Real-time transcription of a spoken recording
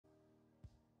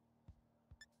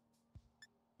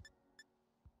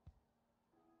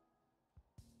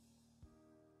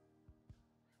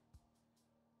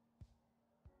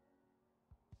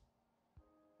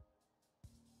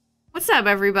What's up,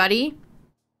 everybody?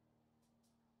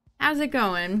 How's it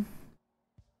going?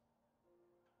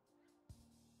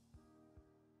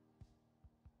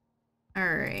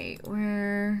 Alright,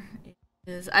 where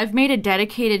is... I've made a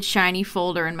dedicated shiny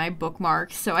folder in my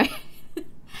bookmarks, so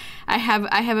I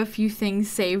have a few things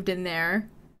saved in there,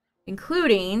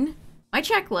 including my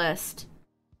checklist.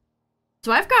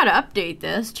 So I've got to update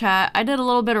this, chat. I did a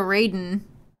little bit of raiding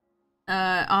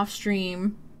off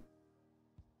stream.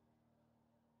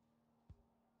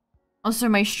 Also,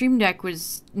 my stream deck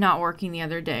was not working the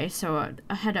other day, so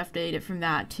I had to update it from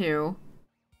that too.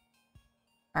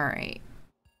 Alright.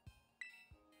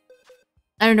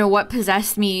 I don't know what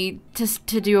possessed me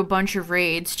to do a bunch of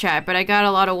raids, chat, but I got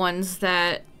a lot of ones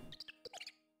that...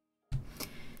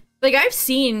 Like, I've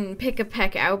seen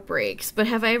pick-a-peck outbreaks, but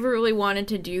have I ever really wanted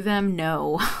to do them?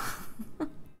 No.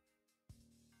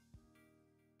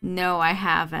 No, I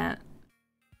haven't.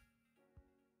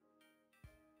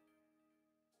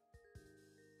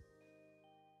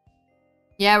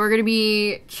 Yeah, we're gonna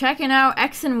be checking out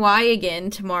X and Y again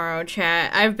tomorrow,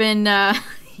 chat. I've been, I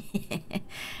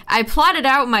plotted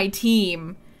out my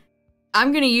team.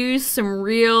 I'm gonna use some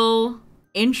real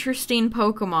interesting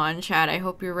Pokemon, chat. I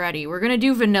hope you're ready. We're gonna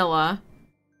do vanilla.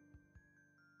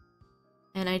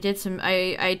 And I did some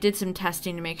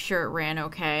testing to make sure it ran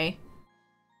okay.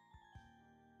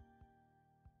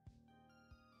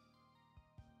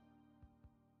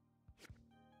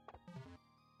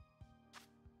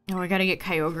 Oh, I gotta get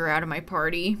Kyogre out of my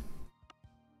party.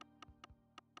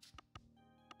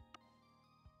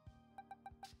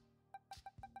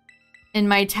 In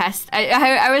my test,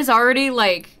 I was already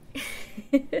like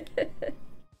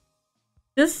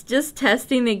just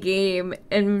testing the game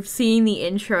and seeing the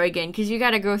intro again, because you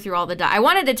gotta go through all the I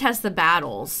wanted to test the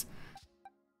battles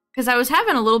because I was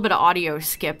having a little bit of audio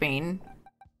skipping,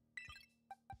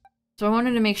 so I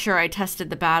wanted to make sure I tested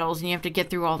the battles, and you have to get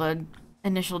through all the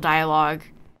initial dialogue.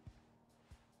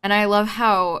 And I love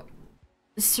how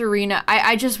Serena...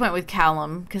 I just went with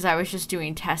Callum, because I was just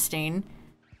doing testing.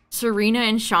 Serena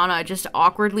and Shauna just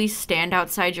awkwardly stand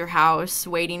outside your house,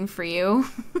 waiting for you.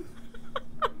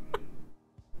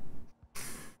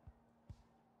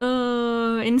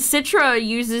 And Citra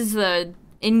uses the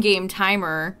in-game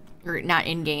timer. Or, not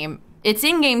in-game. Its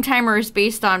in-game timer is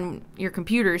based on your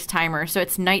computer's timer, so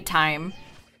it's nighttime.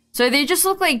 So they just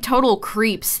look like total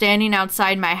creeps standing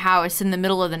outside my house in the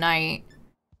middle of the night.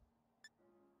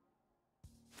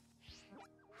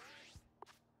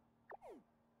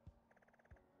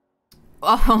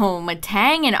 Oh,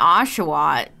 Matang and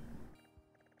Oshawott.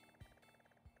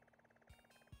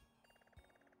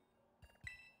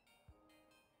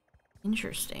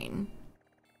 Interesting.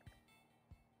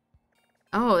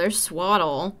 Oh, there's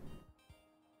Swaddle.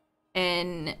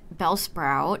 And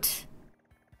Bellsprout.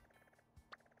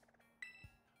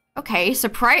 Okay,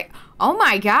 surprise. Oh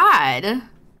my god.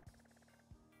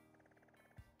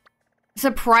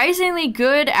 Surprisingly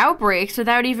good outbreaks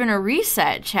without even a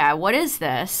reset, chat. What is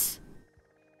this?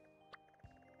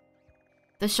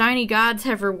 The shiny gods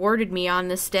have rewarded me on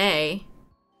this day.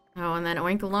 Oh, and then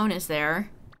Oinkalone is there.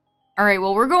 Alright,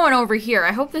 well, we're going over here.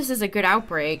 I hope this is a good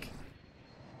outbreak.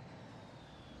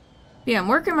 Yeah, I'm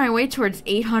working my way towards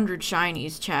 800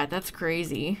 shinies, chat. That's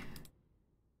crazy.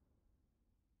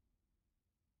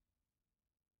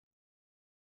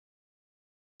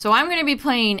 So I'm going to be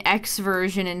playing X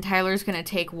version, and Tyler's going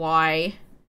to take Y.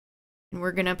 And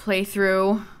we're going to play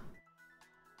through...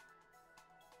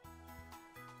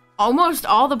 almost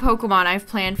all the Pokemon I've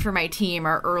planned for my team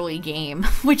are early game,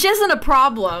 which isn't a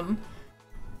problem.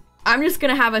 I'm just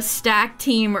gonna have a stacked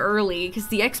team early, because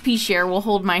the XP share will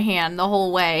hold my hand the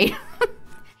whole way.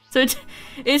 So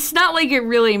it's not like it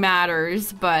really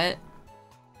matters, but...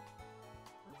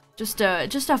 just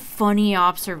a funny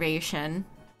observation.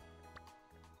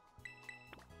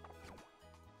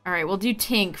 Alright, we'll do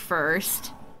Tink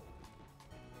first.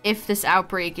 If this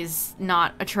outbreak is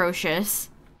not atrocious.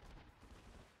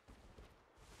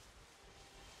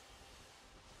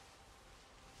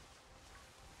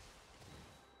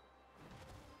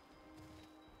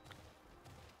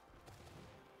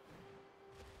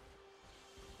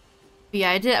 But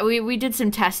yeah, we did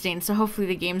some testing, so hopefully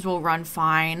the games will run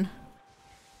fine.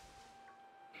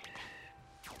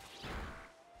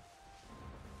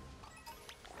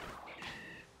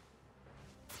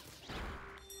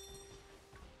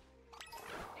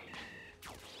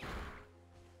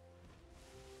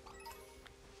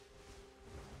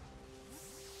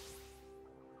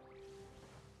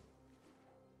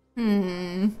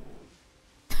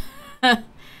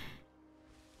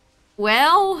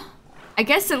 Well... I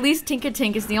guess at least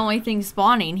Tinkatink is the only thing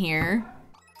spawning here.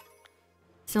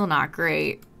 Still not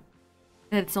great.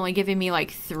 It's only giving me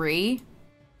like 3.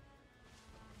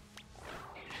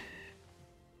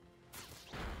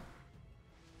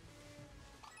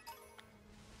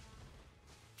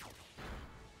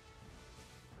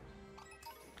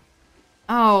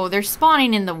 Oh, they're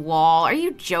spawning in the wall. Are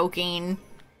you joking?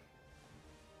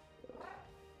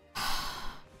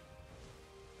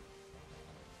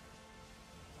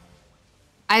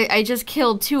 I just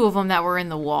killed 2 of them that were in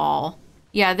the wall.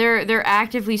 Yeah, they're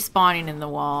actively spawning in the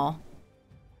wall.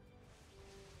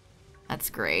 That's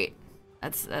great.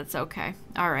 That's okay.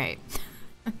 All right.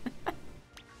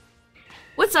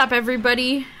 What's up,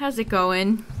 everybody? How's it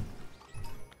going?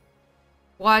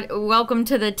 Welcome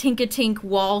to the Tink-a-Tink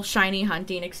wall shiny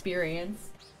hunting experience.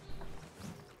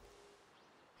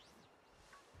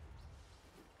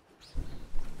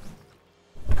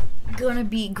 Gonna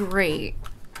be great.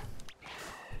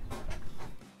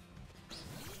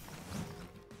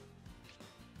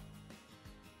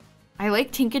 I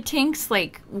like Tink-a-Tink's,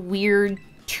 like, weird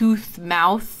tooth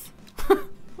mouth.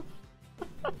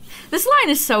 This line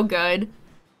is so good.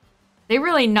 They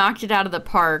really knocked it out of the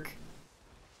park.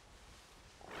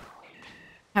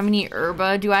 How many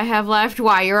herba do I have left?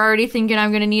 Why, you're already thinking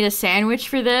I'm gonna need a sandwich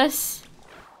for this?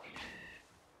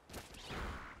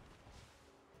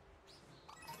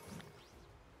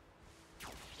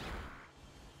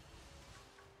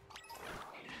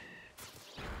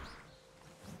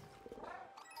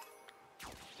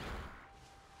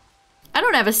 I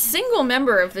don't have a single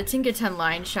member of the Tinkaton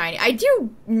line shiny. I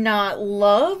do not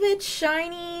love its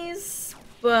shinies,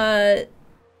 but,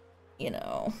 you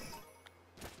know,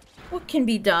 what can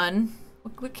be done?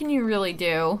 What can you really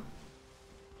do?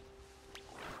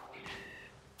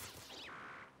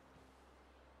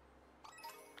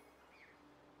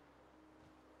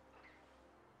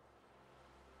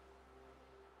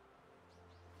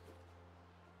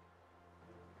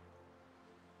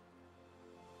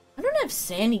 I don't have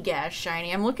Sandy Gas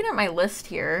shiny. I'm looking at my list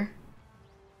here.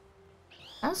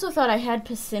 I also thought I had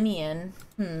Passimian.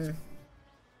 I'm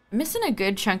missing a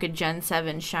good chunk of Gen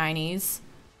 7 shinies.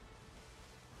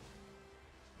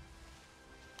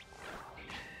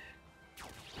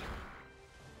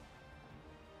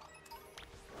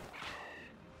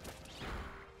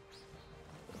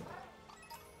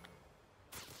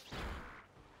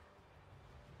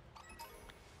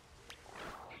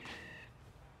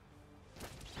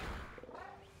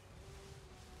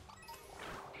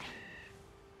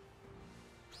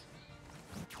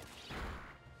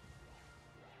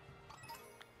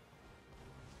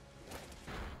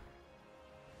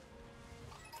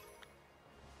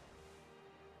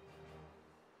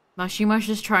 Mushy Mush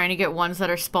is trying to get ones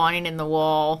that are spawning in the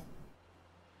wall.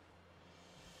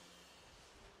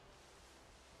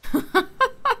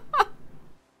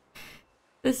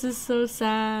 This is so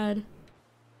sad.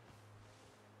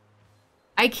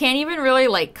 I can't even really,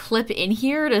 like, clip in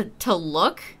here to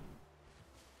look.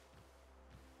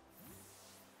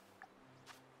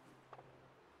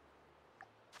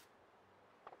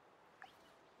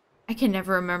 I can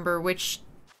never remember which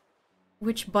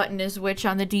button is which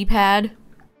on the D-pad.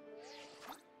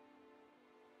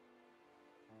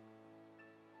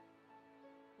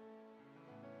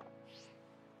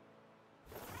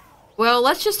 Well,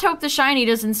 let's just hope the shiny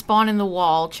doesn't spawn in the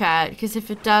wall, chat, because if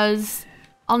it does,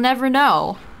 I'll never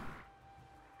know.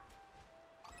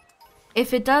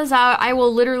 If it does, I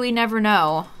will literally never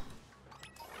know.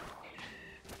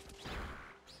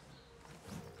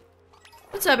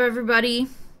 What's up, everybody?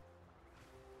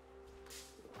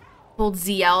 Hold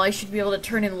ZL, I should be able to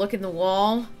turn and look in the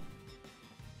wall.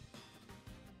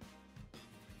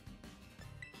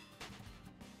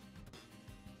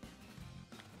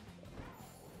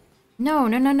 No,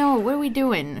 no, no, no. What are we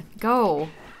doing? Go.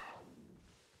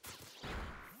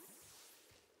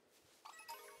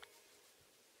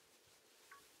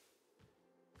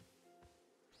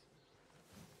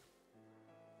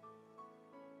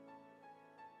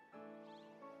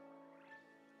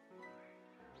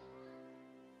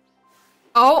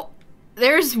 Oh,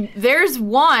 there's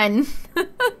one.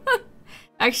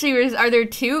 Actually, are there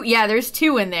 2? Yeah, there's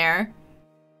 2 in there.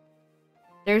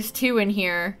 There's 2 in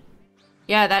here.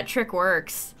 Yeah, that trick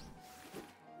works.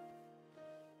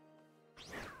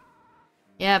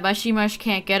 Yeah, Mushy Mush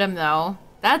can't get him, though.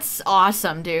 That's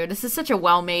awesome, dude. This is such a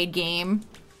well-made game.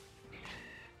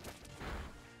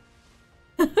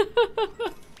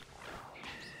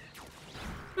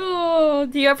 Oh,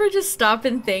 do you ever just stop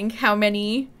and think how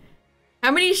many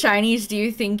shinies do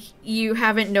you think you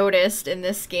haven't noticed in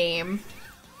this game?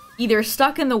 Either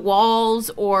stuck in the walls,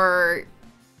 or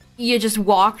you just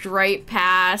walked right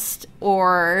past,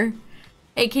 or...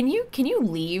 Hey, can you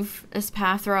leave,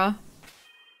 Espathra?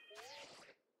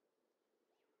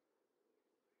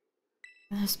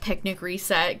 This picnic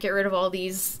reset. Get rid of all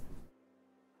these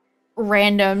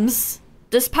randoms.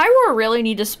 Does Pyro really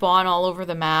need to spawn all over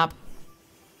the map?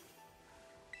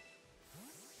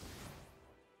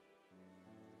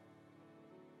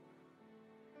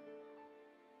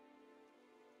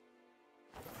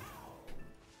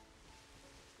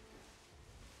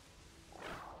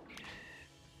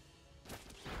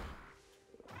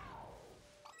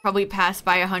 Probably passed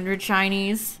by 100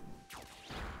 shinies.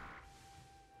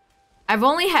 I've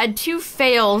only had 2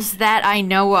 fails that I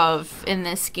know of in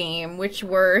this game, which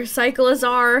were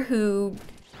Cyclazar, who...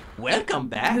 Welcome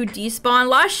back. Who despawned.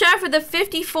 Lost Shaft for the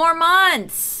 54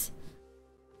 months!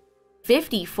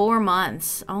 54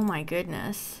 months. Oh my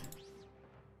goodness.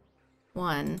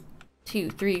 1, 2,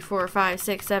 3, 4, 5,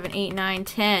 6, 7, 8, 9,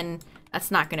 10.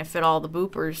 That's not gonna fit all the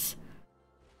boopers.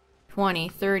 20,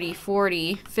 30,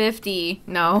 40, 50.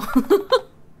 No.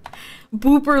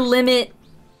 Booper limit.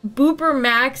 Booper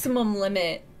maximum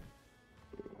limit.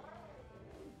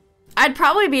 I'd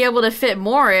probably be able to fit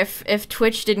more if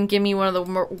Twitch didn't give me one of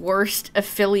the worst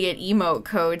affiliate emote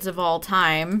codes of all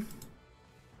time.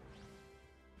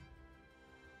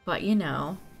 But you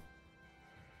know.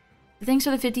 Thanks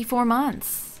for the 54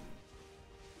 months.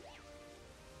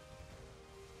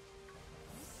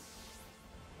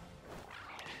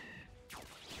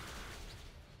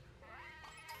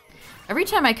 Every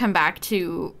time I come back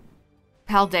to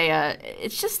Paldea,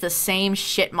 it's just the same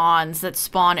shitmons that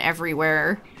spawn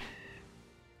everywhere.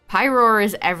 Pyroar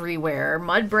is everywhere.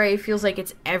 Mudbray feels like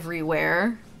it's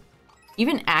everywhere.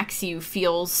 Even Axew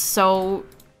feels so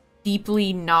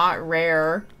deeply not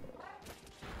rare.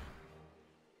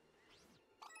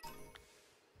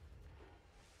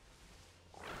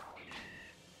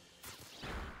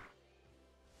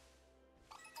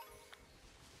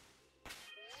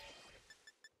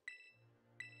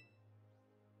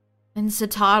 And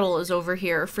Citadel is over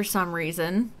here for some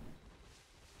reason.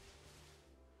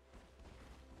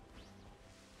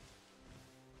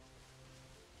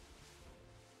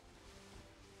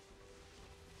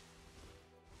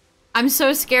 I'm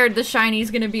so scared the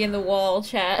shiny's gonna be in the wall,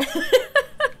 chat.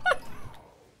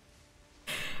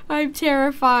 I'm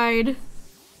terrified.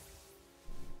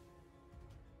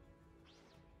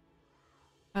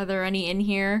 Are there any in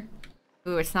here?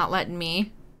 Ooh, it's not letting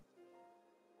me.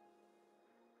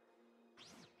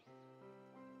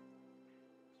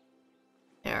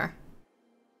 There.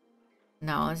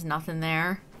 No, there's nothing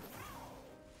there.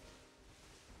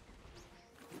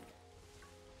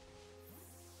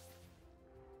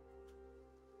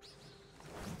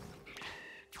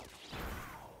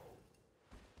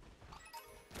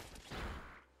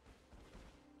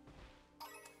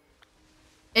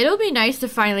 It'll be nice to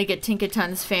finally get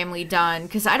Tinkaton's family done,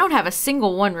 because I don't have a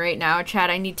single one right now,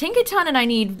 chat. I need Tinkaton and I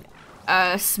need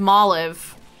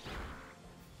Smoliv.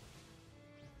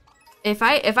 If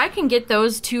I can get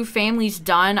those 2 families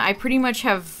done, I pretty much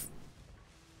have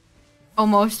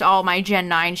almost all my Gen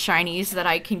 9 shinies that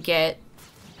I can get,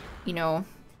 you know,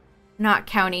 not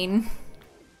counting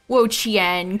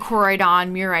Wo-Chien,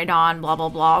 Koraidon, Miraidon, blah blah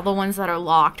blah, the ones that are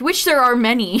locked, which there are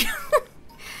many.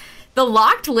 The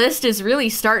locked list is really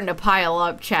starting to pile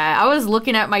up, chat. I was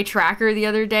looking at my tracker the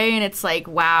other day and it's like,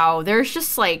 wow, there's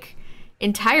just like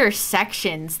entire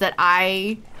sections that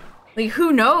like,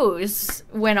 who knows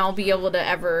when I'll be able to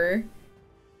ever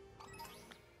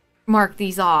mark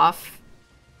these off.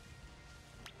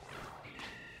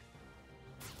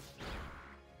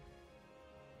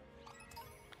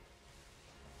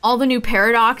 All the new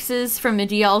paradoxes from the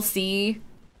DLC.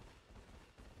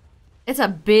 It's a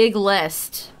big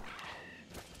list.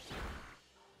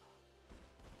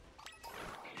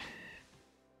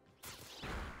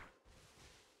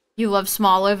 You love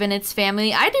Smoliv and its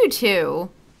family? I do too.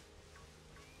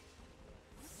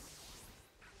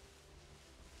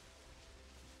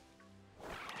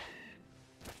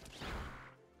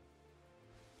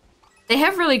 They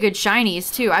have really good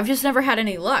shinies, too. I've just never had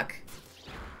any luck.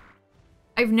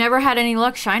 I've never had any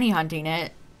luck shiny hunting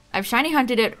it. I've shiny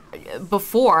hunted it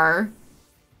before.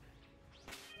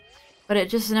 But it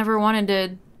just never wanted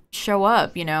to show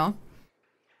up, you know?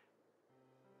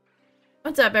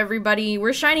 What's up, everybody?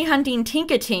 We're shiny hunting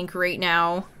Tinkatink right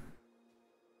now.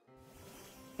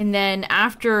 And then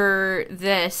after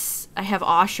this, I have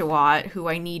Oshawott, who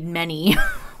I need many.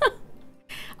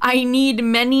 I need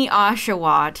many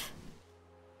Oshawott.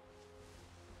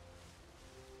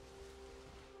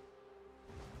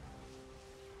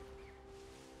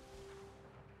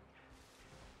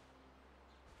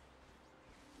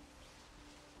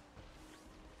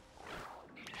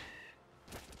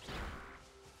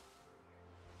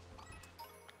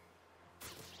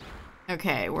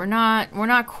 Okay, we're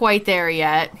not quite there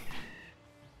yet.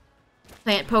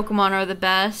 Plant Pokemon are the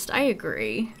best. I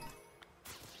agree.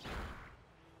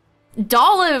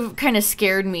 Dolliv kind of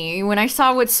scared me. When I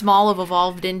saw what Smoliv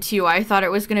evolved into, I thought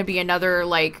it was going to be another,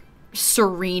 like,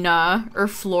 Serena or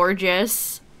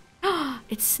Florges.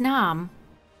 It's Snom.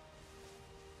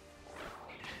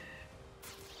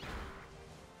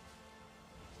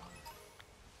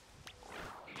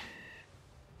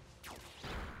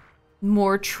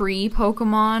 More tree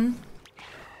Pokemon.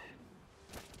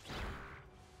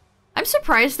 I'm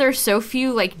surprised there's so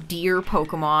few, like, deer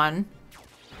Pokemon.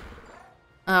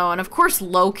 Oh, and of course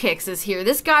Low-Kix is here.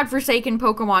 This godforsaken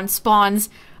Pokemon spawns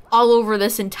all over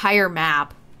this entire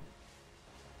map.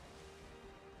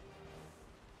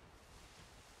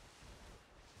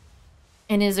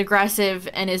 And is aggressive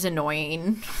and is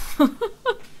annoying.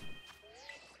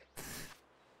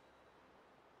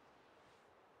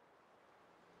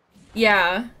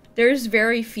 Yeah, there's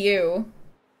very few.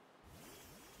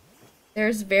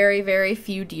 There's very, very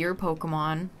few deer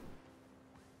Pokemon.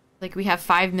 Like, we have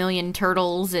 5 million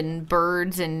turtles and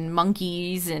birds and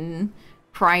monkeys and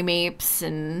primates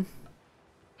and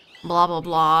blah, blah,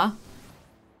 blah.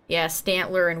 Yeah,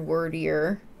 Stantler and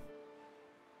Wordier.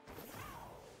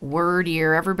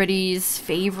 Wordier, everybody's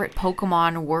favorite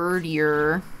Pokemon,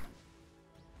 Wordier.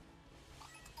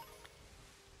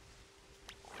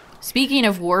 Speaking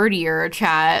of Wordier,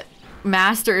 chat,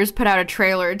 Masters put out a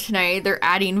trailer tonight. They're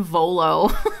adding Volo.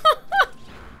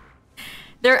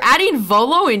 They're adding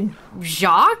Volo and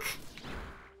Jacques?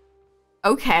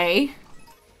 Okay.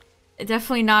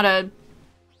 Definitely not a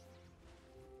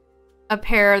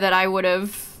pair that I would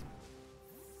have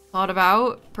thought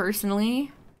about,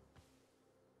 personally.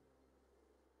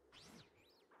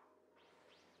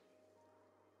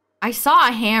 I saw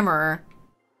a hammer.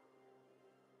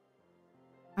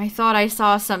 I thought I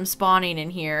saw some spawning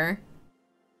in here.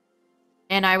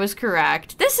 And I was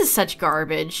correct. This is such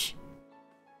garbage.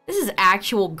 This is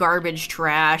actual garbage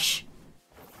trash.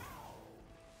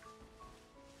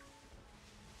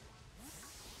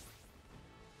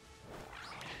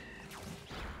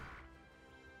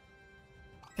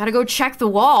 Gotta go check the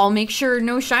wall, make sure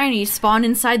no shinies spawn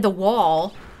inside the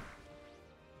wall.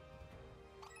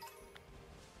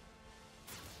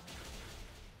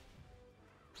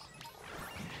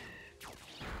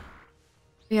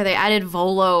 Yeah, they added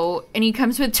Volo, and he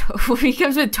comes with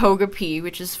Togepi,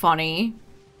 which is funny.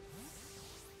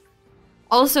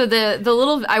 Also, the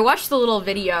little I watched the little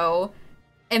video,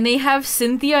 and they have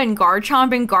Cynthia and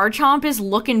Garchomp is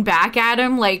looking back at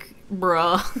him like,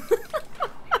 bruh.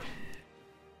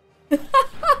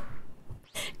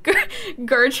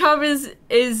 Garchomp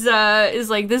is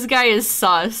like, this guy is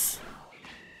sus.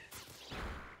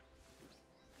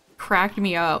 Cracked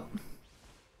me up.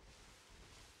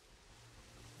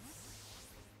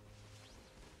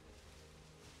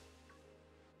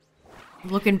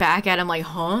 Looking back at him like,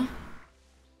 huh?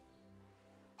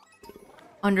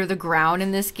 Under the ground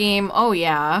in this game? Oh,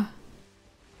 yeah.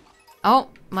 Oh,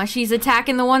 Mushy's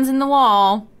attacking the ones in the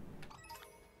wall.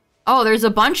 Oh, there's a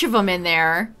bunch of them in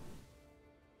there.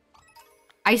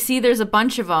 I see there's a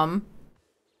bunch of them.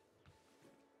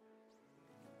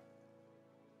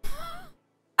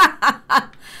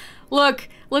 Look,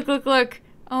 look, look, look.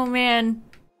 Oh, man.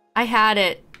 I had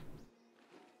it.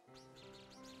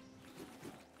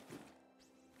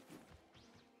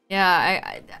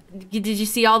 Yeah, did you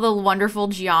see all the wonderful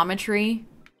geometry?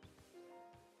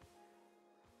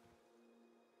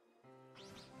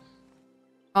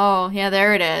 Oh, yeah,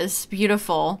 there it is.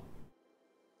 Beautiful.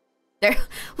 There,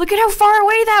 look at how far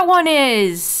away that one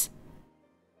is!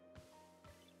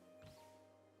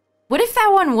 What if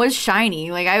that one was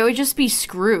shiny? Like, I would just be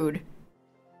screwed.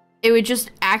 It would just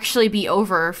actually be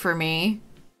over for me.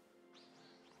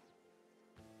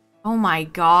 Oh my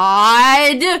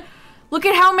god! Look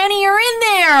at how many are in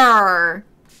there!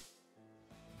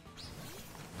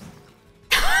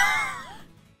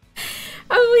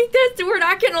 I was like, we're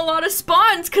not getting a lot of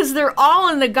spawns because they're all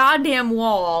in the goddamn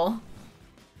wall.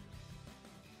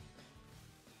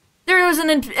 There was an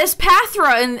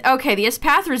Espathra, and okay, the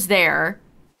Espathra's there.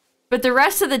 But the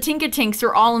rest of the Tinkatinks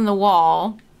are all in the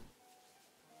wall.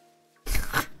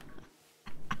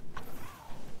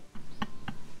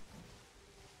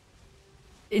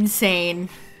 Insane.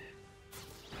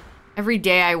 Every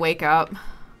day I wake up.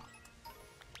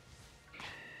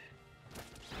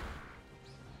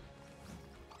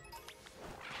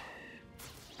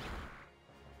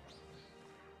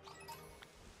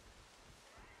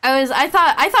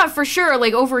 I thought for sure,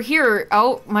 like, over here,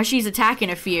 oh, Mushy's attacking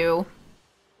a few.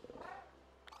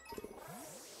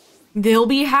 They'll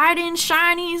be hiding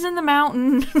shinies in the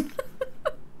mountain.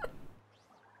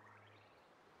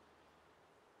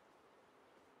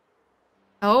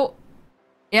 Oh.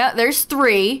 Yeah, there's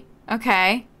 3.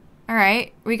 Okay.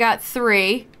 Alright, we got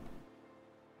 3.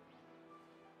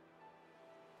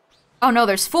 Oh no,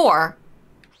 there's 4.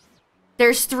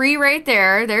 There's 3 right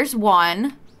there. There's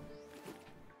 1.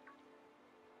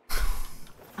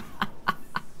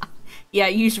 Yeah,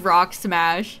 use Rock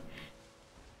Smash.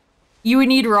 You would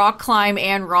need Rock Climb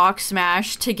and Rock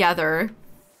Smash together.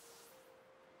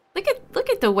 Look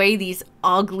at the way these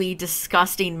ugly,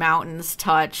 disgusting mountains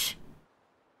touch.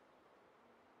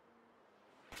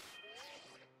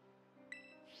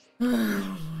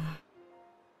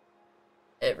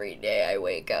 Every day I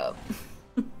wake up.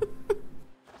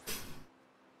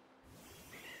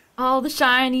 All the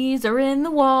shinies are in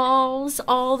the walls.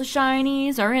 All the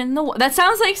shinies are in the That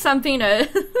sounds like something the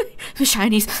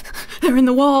shinies, they're in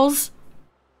the walls.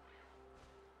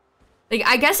 Like,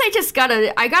 I guess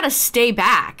I gotta stay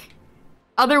back.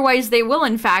 Otherwise they will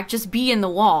in fact just be in the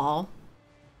wall.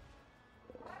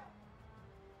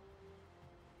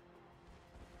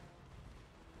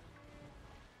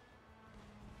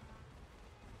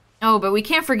 Oh, but we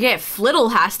can't forget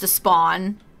Flittle has to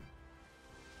spawn.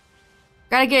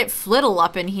 Gotta get Flittle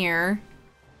up in here.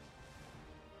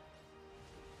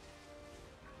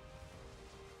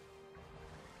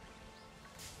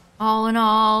 All in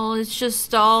all, it's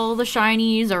just all the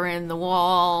shinies are in the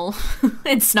wall.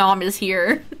 And Snom is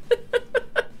here.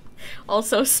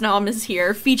 Also, Snom is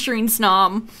here, featuring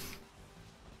Snom.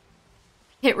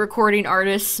 Hit recording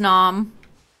artist Snom.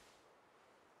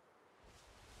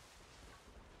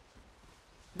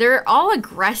 They're all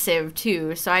aggressive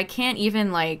too, so I can't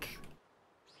even like...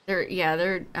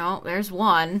 oh, there's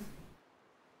one.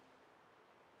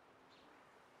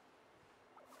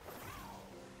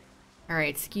 Alright,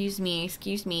 excuse me,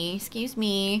 excuse me, excuse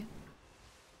me.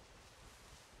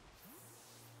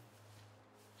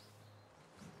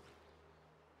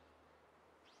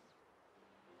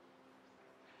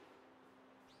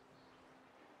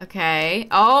 Okay.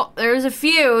 Oh, there's a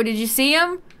few. Did you see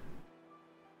them?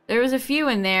 There was a few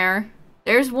in there.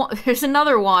 There's one. There's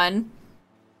another one.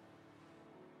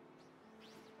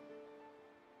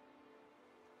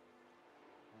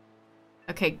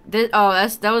 Okay.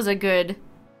 That was a good.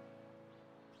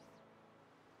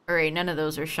 All right. None of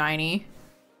those are shiny.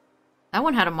 That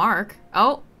one had a mark.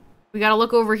 Oh, we gotta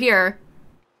look over here.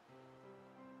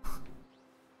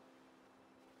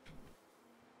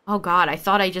 Oh God! I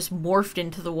thought I just morphed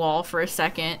into the wall for a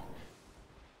second.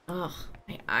 Ugh,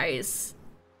 my eyes.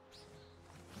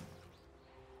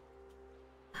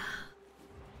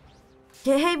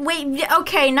 Hey, wait,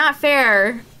 okay, not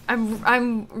fair.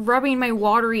 I'm rubbing my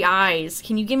watery eyes.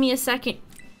 Can you give me a second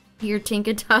here,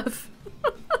 Tinkatuff?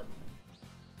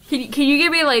 Can you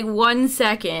give me like 1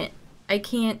 second? I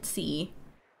can't see.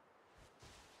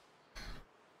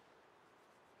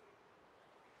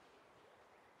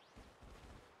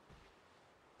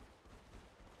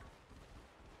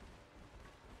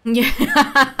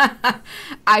 Yeah.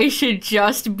 I should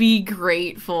just be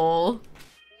grateful.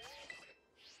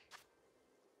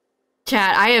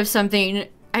 Chat, I have something.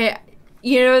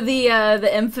 You know, the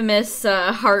infamous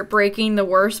heartbreaking, the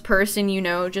worst person you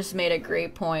know just made a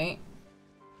great point.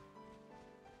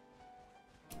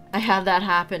 I had that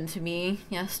happen to me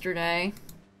yesterday.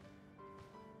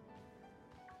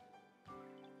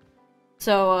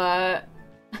 So,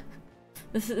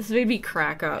 this made me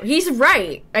crack up. He's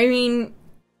right. I mean,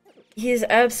 he's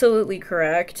absolutely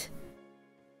correct.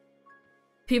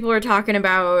 People are talking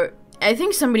about... I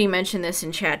think somebody mentioned this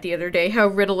in chat the other day, how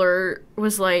Riddler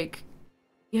was like,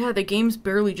 yeah, the game's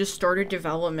barely just started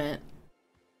development.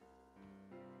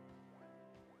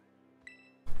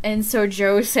 And so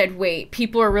Joe said, wait,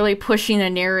 people are really pushing the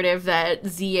narrative that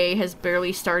ZA has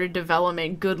barely started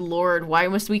development. Good lord, why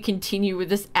must we continue with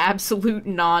this absolute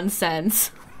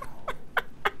nonsense?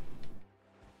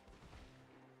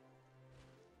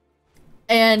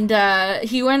 And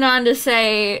he went on to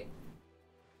say...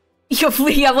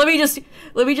 Yeah, let me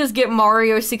just get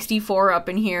Mario 64 up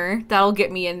in here. That'll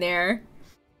get me in there.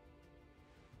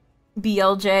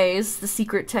 BLJs, the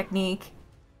secret technique.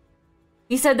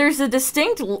 He said there's a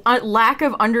distinct lack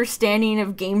of understanding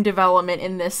of game development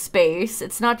in this space.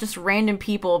 It's not just random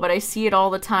people, but I see it all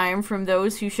the time from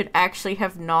those who should actually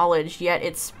have knowledge, yet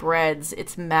it spreads.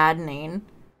 It's maddening.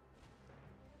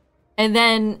 And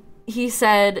then he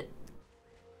said,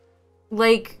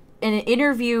 like... in an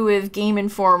interview with Game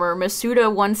Informer,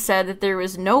 Masuda once said that there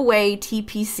was no way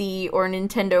TPC or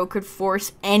Nintendo could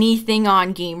force anything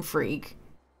on Game Freak.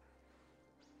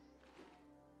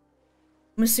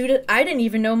 Masuda, I didn't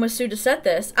even know Masuda said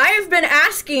this. I have been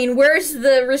asking where's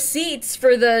the receipts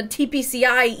for the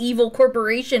TPCI evil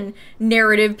corporation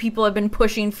narrative people have been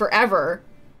pushing forever.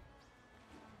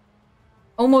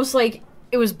 Almost like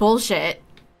it was bullshit.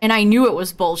 And I knew it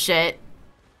was bullshit.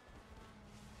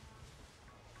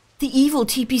 The evil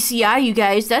TPCI, you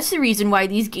guys. That's the reason why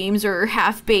these games are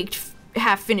half-baked,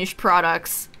 half-finished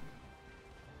products.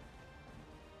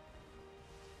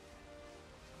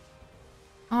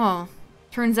 Oh.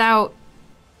 Turns out...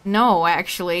 No,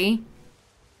 actually.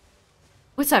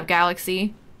 What's up,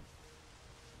 Galaxy?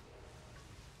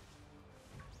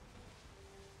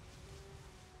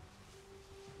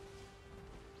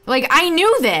 Like, I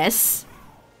knew this!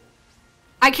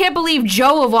 I can't believe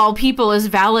Joe, of all people, is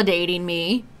validating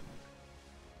me.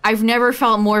 I've never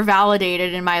felt more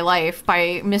validated in my life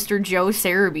by Mr. Joe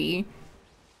Cerebi.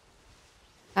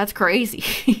 That's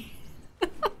crazy.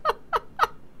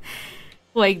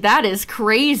 Like, that is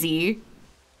crazy.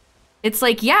 It's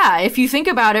like, yeah, if you think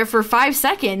about it for 5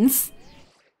 seconds,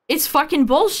 it's fucking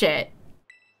bullshit.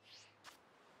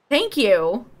 Thank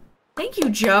you. Thank you,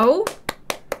 Joe.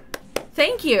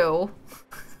 Thank you.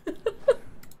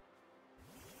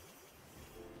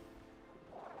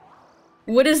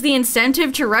 What is the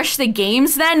incentive to rush the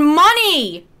games then?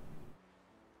 Money!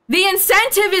 The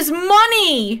incentive is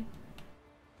money!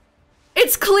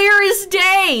 It's clear as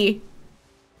day!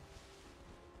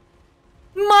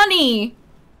 Money!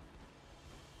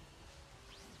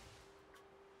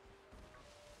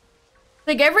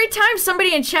 Like, every time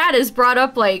somebody in chat has brought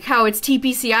up, like, how it's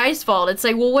TPCI's fault, it's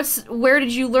like, well, where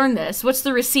did you learn this? What's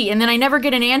the receipt? And then I never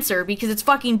get an answer because it's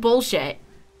fucking bullshit.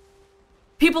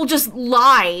 People just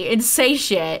lie and say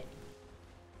shit.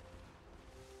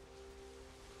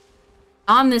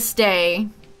 On this day,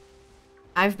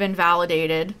 I've been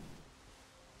validated.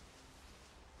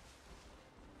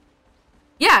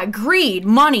 Yeah, greed,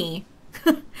 money.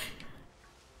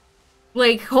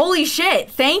 Like, holy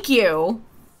shit, thank you.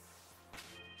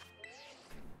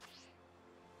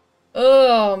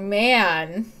 Oh,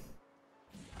 man.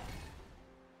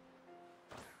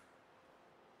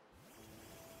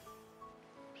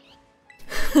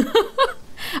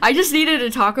 I just needed to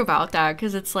talk about that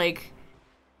because it's like,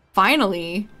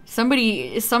 finally,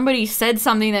 somebody said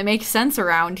something that makes sense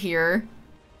around here.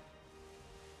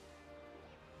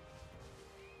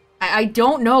 I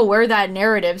don't know where that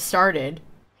narrative started.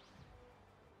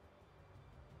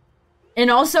 And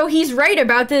also, he's right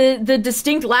about the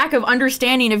distinct lack of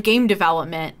understanding of game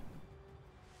development.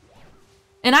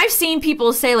 And I've seen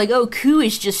people say, like, oh, Koo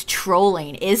is just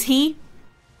trolling. Is he?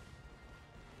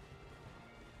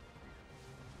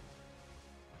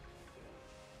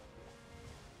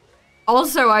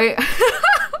 Also, I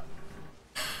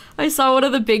saw one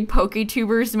of the big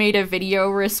PokeTubers made a video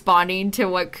responding to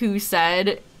what Koo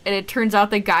said, and it turns out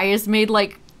the guy has made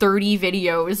like 30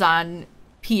 videos on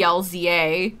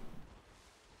PLZA.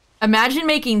 Imagine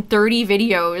making 30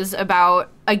 videos about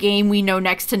a game we know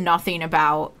next to nothing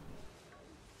about.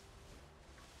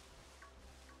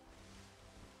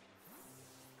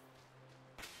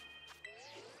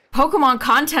 Pokemon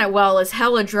content well is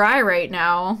hella dry right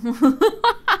now.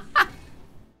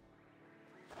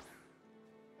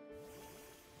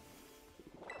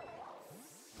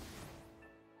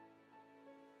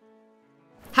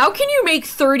 How can you make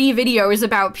 30 videos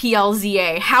about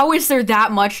PLZA? How is there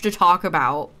that much to talk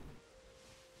about?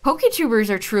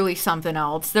 PokeTubers are truly something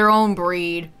else. Their own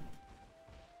breed.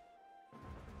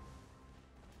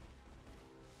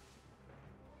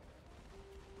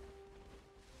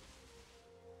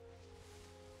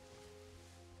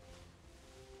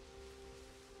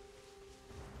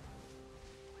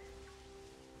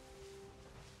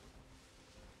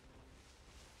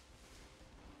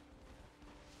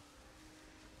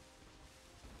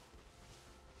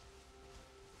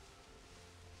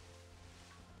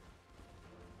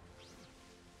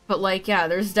 But, like, yeah,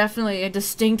 there's definitely a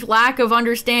distinct lack of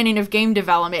understanding of game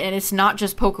development, and it's not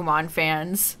just Pokemon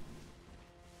fans.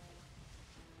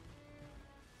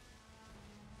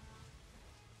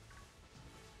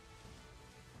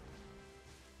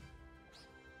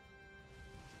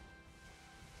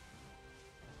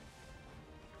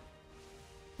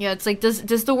 Yeah, it's like,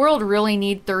 does the world really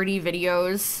need 30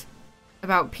 videos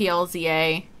about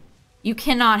PLZA? You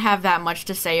cannot have that much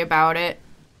to say about it.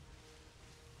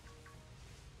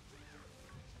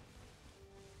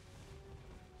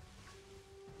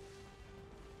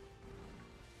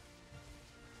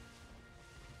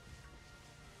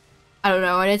 I don't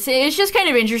know, and it's just kind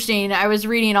of interesting. I was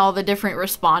reading all the different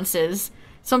responses.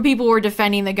 Some people were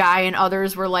defending the guy, and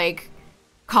others were like,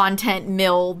 content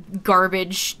mill,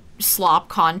 garbage, slop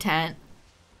content.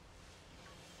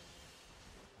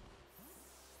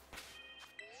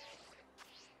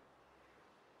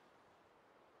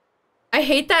 I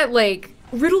hate that, like,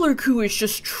 Riddler Koo is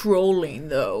just trolling,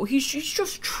 though. He's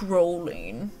just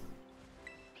trolling.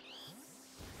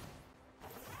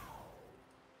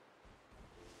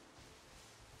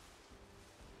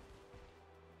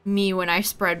 me when I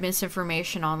spread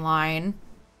misinformation online.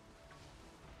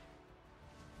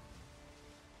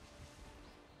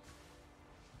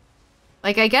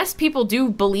 Like, I guess people do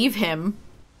believe him.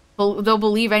 They'll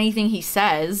believe anything he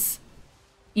says,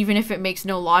 even if it makes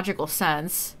no logical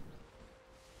sense.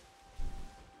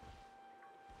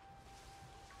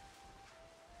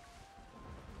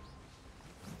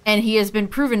 And he has been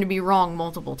proven to be wrong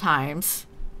multiple times.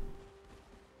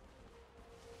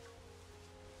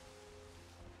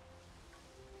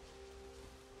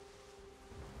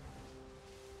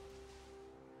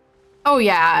 Oh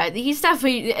yeah, he's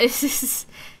definitely...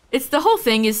 It's the whole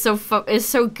thing is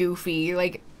so goofy.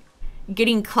 Like,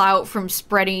 getting clout from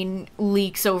spreading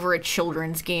leaks over a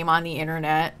children's game on the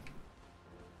internet.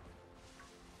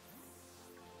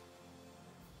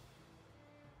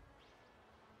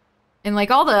 And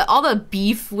like all the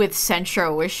beef with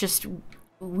Centro is just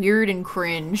weird and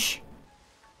cringe.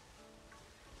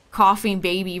 Coughing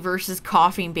baby versus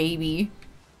coughing baby.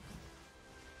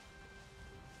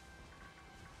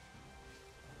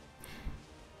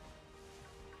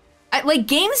 Like,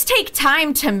 games take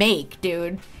time to make,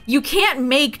 dude. You can't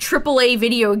make AAA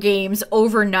video games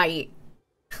overnight.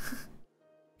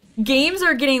 Games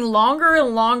are getting longer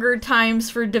and longer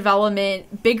times for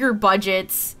development, bigger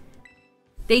budgets.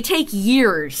 They take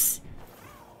years.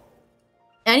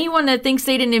 Anyone that thinks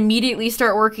they didn't immediately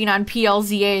start working on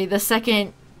PLZA the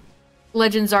second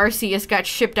Legends Arceus got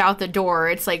shipped out the door,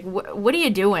 it's like, what are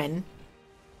you doing?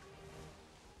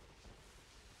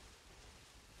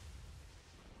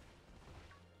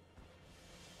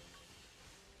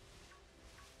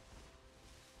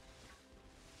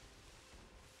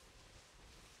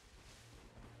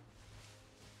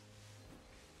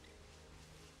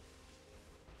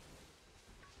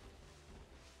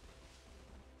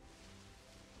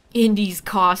 Indies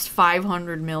cost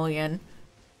 500 million.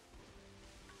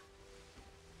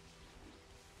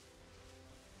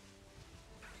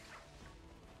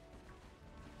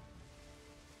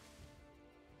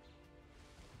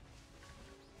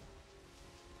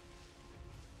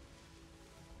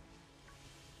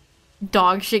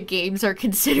 Dog shit games are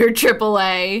considered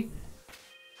AAA.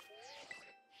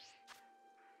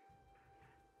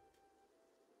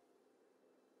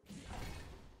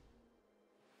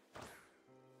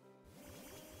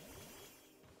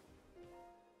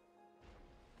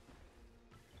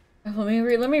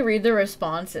 Let me read the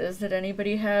responses. Did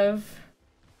anybody have?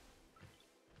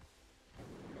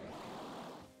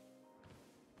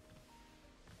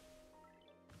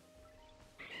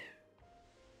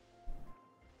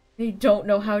 They don't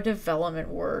know how development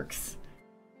works.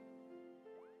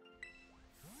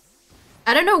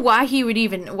 I don't know why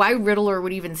why Riddler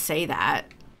would even say that.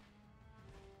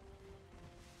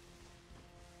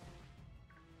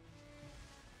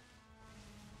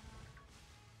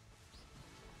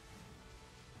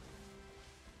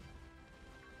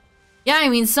 Yeah, I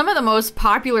mean, some of the most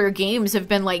popular games have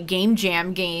been like game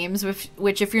jam games,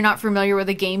 which if you're not familiar with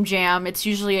a game jam, it's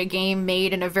usually a game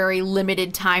made in a very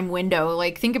limited time window.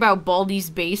 Like, think about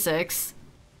Baldi's Basics.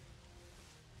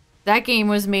 That game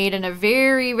was made in a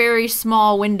very, very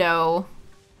small window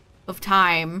of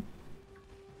time.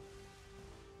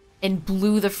 And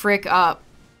blew the frick up.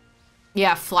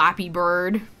 Yeah, Flappy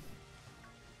Bird.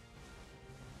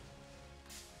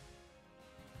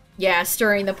 Yeah,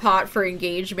 stirring the pot for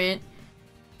engagement.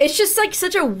 It's just, like,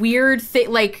 such a weird thing.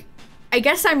 Like, I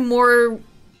guess I'm more...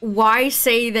 Why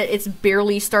say that it's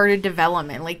barely started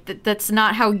development? Like, that's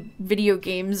not how video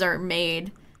games are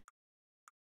made.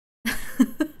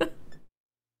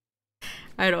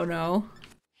 I don't know.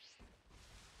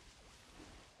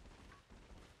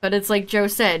 But it's like Joe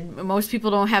said, most people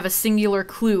don't have a singular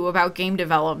clue about game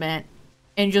development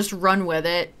and just run with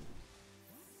it.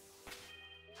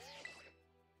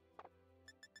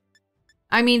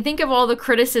 I mean, think of all the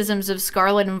criticisms of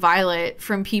Scarlet and Violet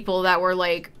from people that were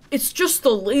like, it's just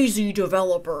the lazy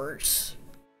developers.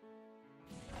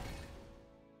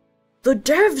 The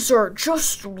devs are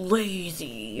just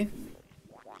lazy.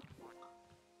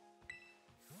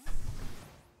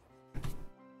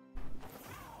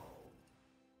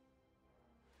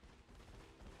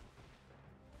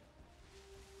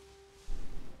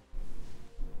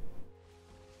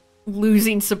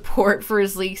 Losing support for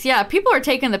his leaks. Yeah, people are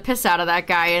taking the piss out of that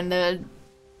guy in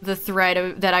the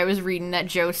thread that I was reading that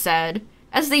Joe said.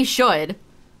 As they should.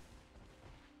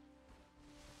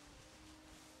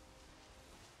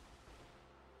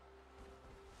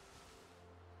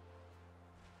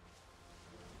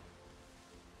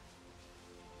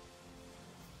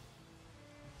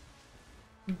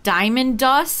 Diamond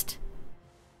Dust?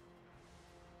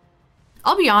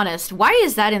 I'll be honest, why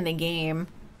is that in the game?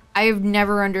 I've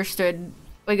never understood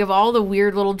Like, of all the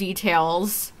weird little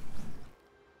details.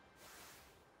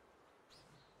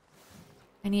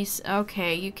 And he's...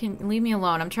 Okay, you can leave me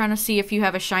alone. I'm trying to see if you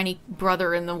have a shiny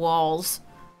brother in the walls.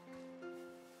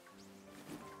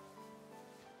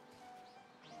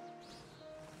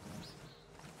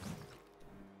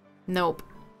 Nope.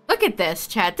 Look at this,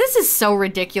 chat. This is so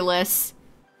ridiculous.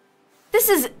 This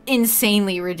is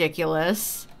insanely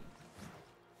ridiculous.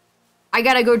 I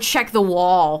gotta go check the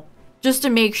wall. Just to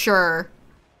make sure.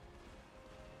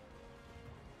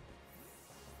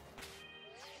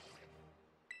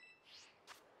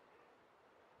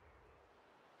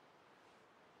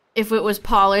 If it was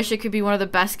polished, it could be one of the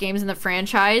best games in the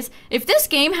franchise. If this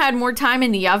game had more time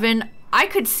in the oven, I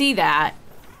could see that.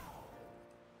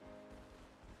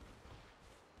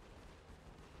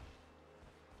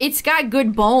 It's got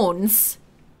good bones.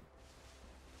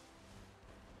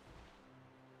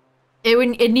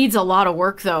 It needs a lot of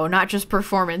work though, not just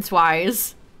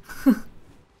performance-wise.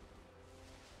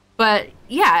 But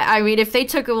yeah, I mean, if they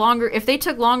took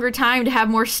longer time to have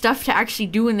more stuff to actually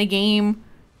do in the game,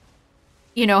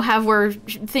 you know, have where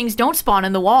things don't spawn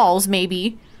in the walls,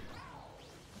 maybe.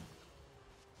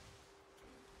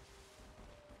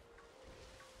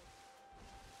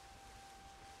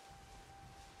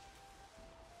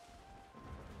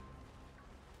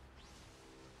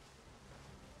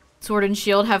 Sword and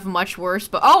Shield have much worse,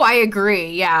 but oh, I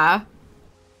agree, yeah.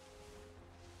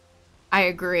 I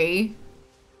agree.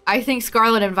 I think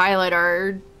Scarlet and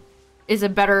Violet is a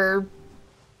better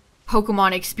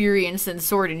Pokemon experience than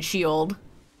Sword and Shield.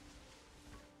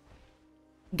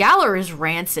 Galar is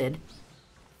rancid.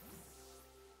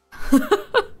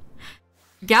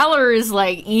 Galar is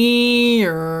like,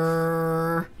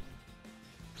 eeeeee.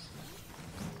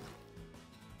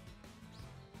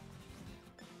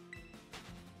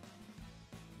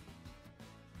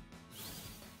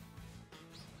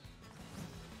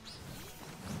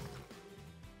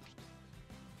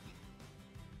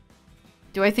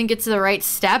 Do I think it's the right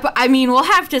step? I mean, we'll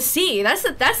have to see. That's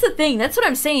the thing. That's what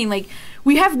I'm saying. Like,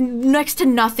 we have next to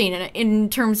nothing in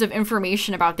terms of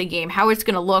information about the game. How it's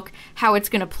gonna look, how it's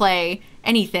gonna play,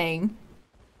 anything.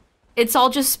 It's all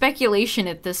just speculation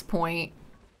at this point.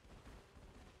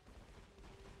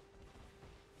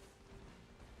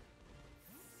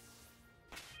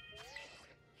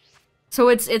 So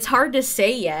it's hard to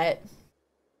say yet.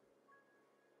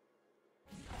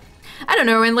 I don't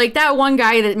know, and like that one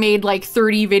guy that made like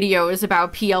 30 videos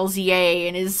about PLZA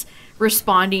and is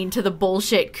responding to the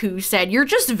bullshit Koo said, you're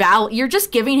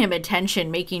just giving him attention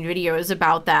making videos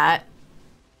about that.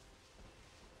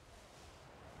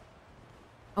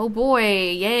 Oh boy,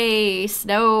 yay,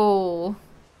 snow.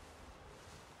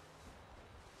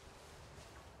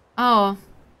 Oh,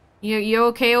 you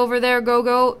okay over there,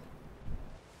 Go-Goat?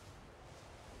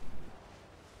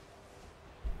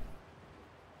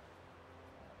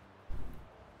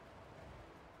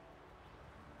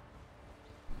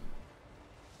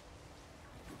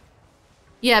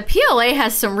 Yeah, PLA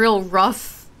has some real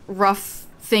rough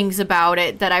things about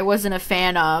it that I wasn't a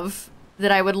fan of,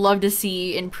 that I would love to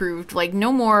see improved. Like,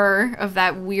 no more of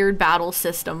that weird battle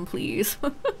system, please.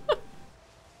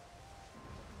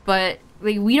 But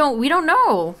like, we don't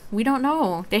know. We don't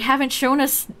know. They haven't shown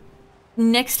us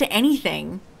next to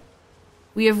anything.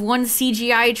 We have one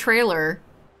CGI trailer.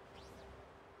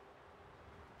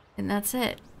 And that's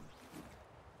it.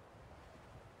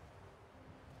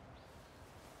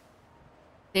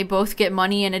 They both get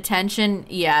money and attention?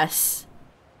 Yes.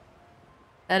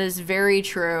 That is very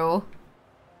true.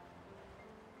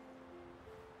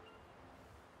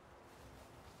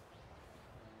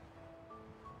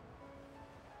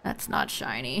 That's not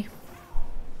shiny.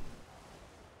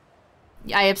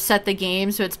 I upset the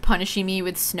game, so it's punishing me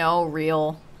with snow.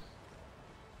 Real.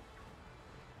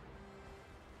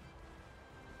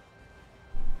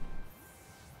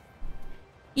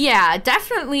 Yeah,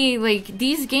 definitely, like,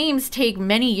 these games take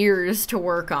many years to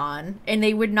work on, and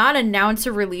they would not announce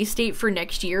a release date for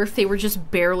next year if they were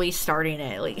just barely starting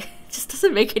it. Like, it just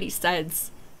doesn't make any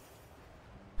sense.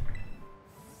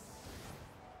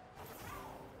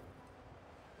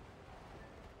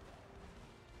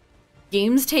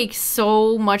 Games take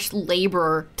so much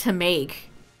labor to make.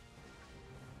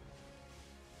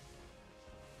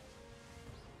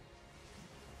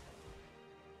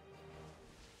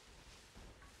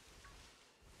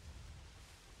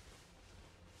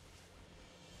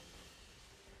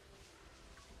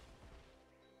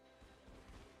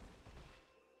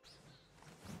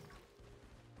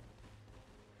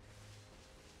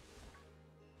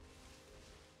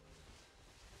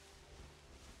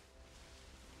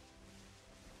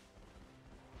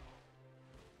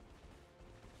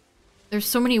 there's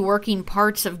so many working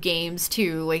parts of games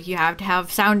too. Like you have to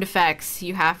have sound effects,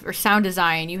 or sound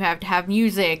design, you have to have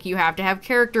music, you have to have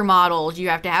character models, you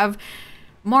have to have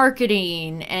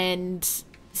marketing and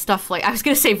stuff like, I was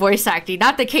gonna say voice acting,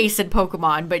 not the case in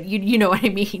Pokemon, but you know what I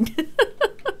mean.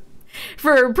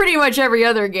 For pretty much every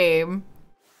other game.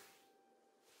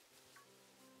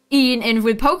 And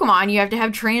with Pokemon, you have to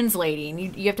have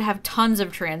translating. You have to have tons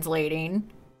of translating.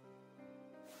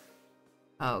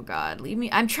 Oh god, leave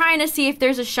me- I'm trying to see if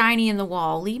there's a shiny in the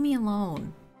wall. Leave me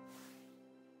alone.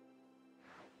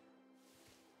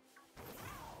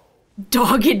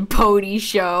 Dog and Pony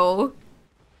Show.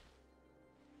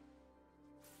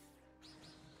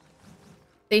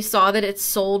 They saw that it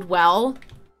sold well.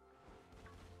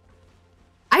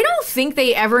 I don't think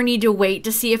they ever need to wait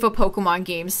to see if a Pokemon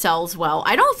game sells well.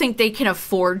 I don't think they can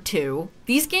afford to.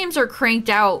 These games are cranked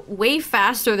out way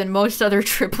faster than most other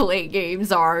AAA games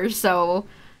are, so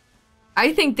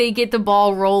I think they get the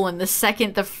ball rolling the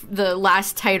second the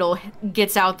last title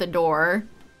gets out the door.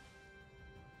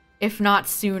 If not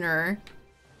sooner.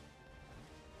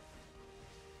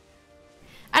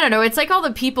 I don't know, it's like all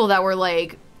the people that were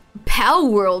like, Pal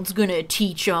World's gonna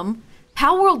teach them.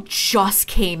 Pal World just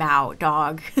came out,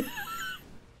 dog.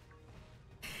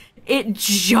 It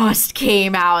just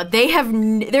came out.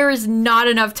 There is not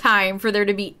enough time for there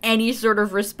to be any sort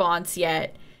of response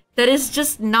yet. That is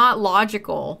just not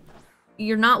logical.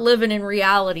 You're not living in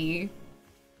reality.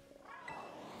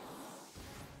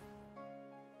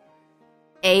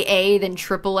 AA, then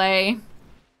AAA.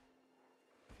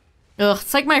 Ugh,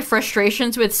 it's like my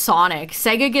frustrations with Sonic.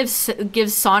 Sega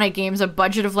gives Sonic games a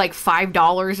budget of like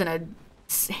 $5 and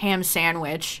a ham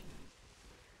sandwich.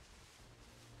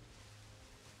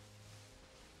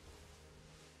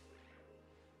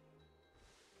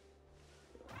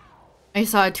 I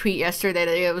saw a tweet yesterday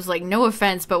that it was like, no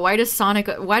offense, but why does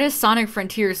Sonic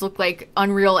Frontiers look like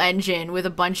Unreal Engine with a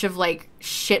bunch of like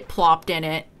shit plopped in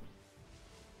it?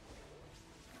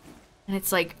 And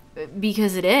it's like,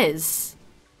 because it is.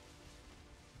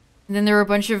 And then there were a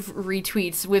bunch of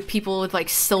retweets with people with like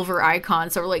silver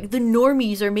icons that were like, the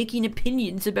normies are making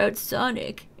opinions about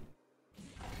Sonic.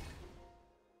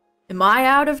 Am I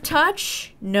out of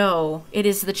touch? No, it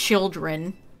is the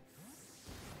children.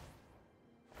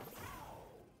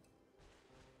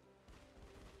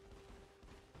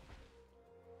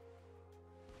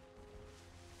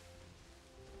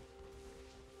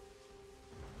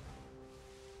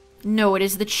 No, it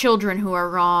is the children who are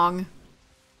wrong.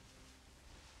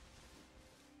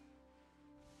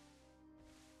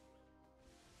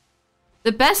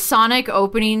 The best Sonic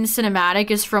opening cinematic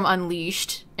is from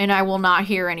Unleashed, and I will not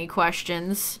hear any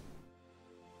questions.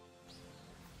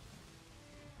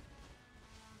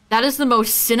 That is the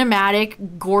most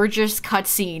cinematic, gorgeous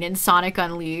cutscene in Sonic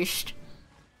Unleashed.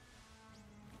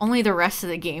 Only the rest of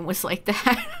the game was like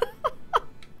that.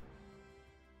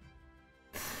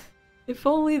 If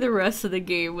only the rest of the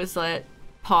game was that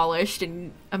polished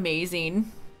and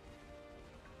amazing.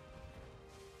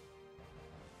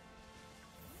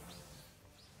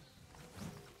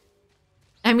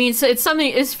 I mean, so it's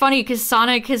funny because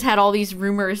Sonic has had all these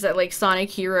rumors that like Sonic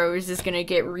Heroes is gonna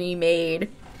get remade.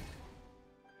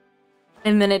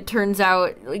 And then it turns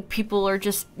out like people are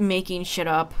just making shit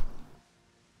up.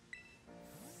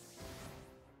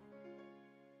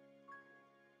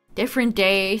 Different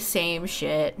day, same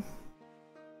shit.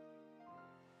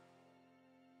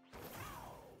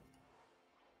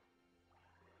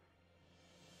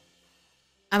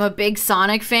 I'm a big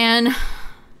Sonic fan,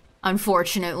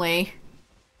 unfortunately.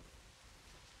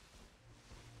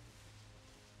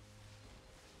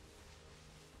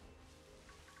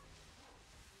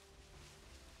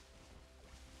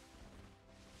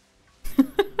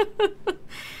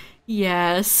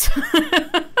 Yes.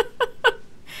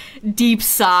 Deep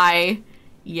sigh.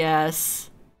 Yes.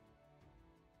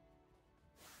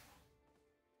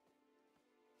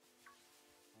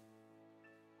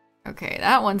 Okay,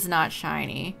 that one's not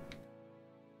shiny.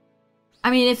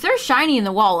 I mean, if they're shiny in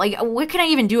the wall, like, what can I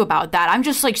even do about that? I'm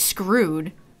just, like,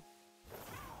 screwed.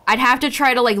 I'd have to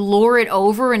try to, like, lure it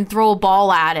over and throw a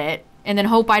ball at it, and then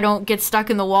hope I don't get stuck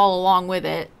in the wall along with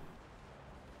it.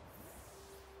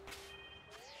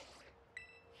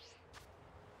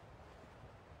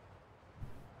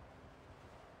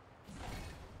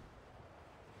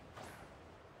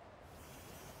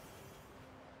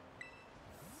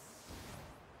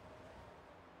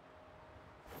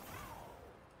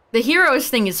 The heroes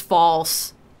thing is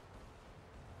false.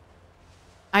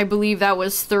 I believe that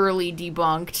was thoroughly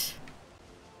debunked.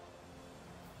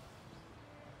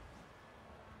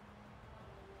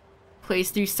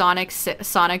 Plays through Sonic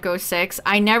 06.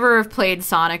 I never have played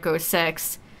Sonic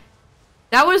 06.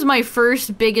 That was my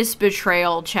first biggest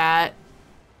betrayal, chat.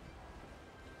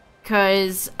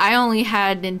 Because I only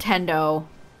had Nintendo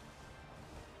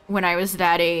when I was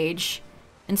that age.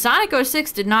 And Sonic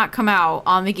 06 did not come out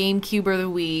on the GameCube or the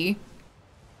Wii.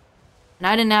 And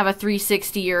I didn't have a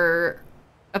 360 or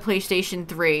a PlayStation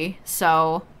 3,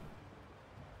 so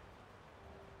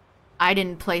I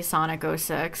didn't play Sonic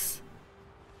 06.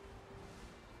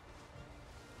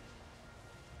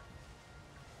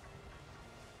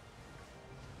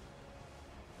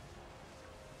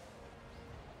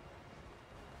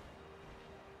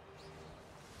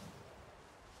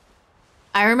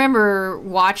 I remember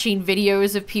watching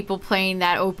videos of people playing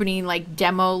that opening, like,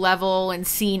 demo level and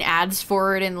seeing ads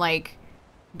for it in, like,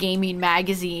 gaming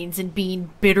magazines and being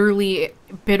bitterly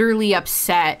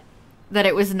upset that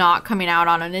it was not coming out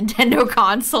on a Nintendo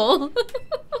console.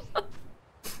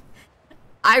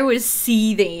 I was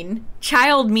seething.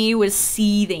 Child me was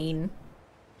seething.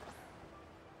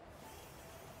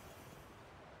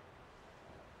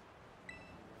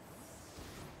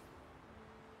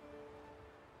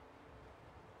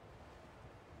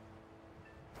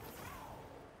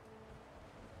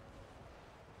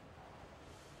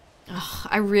 Ugh,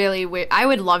 I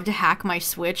would love to hack my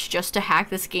Switch just to hack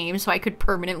this game so I could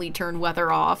permanently turn weather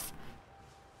off.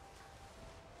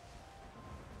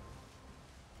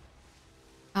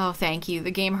 Oh, thank you. The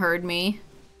game heard me.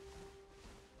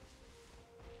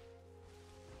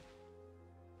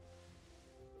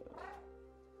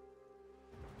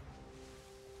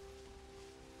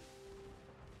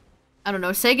 I don't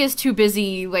know. Sega's too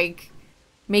busy, like,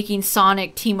 making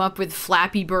Sonic team up with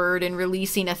Flappy Bird and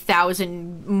releasing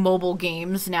 1,000 mobile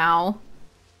games now.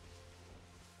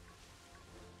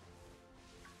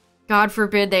 God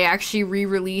forbid they actually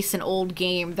re-release an old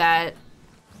game that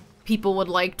people would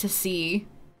like to see.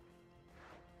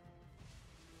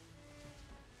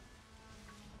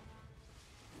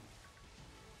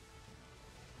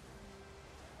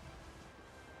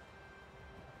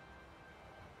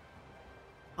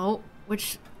 Oh,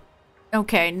 which...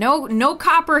 Okay, no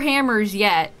copper hammers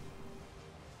yet.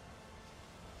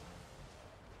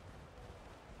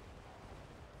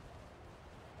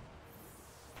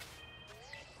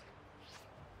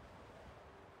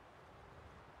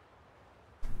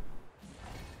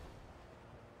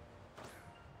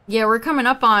 Yeah, we're coming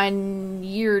up on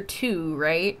year 2,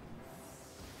 right?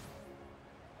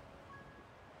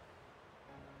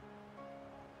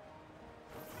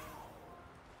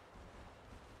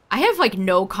 I have, like,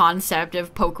 no concept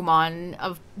of Pokemon,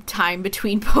 of time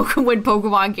between when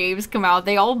Pokemon games come out.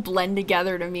 They all blend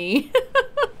together to me.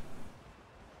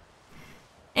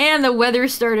 And the weather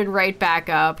started right back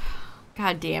up.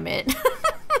 God damn it.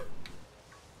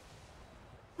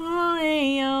 Oh,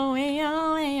 ayo,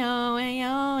 ayo, ayo,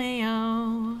 ayo,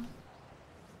 ayo.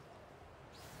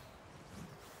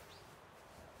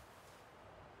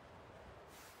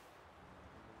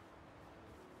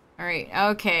 Alright,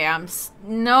 okay,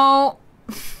 no.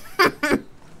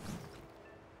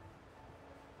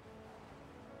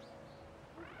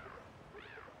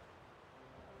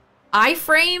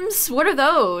 Iframes? What are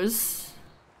those?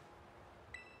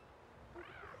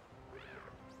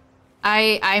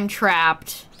 I'm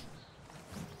trapped.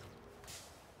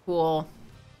 Cool.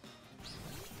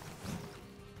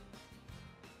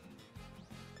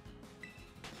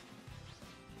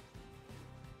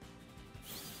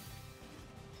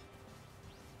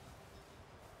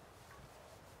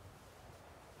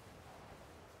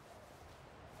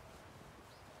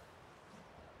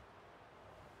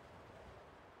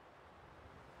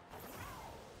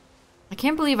 I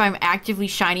can't believe I'm actively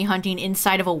shiny hunting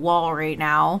inside of a wall right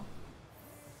now.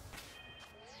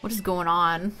 What is going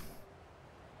on?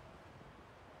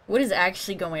 What is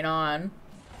actually going on?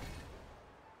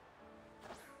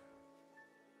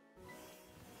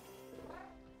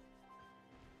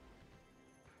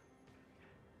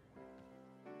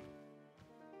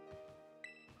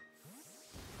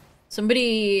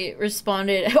 Somebody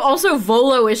responded. Also,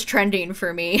 Volo is trending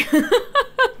for me.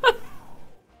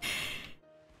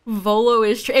 Volo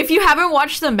is if you haven't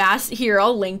watched the mass here,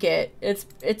 I'll link it.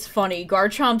 It's funny.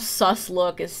 Garchomp's sus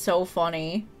look is so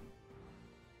funny.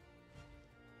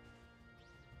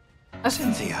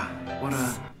 Cynthia, what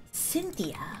a...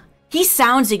 Cynthia? He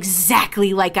sounds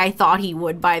exactly like I thought he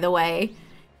would, by the way.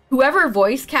 Whoever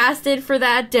voice casted for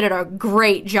that did a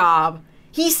great job.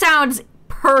 He sounds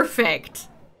perfect.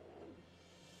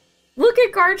 Look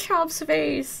at Garchomp's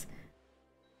face.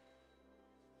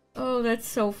 Oh, that's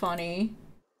so funny.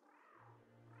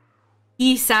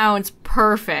 He sounds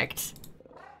perfect.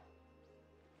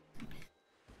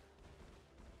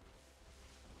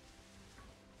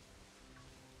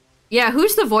 Yeah,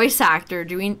 who's the voice actor?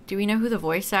 Do we know who the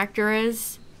voice actor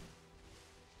is?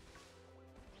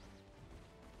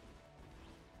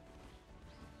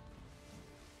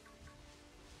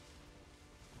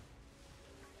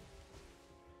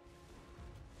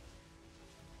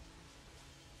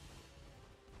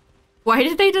 Why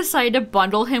did they decide to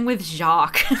bundle him with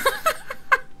Jacques?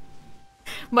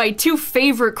 My two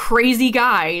favorite crazy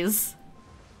guys.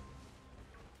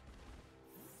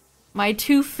 My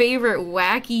two favorite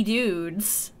wacky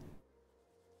dudes.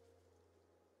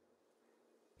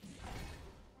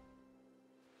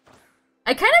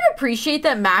 I kind of appreciate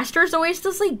that Masters always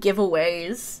does, like,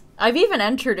 giveaways. I've even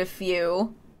entered a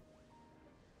few.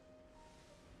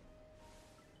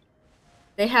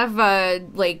 They have,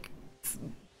 like,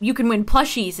 you can win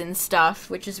plushies and stuff,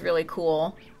 which is really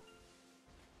cool.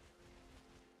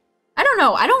 I don't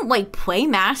know, I don't, like, play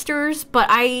Masters, but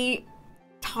I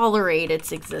tolerate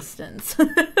its existence.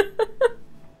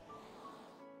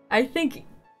 I think...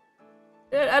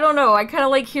 I don't know, I kind of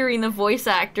like hearing the voice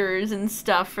actors and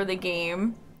stuff for the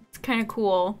game. It's kind of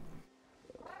cool.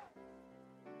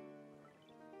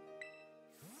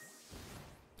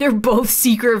 They're both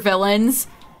secret villains.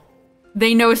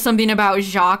 They know something about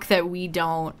Jacques that we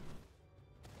don't.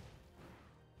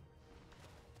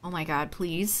 Oh my god,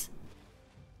 please.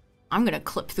 I'm gonna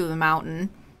clip through the mountain.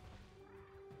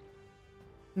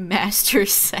 Master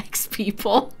sex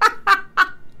people.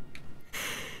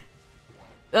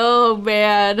 Oh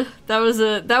man, that was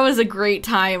a great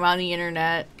time on the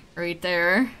internet right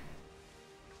there.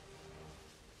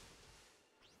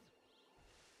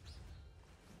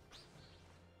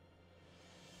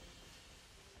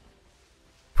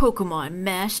 Pokemon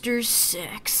Master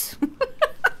Sex.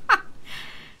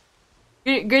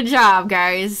 Good job,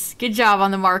 guys. Good job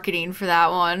on the marketing for that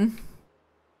one.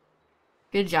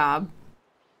 Good job.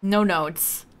 No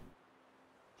notes.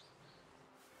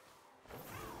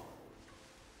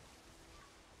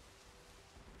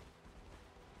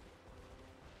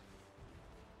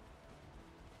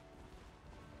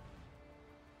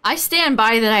 I stand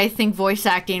by that I think voice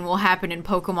acting will happen in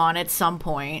Pokemon at some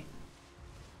point.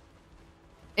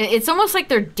 It's almost like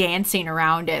they're dancing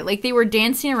around it. Like, they were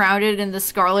dancing around it in the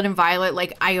Scarlet and Violet,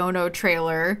 like, Iono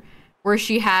trailer, where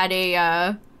she had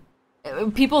a,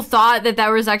 people thought that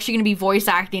was actually going to be voice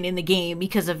acting in the game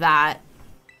because of that.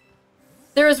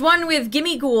 There was one with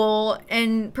Gimme Ghoul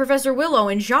and Professor Willow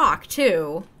and Jacques,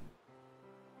 too.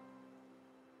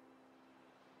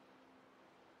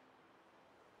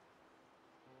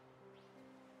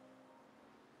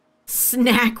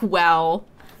 Snackwell.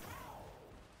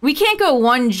 We can't go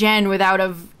one gen without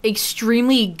a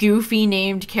extremely goofy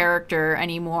named character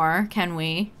anymore, can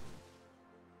we?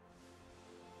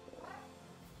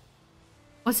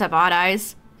 What's up, Odd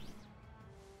Eyes?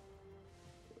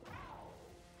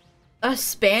 A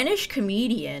Spanish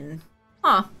comedian.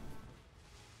 Huh.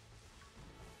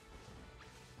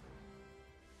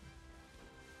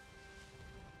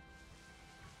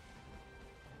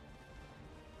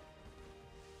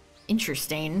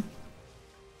 Interesting.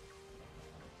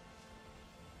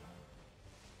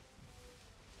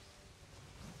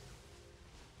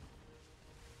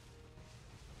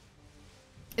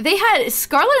 They had...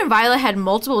 Scarlet and Violet had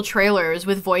multiple trailers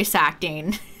with voice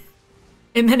acting.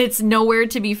 And then it's nowhere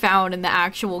to be found in the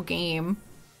actual game.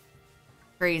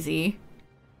 Crazy.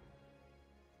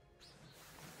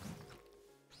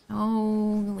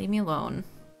 Oh, leave me alone.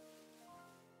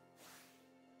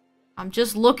 I'm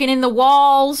just looking in the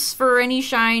walls for any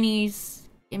shinies.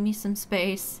 Give me some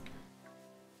space.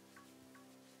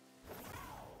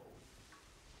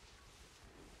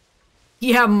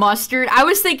 Yeah, mustard. I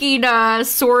was thinking,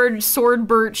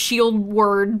 Swordbert,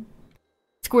 Shieldward,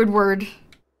 Squidward.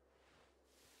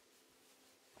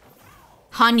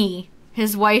 Honey.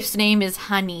 His wife's name is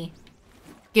Honey.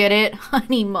 Get it?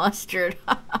 Honey Mustard.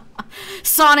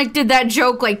 Sonic did that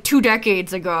joke like 2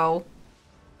 decades ago.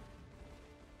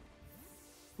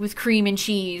 With cream and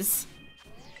cheese.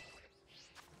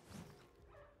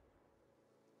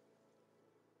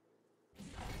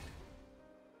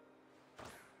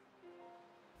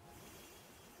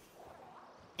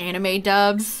 Anime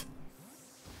dubs.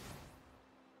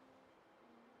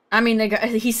 I mean, the guy,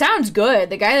 he sounds good.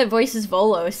 The guy that voices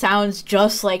Volo sounds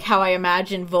just like how I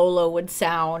imagine Volo would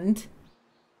sound.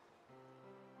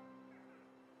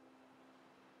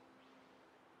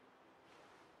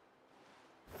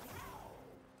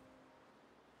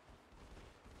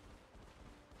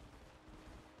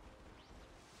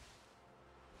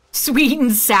 Sweet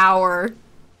and sour.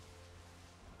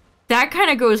 That kind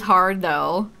of goes hard,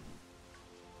 though.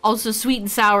 Also, sweet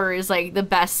and sour is, like, the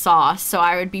best sauce, so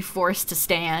I would be forced to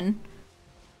stan.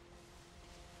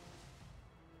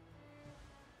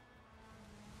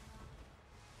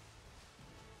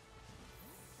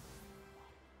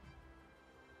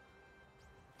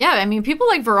 Yeah, I mean, people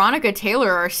like Veronica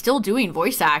Taylor are still doing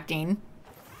voice acting.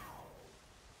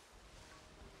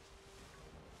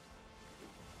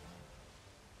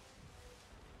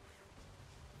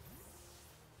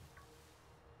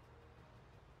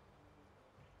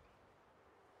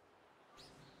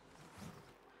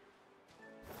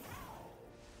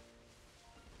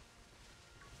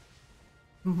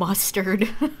 Mustard.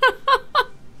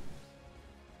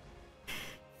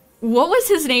 What was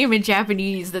his name in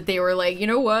Japanese that they were like, you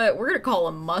know what? We're gonna call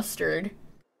him Mustard.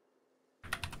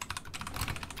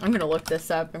 I'm gonna look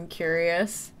this up. I'm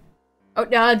curious. Oh,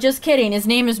 no, just kidding. His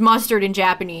name is Mustard in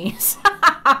Japanese.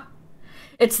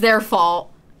 It's their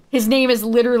fault. His name is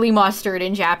literally Mustard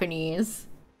in Japanese.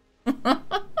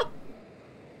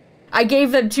 I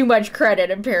gave them too much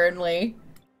credit, apparently.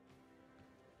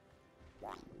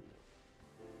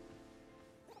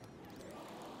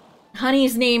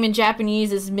 Honey's name in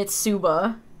Japanese is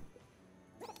Mitsuba.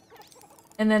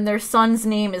 And then their son's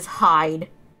name is Hyde.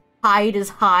 Hyde is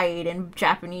Hyde in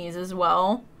Japanese as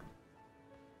well.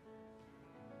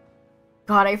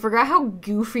 God, I forgot how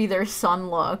goofy their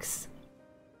son looks.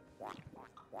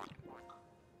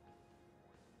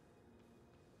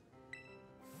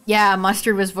 Yeah,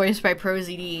 Mustard was voiced by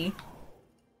ProZD.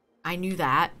 I knew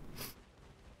that.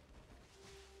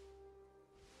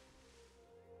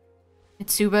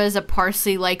 Mitsuba is a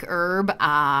parsley-like herb.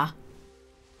 Ah.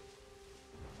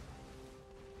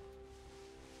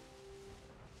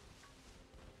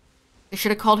 They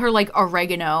should have called her, like,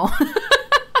 oregano.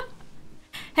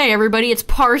 Hey, everybody, it's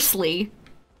parsley.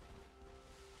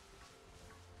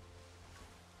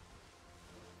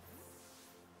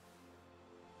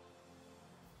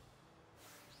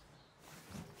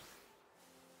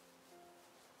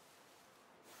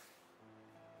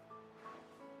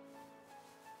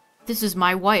 This is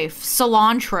my wife,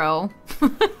 cilantro.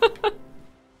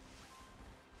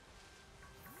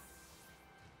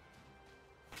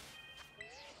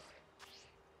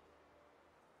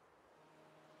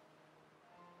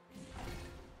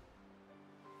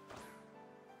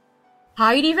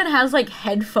 Hyde even has, like,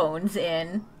 headphones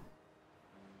in.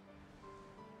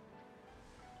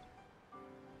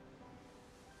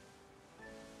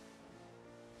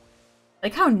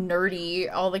 Like how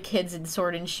nerdy all the kids in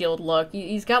Sword and Shield look.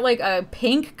 He's got like a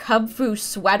pink Kung Fu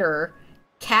sweater,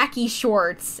 khaki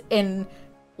shorts, and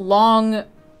long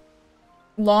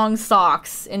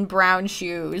socks and brown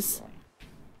shoes.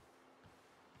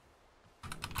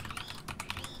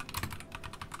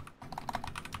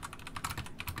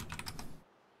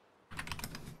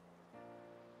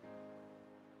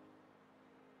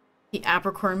 The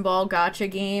Apricorn Ball gacha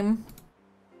game.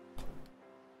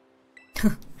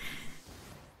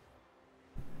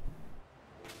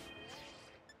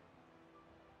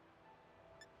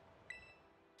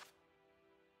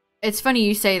 It's funny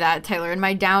you say that, Taylor. In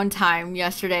my downtime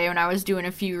yesterday when I was doing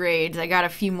a few raids, I got a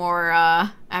few more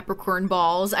Apricorn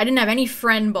balls. I didn't have any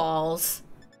friend balls.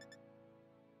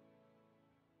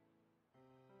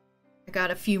 I got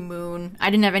a few moon.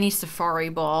 I didn't have any safari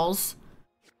balls.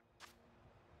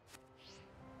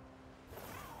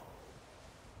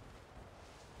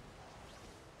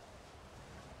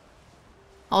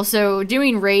 Also,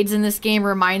 doing raids in this game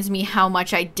reminds me how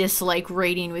much I dislike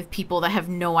raiding with people that have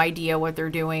no idea what they're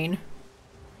doing.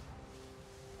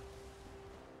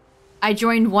 I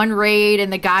joined one raid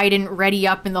and the guy didn't ready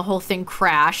up and the whole thing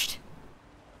crashed.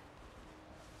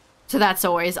 So that's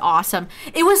always awesome.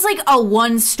 It was like a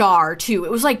 1-star too.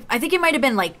 It was like, I think it might have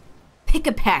been like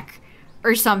Pick-a-Peck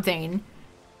or something.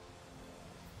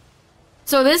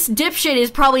 So this dipshit is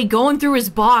probably going through his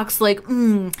box like,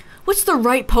 what's the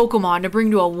right Pokemon to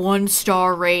bring to a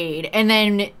 1-star raid? And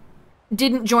then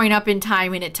didn't join up in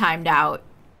time and it timed out.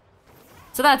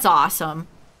 So that's awesome.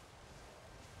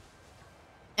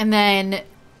 And then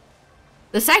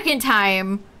the second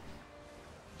time,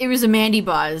 it was a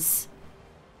Mandibuzz.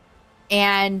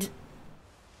 And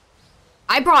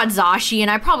I brought Zashi, and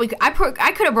I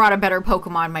could have brought a better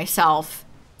Pokemon myself.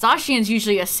 Zacian's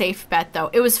usually a safe bet,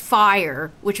 though. It was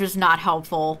fire, which was not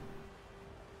helpful.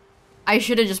 I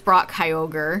should have just brought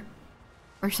Kyogre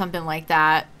or something like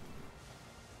that.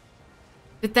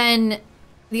 But then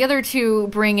the other two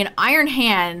bring an Iron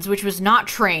Hands, which was not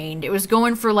trained. It was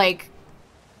going for like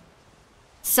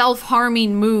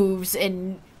self-harming moves,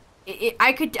 and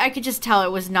I could just tell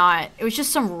it was not. It was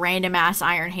just some random ass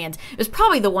Iron Hands. It was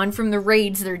probably the one from the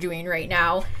raids they're doing right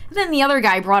now. And then the other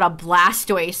guy brought a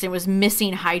Blastoise and was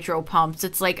missing Hydro Pumps.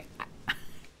 It's like,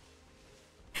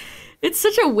 it's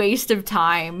such a waste of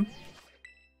time.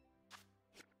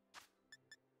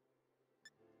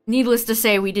 Needless to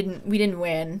say, we didn't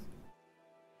win.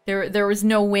 There was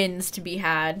no wins to be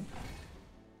had.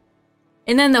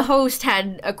 And then the host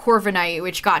had a Corviknight,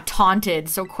 which got taunted,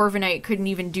 so Corviknight couldn't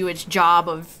even do its job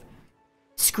of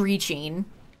screeching.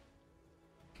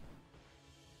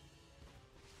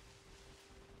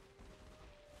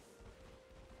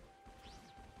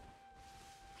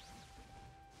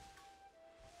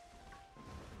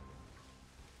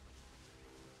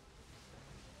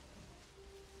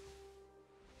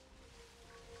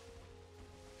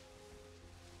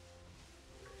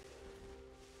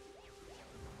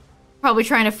 Probably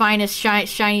trying to find his shiny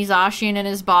Zacian in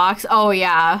his box. Oh,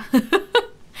 yeah.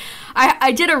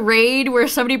 I did a raid where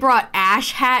somebody brought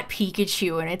Ash Hat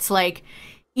Pikachu, and it's like,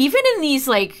 even in these,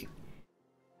 like...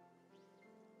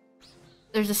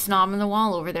 There's a snob in the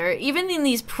wall over there. Even in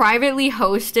these privately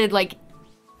hosted, like,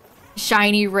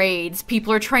 shiny raids,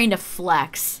 people are trying to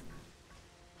flex.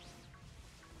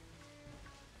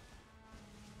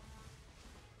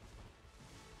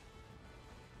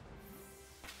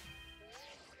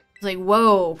 It's like,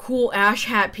 whoa, cool Ash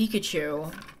Hat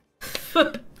Pikachu.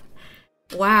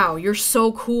 Wow, you're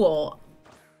so cool.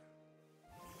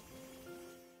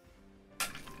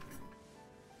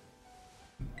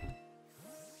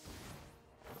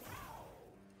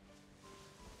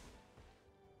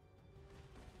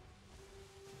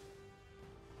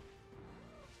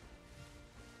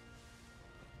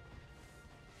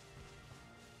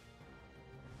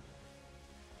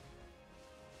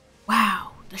 Wow.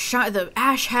 The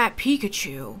Ash Hat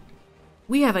Pikachu.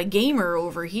 We have a gamer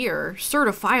over here.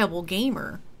 Certifiable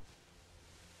gamer.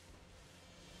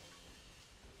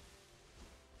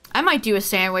 I might do a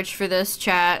sandwich for this,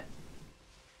 chat.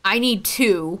 I need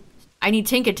 2. I need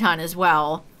Tinkaton as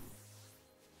well.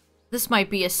 This might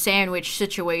be a sandwich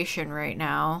situation right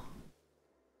now.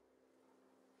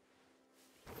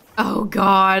 Oh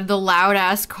god, the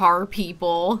loud-ass car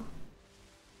people.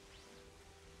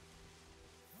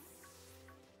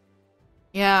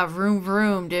 Yeah, vroom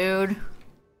vroom, dude.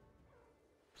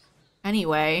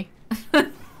 Anyway.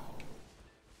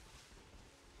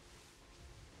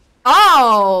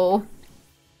 Oh!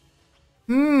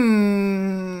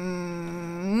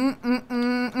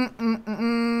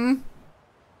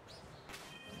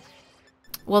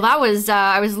 Well, that was,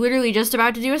 I was literally just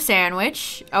about to do a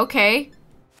sandwich. Okay.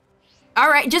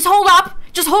 Alright, just hold up!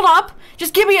 Just hold up!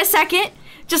 Just give me a second!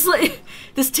 Just like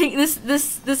this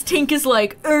Tink is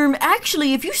like,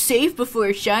 actually, if you save before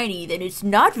a shiny, then it's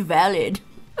not valid.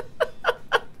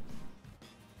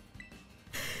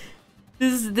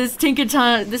 this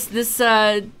Tinkaton, this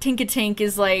Tinkatink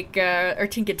is like, or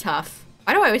Tinkatuff.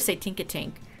 Why do I always say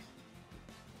Tinkatink?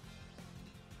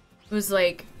 It was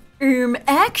like,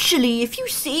 actually, if you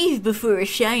save before a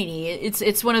shiny,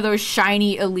 it's one of those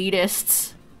shiny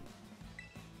elitists.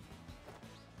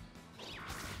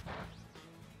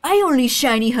 I only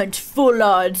shiny hunt full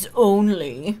odds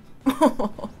only.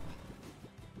 What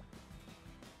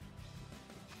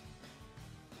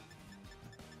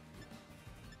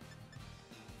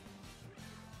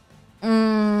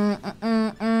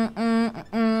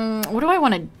do I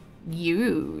want to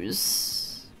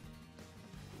use?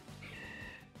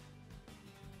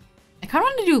 I kind of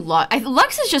want to do Lux.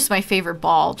 Lux is just my favorite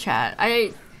ball, chat.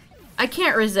 I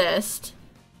can't resist.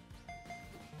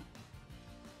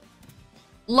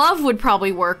 Love would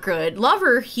probably work good. Love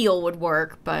or heal would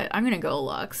work, but I'm gonna go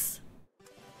Lux.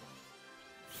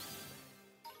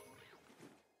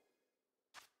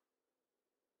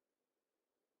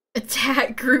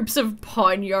 Attack groups of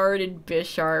Pawniard and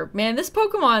Bisharp. Man, this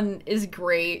Pokemon is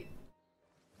great.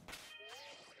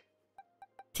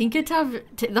 Tinkatuff,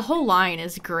 the whole line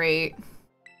is great.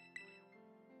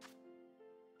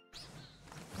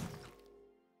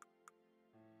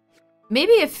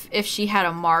 Maybe if she had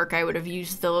a mark, I would have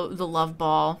used the Love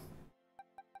Ball.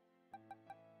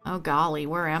 Oh golly,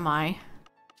 where am I?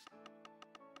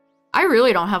 I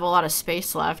really don't have a lot of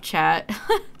space left, chat.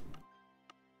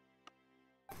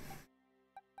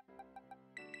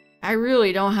 I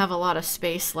really don't have a lot of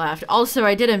space left. Also,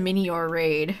 I did a Minior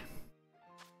raid.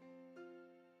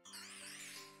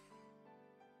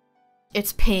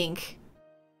 It's pink.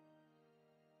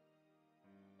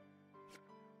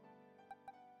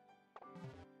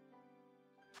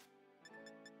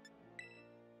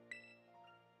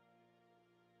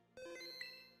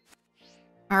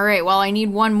 Alright, well, I need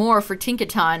one more for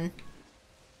Tinkaton.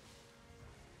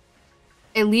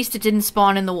 At least it didn't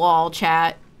spawn in the wall,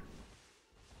 chat.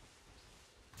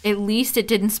 At least it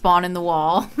didn't spawn in the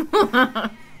wall.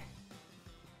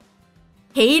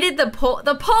 Hated the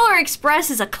Polar Express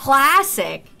is a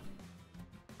classic.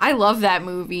 I love that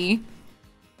movie.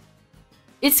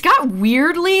 It's got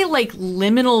weirdly, like,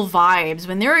 liminal vibes.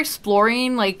 When they're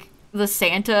exploring, like, the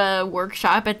Santa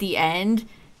workshop at the end,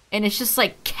 And it's just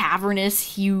like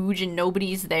cavernous, huge, and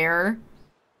nobody's there.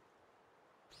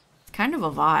 It's kind of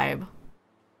a vibe.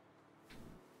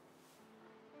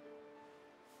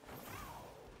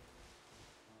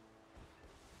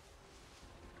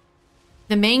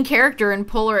 The main character in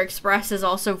Polar Express is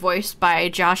also voiced by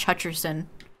Josh Hutcherson.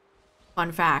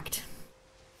 Fun fact.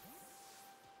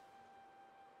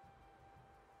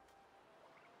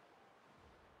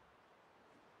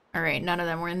 All right, none of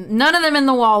them in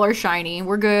the wall are shiny.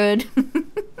 We're good.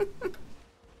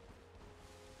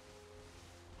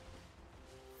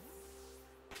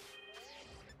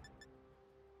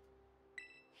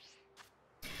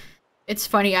 It's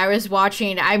funny, I was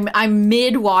watching, I'm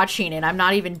mid-watching it, I'm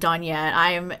not even done yet.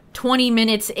 I'm 20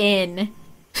 minutes in.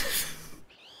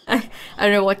 I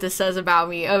don't know what this says about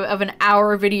me, of an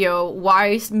hour video,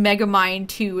 why Megamind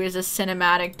 2 is a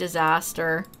cinematic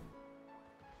disaster.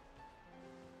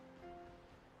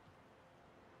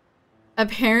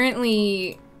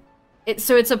 Apparently, it's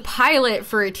a pilot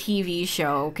for a TV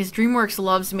show, because DreamWorks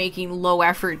loves making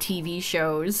low-effort TV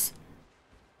shows.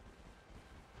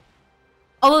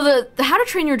 Although the How to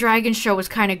Train Your Dragon show was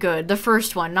kind of good. The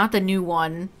first one, not the new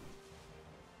one.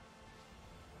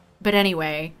 But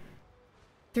anyway,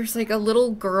 there's like a little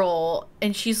girl,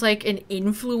 and she's like an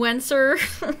influencer.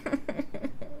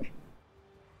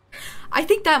 I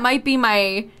think that might be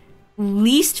my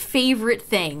least favorite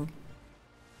thing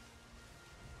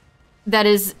that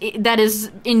is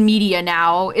in media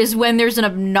now, is when there's an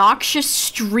obnoxious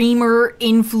streamer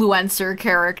influencer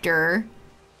character.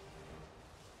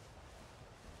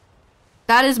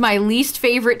 That is my least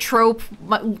favorite trope,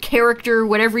 character,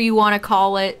 whatever you want to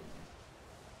call it.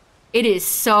 It is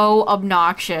so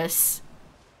obnoxious.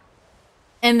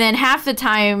 And then half the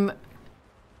time,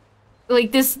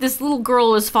 like, this little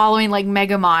girl was following, like,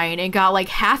 Megamind and got, like,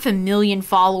 500,000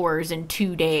 followers in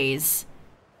 2 days.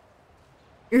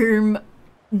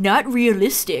 Not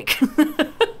realistic.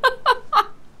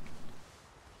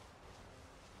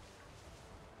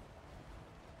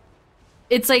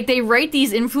 It's like they write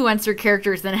these influencer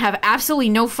characters that have absolutely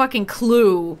no fucking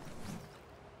clue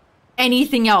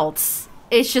anything else.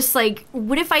 It's just like,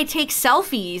 what if I take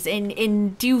selfies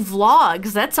and do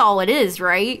vlogs? That's all it is,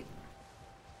 right?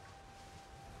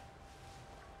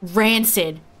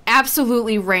 Rancid.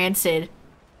 Absolutely rancid.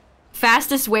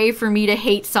 Fastest way for me to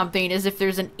hate something is if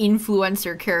there's an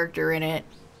influencer character in it.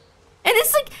 And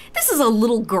it's like, this is a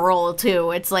little girl,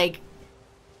 too. It's like,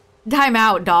 time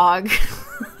out, dog.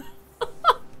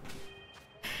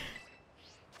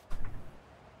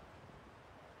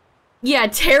 Yeah,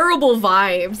 terrible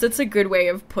vibes. That's a good way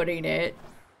of putting it.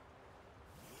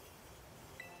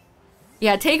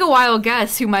 Yeah, take a wild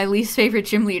guess who my least favorite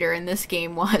gym leader in this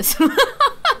game was.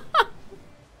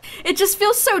 It just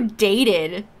feels so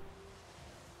dated.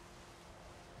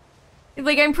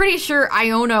 Like, I'm pretty sure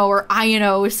Iono or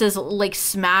Iono says, like,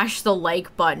 smash the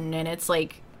like button, and it's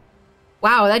like,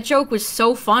 wow, that joke was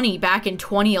so funny back in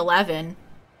 2011.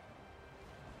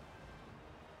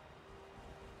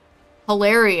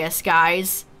 Hilarious,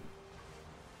 guys.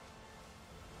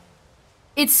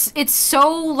 It's so,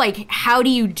 like, how do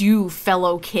you do,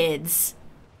 fellow kids?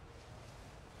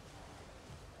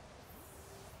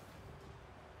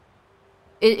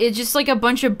 It's just like a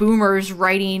bunch of boomers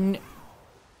writing,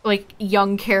 like,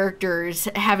 young characters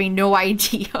having no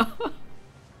idea.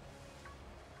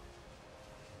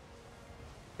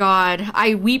 God,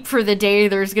 I weep for the day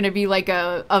there's gonna be like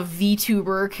a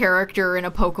VTuber character in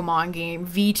a Pokemon game.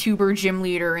 VTuber gym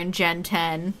leader in Gen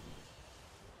 10.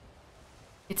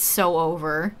 It's so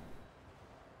over.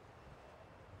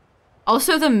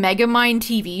 Also, the Megamind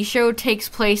TV show takes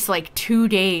place like 2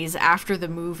 days after the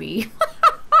movie.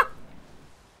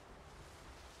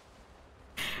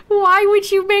 Why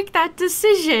would you make that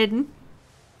decision?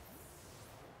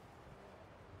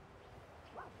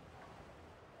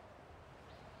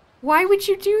 Why would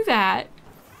you do that?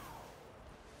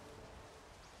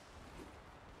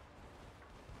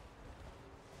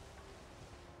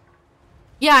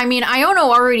 Yeah, I mean, Iono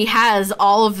already has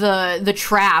all of the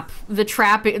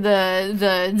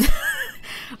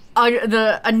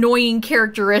the annoying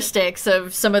characteristics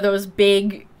of some of those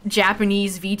big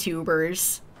Japanese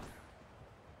VTubers.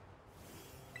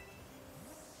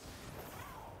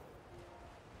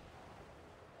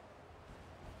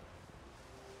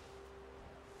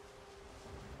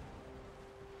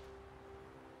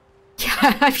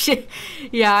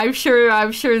 Yeah, I'm sure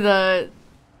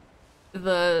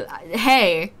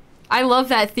hey, I love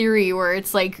that theory where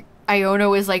it's like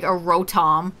Iono is like a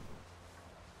Rotom.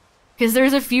 Because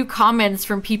there's a few comments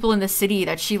from people in the city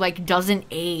that she like doesn't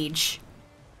age.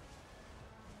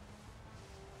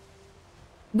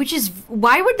 Which is,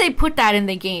 why would they put that in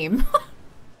the game?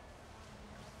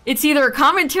 It's either a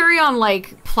commentary on,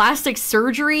 like, plastic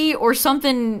surgery or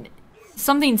something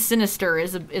sinister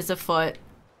is afoot.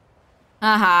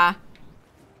 Haha.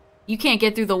 You can't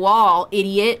get through the wall,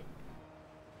 idiot.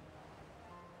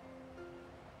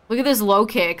 Look at this low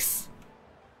kicks.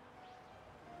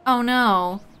 Oh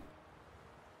no.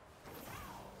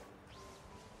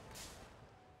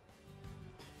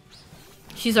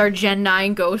 She's our Gen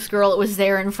 9 ghost girl. It was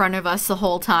there in front of us the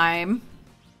whole time.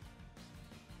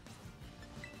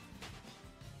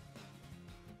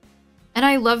 And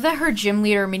I love that her gym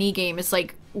leader minigame is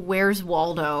like, where's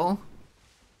Waldo?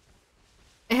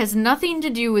 It has nothing to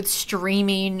do with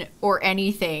streaming or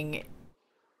anything.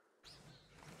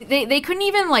 They couldn't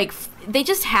even, like, they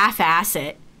just half-ass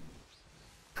it.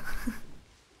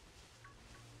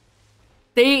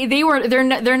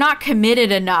 They're not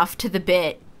committed enough to the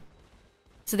bit.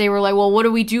 So they were like, well, what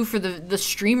do we do for the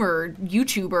streamer,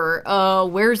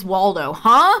 YouTuber? Where's Waldo?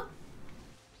 Huh?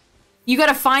 You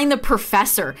gotta find the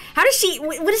professor. How does she,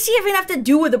 what does she even have to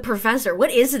do with the professor?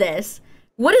 What is this?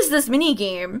 What is this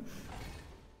minigame?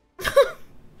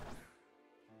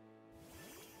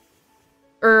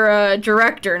 Or,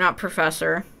 director, not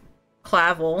professor.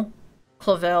 Clavel.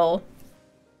 Clavel.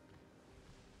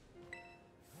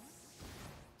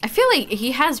 I feel like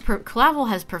he has, Clavel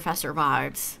has professor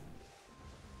vibes.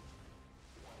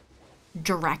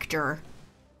 Director.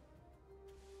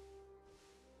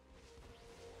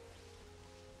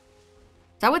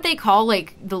 Is that what they call,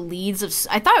 like, the leads of...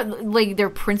 I thought, like, they're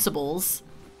principals.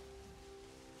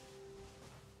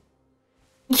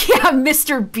 Yeah,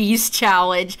 Mr. Beast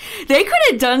challenge. They could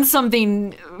have done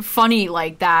something funny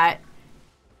like that.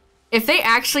 If they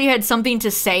actually had something to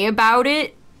say about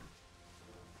it,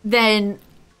 then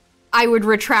I would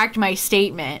retract my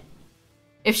statement.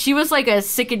 If she was like a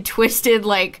sick and twisted,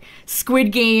 like,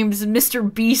 Squid Games,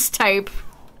 Mr. Beast type,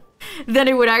 then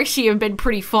it would actually have been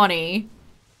pretty funny.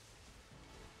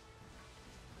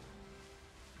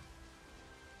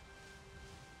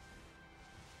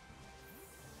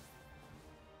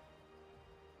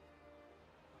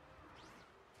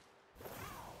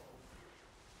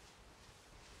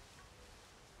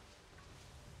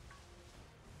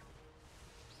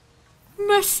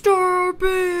 Mr.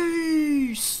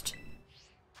 Beast!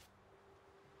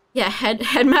 Yeah,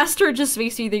 Headmaster just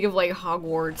makes me think of, like,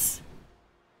 Hogwarts.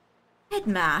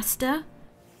 Headmaster?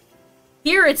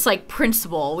 Here it's like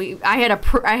principal. I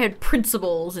had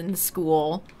principals in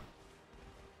school.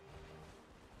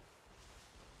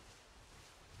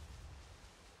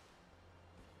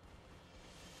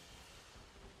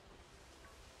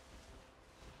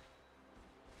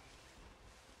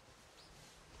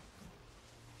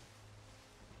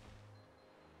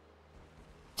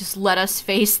 Just let us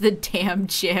face the damn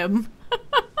gym.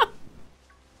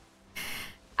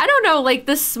 I don't know, like,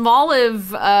 the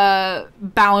Smoliv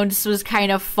bounce was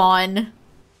kind of fun.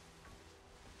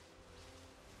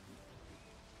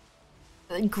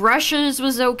 Grush's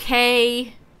was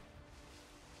okay.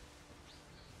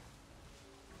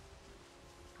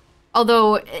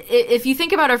 Although, if you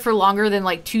think about it for longer than,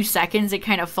 like, 2 seconds, it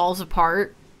kind of falls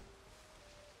apart.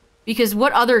 Because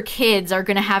what other kids are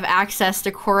gonna have access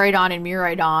to Koraidon and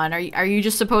Miraidon? Are you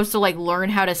just supposed to, like,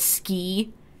 learn how to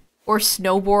ski? Or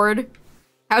snowboard?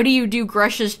 How do you do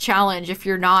Grush's challenge if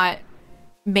you're not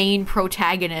main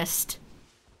protagonist?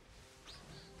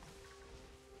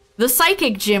 The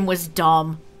psychic gym was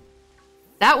dumb.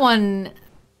 That one...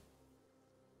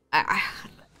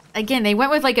 again, they went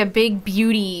with, like, a big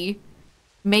beauty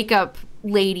makeup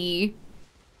lady.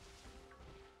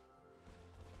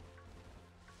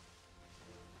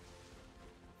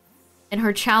 And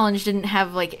her challenge didn't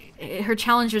have, like... her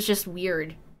challenge was just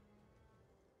weird.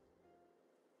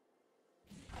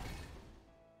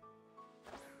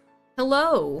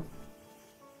 Hello.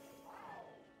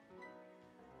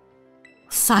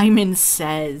 Simon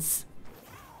Says.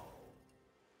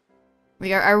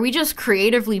 Are we just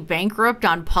creatively bankrupt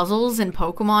on puzzles in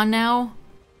Pokemon now?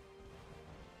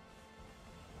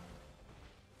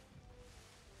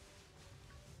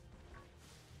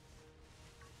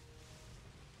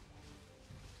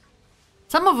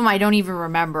 Some of them I don't even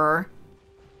remember.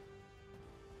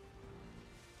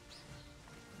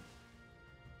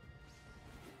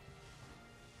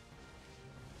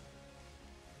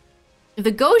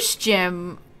 The Ghost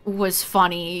Gym was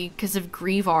funny because of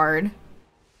Grievard.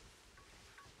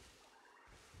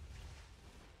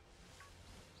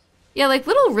 Yeah, like,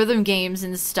 little rhythm games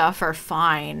and stuff are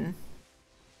fine.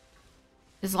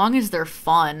 As long as they're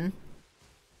fun.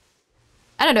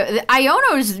 I don't know,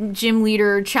 Iono's gym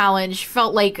leader challenge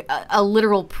felt like a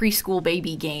literal preschool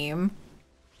baby game.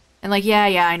 And like, yeah,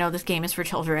 I know this game is for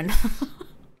children.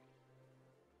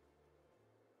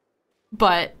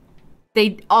 But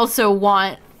they also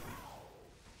want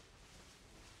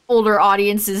older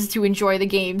audiences to enjoy the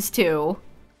games too.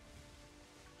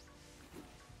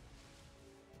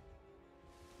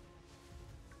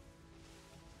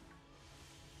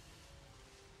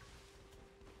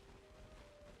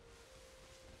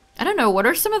 I don't know, what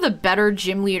are some of the better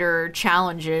gym leader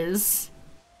challenges?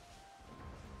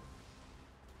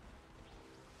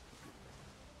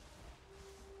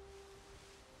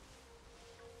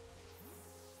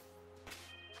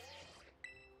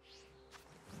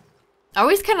 I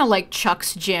always kind of like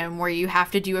Chuck's gym, where you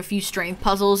have to do a few strength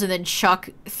puzzles and then Chuck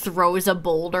throws a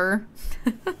boulder.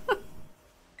 And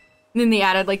then they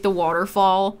added like the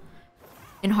waterfall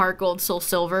in Heart Gold, Soul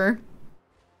Silver.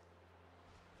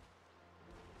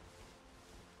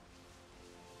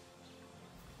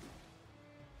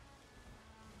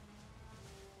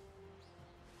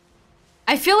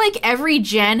 I feel like every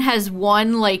gen has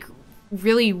one, like,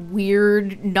 really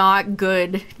weird, not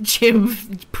good gym,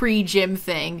 pre-gym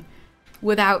thing.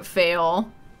 Without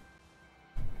fail.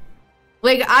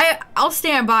 Like, I'll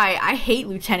stand by, I hate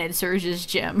Lieutenant Surge's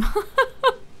gym.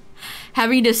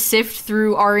 Having to sift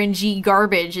through RNG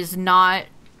garbage is not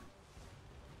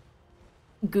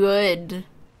good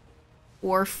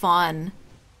or fun.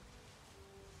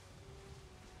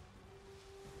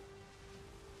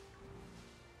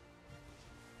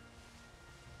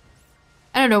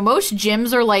 I don't know, most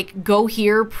gyms are like, go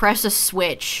here, press a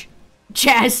switch.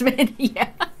 Jasmine, yeah.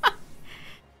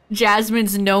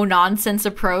 Jasmine's no-nonsense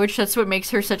approach, that's what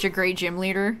makes her such a great gym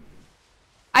leader.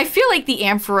 I feel like the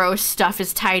Ampharos stuff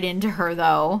is tied into her,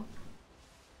 though.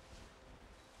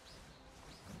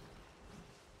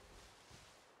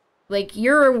 Like,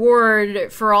 your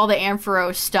reward for all the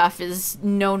Ampharos stuff is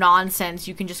no-nonsense,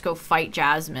 you can just go fight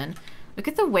Jasmine. Look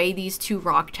at the way these two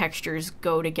rock textures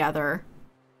go together.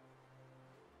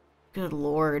 Good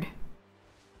lord.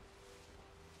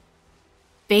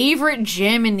 Favorite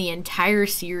gym in the entire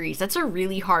series? That's a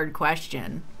really hard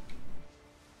question.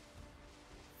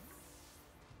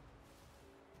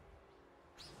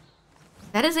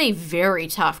 That is a very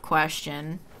tough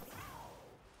question.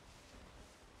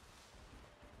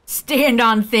 Stand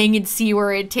on thing and see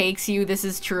where it takes you. This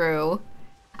is true.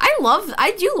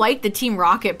 I do like the Team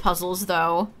Rocket puzzles,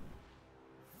 though.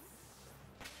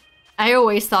 I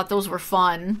always thought those were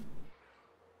fun.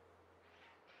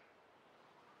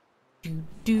 Do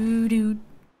do do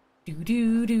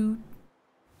do do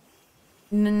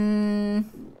do.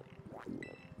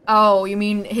 Oh, you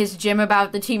mean his gym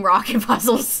about the Team Rocket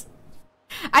puzzles?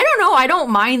 I don't know, I don't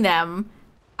mind them.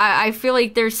 I feel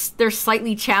like they're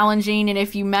slightly challenging, and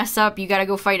if you mess up, you gotta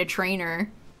go fight a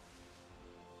trainer.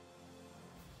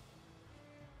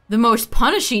 The most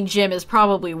punishing gym is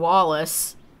probably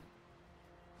Wallace.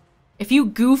 If you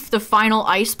goof the final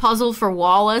ice puzzle for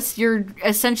Wallace, you're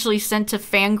essentially sent to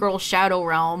Fangirl Shadow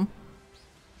Realm.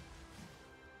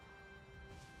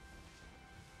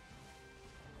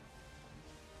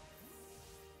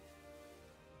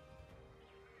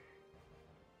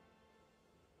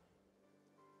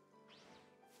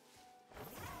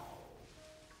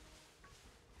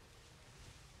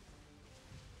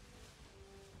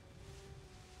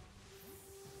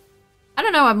 I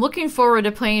don't know, I'm looking forward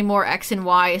to playing more X and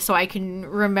Y so I can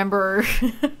remember...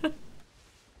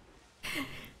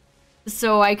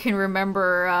 so I can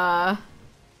remember,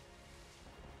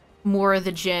 more of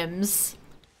the gyms.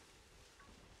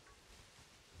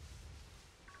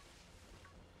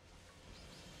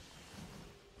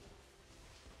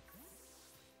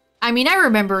 I mean, I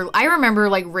remember,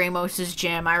 like, Ramos's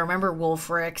gym. I remember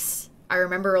Wolfric's. I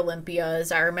remember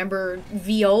Olympia's. I remember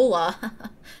Viola.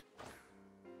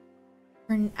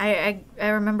 I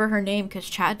remember her name because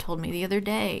Chad told me the other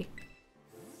day.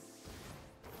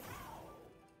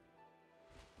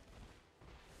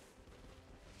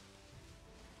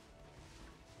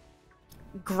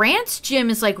 Grant's gym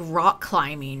is like rock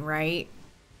climbing, right?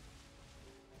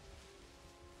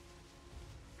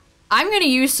 I'm gonna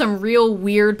use some real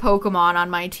weird Pokemon on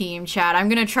my team, Chad. I'm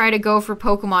gonna try to go for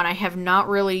Pokemon I have not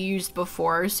really used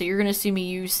before, so you're gonna see me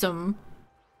use some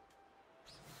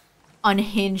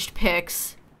unhinged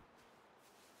picks.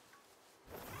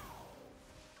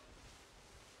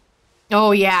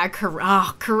 Oh yeah,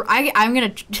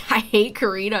 I hate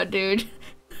Karina, dude.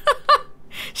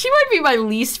 She might be my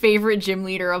least favorite gym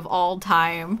leader of all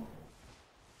time.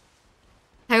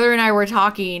 Tyler and I were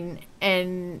talking,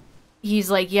 and he's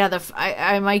like, yeah,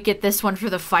 I might get this one for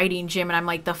the fighting gym, and I'm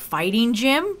like, the fighting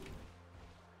gym?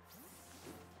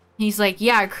 He's like,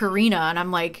 yeah, Karina, and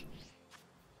I'm like,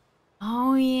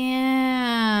 Oh, yeah.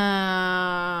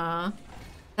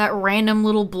 That random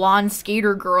little blonde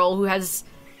skater girl who has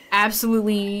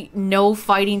absolutely no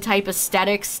fighting type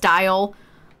aesthetic, style,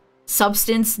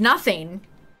 substance, nothing.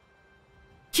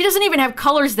 She doesn't even have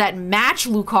colors that match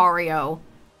Lucario.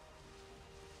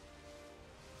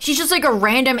 She's just like a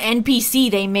random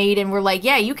NPC they made and were like,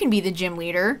 yeah, you can be the gym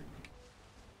leader.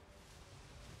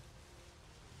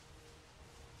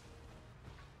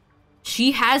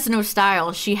 She has no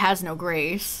style. She has no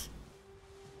grace.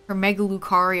 Her Mega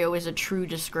Lucario is a true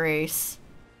disgrace.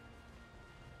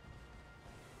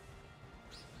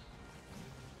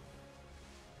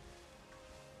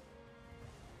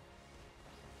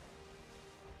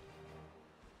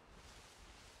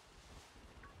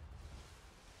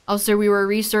 Also, we were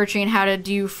researching how to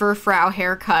do furfrau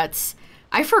haircuts.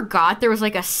 I forgot there was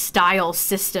like a style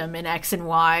system in X and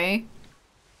Y.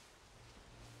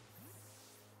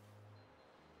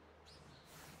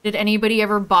 Did anybody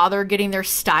ever bother getting their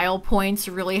style points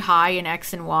really high in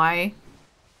X and Y?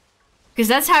 Because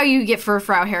that's how you get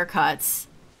furfrau haircuts.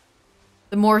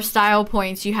 The more style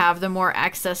points you have, the more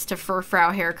access to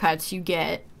furfrau haircuts you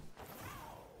get.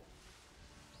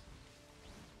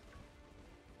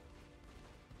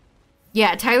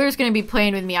 Yeah, Tyler's gonna be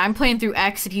playing with me. I'm playing through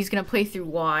X and he's gonna play through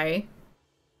Y.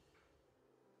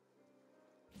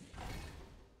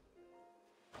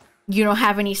 You don't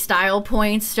have any style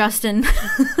points, Justin?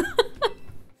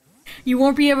 You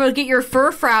won't be able to get your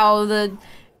furfrau,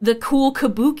 the cool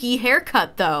kabuki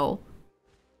haircut, though.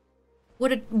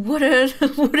 What a what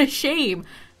a shame. Is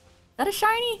that a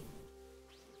shiny?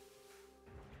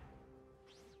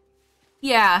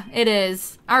 Yeah, it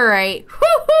is. Alright.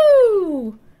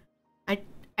 Woohoo!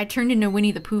 I turned into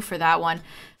Winnie the Pooh for that one.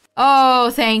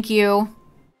 Oh, thank you.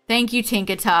 Thank you,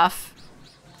 Tinkatuff.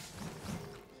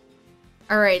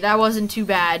 Alright, that wasn't too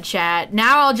bad, chat.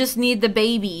 Now I'll just need the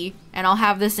baby, and I'll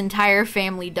have this entire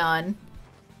family done.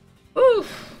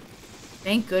 Oof.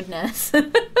 Thank goodness.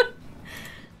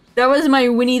 That was my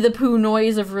Winnie the Pooh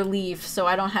noise of relief, so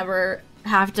I don't ever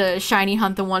have to shiny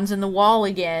hunt the ones in the wall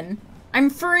again.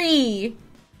 I'm free!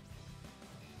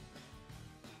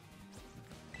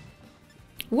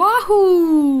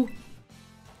 Wahoo!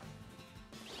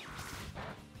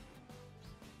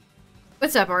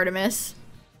 What's up, Artemis?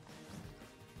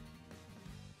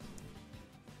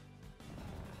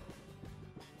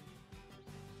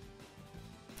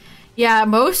 Yeah,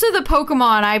 most of the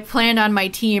Pokemon I planned on my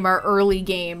team are early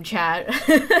game, chat.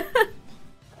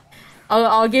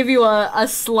 I'll give you a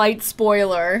slight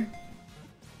spoiler.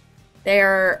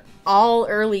 They're all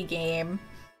early game.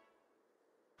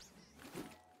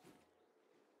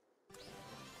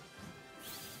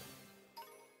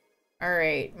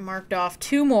 Alright, marked off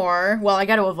 2 more. Well, I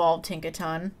gotta evolve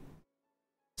Tinkaton.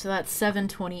 So that's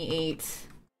 728.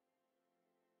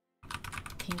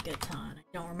 Tinkaton. I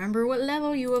don't remember what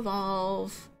level you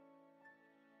evolve.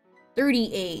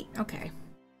 38. Okay.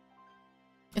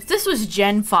 If this was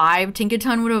Gen 5,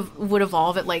 Tinkaton would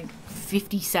evolve at like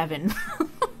 57.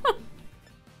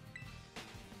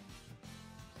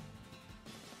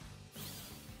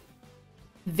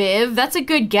 Viv, that's a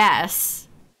good guess.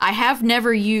 I have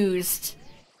never used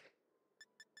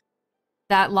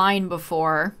that line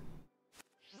before.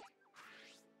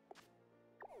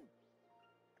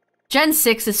 Gen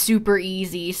 6 is super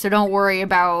easy, so don't worry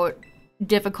about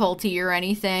difficulty or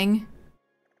anything.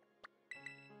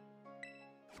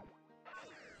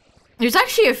 There's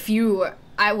actually a few,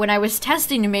 when I was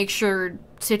testing to make sure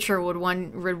Citra would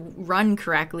run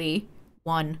correctly.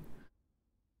 I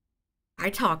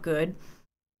talk good.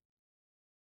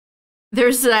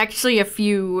 There's actually a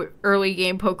few early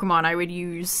game Pokemon I would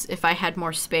use if I had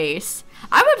more space.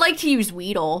 I would like to use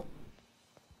Weedle,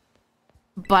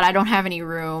 but I don't have any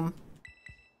room.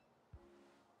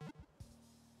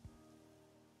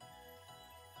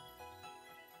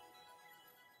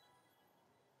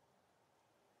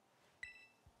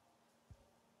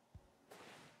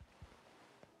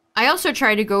 I also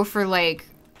try to go for like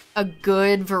a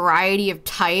good variety of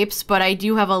types, but I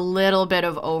do have a little bit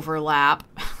of overlap.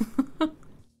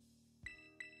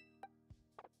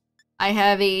 I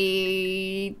have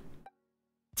a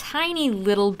tiny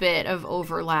little bit of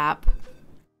overlap.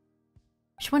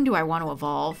 Which one do I want to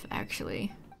evolve,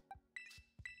 actually?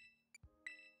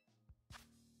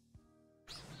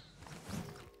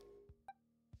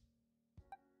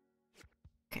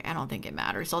 Okay, I don't think it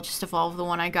matters. I'll just evolve the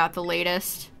one I got the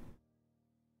latest.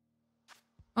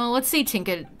 Well, let's see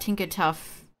Tinkatuff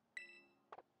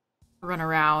run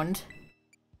around.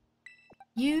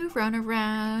 You run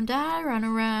around, I run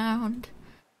around.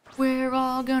 We're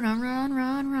all gonna run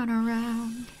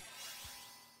around.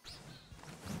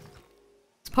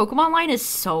 Let's Pokemon line is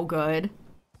so good.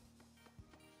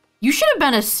 You should have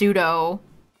been a pseudo.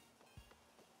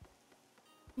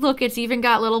 Look, it's even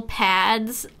got little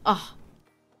pads. Ugh.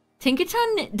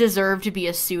 Tinkaton deserved to be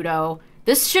a pseudo.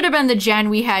 This should have been the gen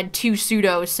we had 2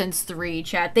 pseudos since 3,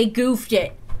 chat. They goofed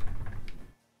it.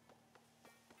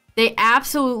 They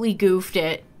absolutely goofed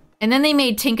it. And then they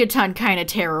made Tinkaton kind of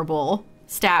terrible,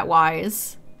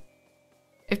 stat-wise.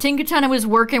 If Tinkaton was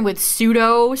working with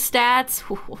pseudo stats,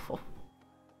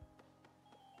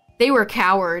 they were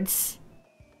cowards.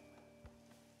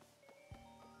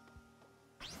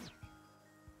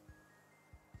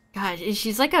 God,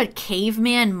 she's like a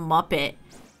caveman Muppet.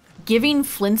 Giving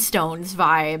Flintstones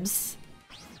vibes.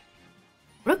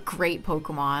 What a great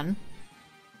Pokemon.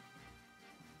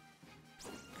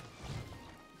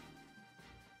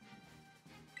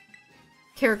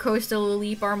 Caracosta,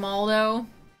 Lilip, Armaldo.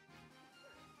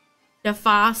 The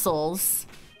fossils.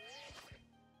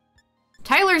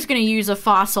 Tyler's gonna use a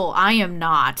fossil. I am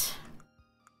not.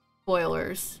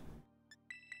 Spoilers.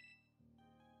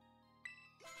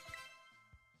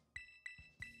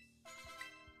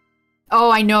 Oh,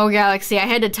 I know, Galaxy. I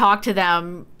had to talk to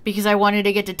them because I wanted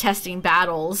to get to testing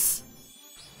battles.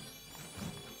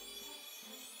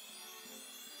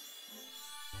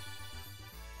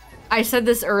 I said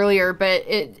this earlier, but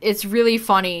it's really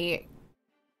funny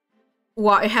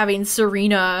having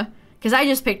Serena, because I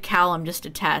just picked Callum just to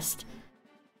test.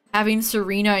 Having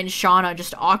Serena and Shauna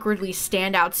just awkwardly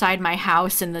stand outside my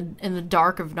house in the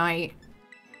dark of night.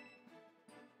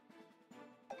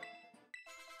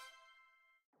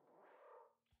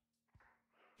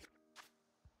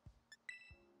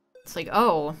 It's like,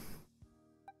 oh,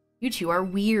 you two are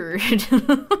weird.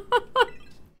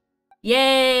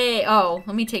 Yay! Oh,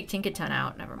 let me take Tinkaton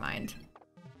out. Never mind.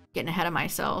 Getting ahead of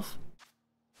myself.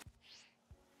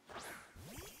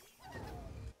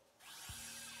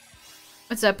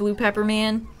 What's up, Blue Pepper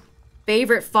Man?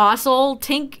 Favorite fossil?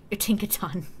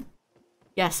 Tinkaton.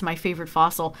 Yes, my favorite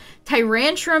fossil.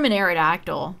 Tyrantrum and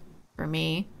Aerodactyl for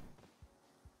me.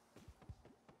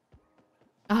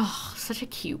 Oh, such a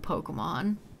cute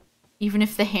Pokemon. Even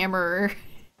if the hammer...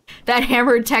 that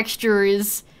hammer texture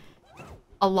is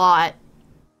a lot.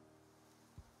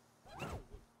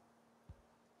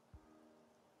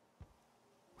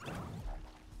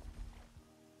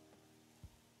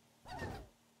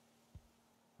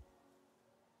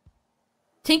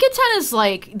 Tinkaton is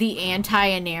like the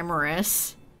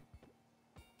anti-Enamorous.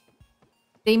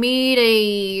 They made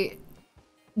a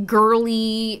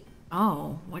girly...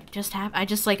 Oh, what just happened? I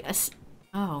just like...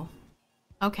 Oh.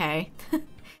 Okay.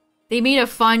 They made a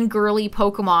fun, girly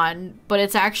Pokemon, but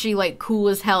it's actually, like, cool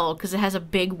as hell, because it has a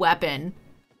big weapon.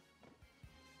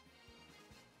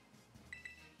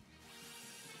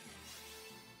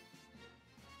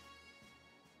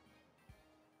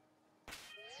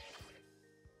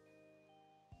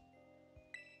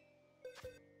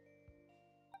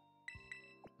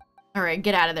 Alright,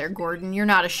 get out of there, Gordon. You're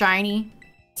not a shiny.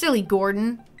 Silly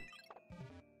Gordon.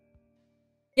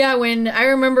 Yeah, when... I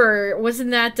remember,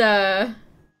 wasn't that,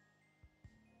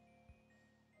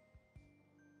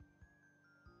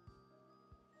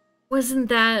 wasn't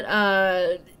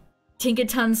that,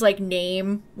 Tinkaton's, like,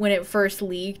 name when it first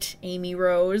leaked? Amy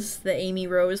Rose. The Amy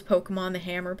Rose Pokemon, the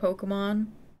Hammer Pokemon.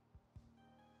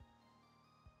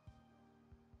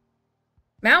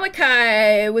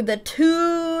 Malachi with the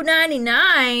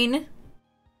 $2.99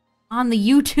 on the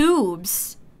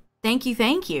YouTubes. Thank you,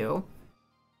 thank you.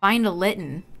 Find a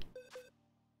Litten.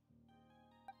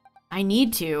 I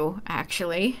need to,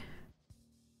 actually.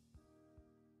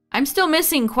 I'm still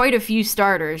missing quite a few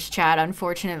starters, chat,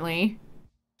 unfortunately.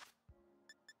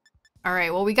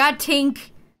 Alright, well, we got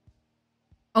Tink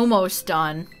almost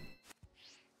done.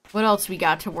 What else we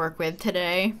got to work with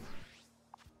today?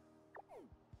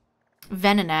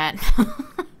 Venonat.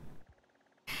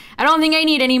 I don't think I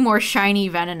need any more shiny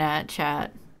Venonat,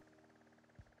 chat.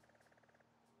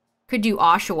 Could do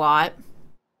Oshawott.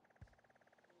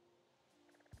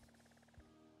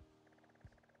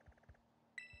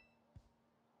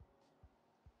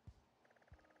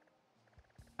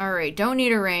 Alright, don't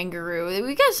need a Rangaroo.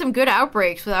 We got some good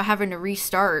outbreaks without having to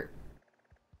restart.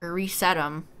 Or reset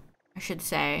them, I should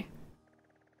say.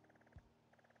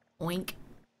 Oink.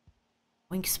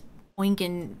 Oinks. Oink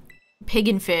and pig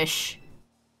and fish.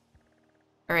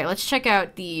 Alright, let's check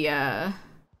out the,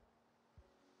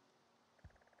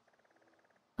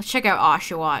 let's check out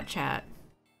Oshawott, chat.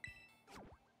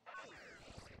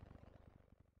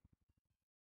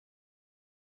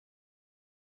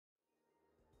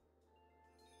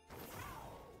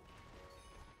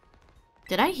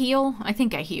 Did I heal? I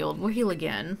think I healed. We'll heal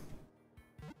again.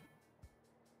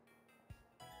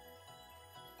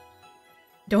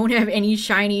 Don't have any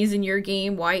shinies in your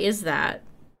game. Why is that?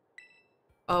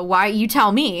 Why? You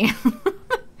tell me.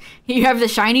 You have the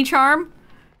shiny charm?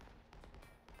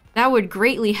 That would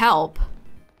greatly help.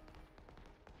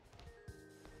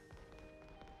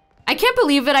 I can't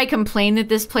believe that I complained that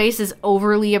this place is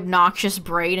overly obnoxious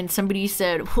bright and somebody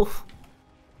said,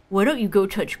 why don't you go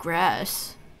touch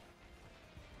grass?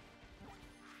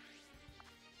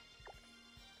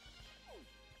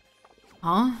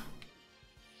 Huh?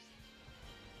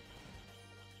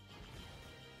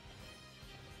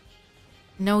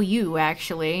 No, you,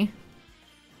 actually.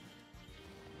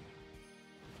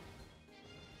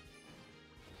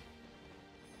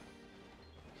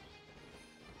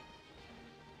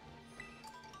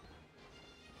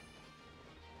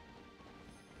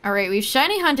 Alright, we've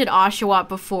shiny hunted Oshawott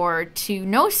before to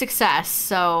no success,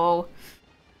 so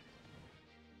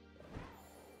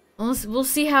we'll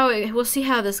see how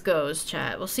this goes,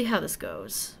 chat. We'll see how this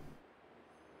goes.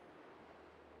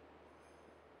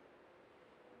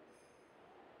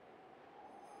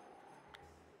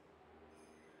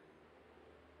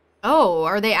 Oh,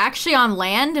 are they actually on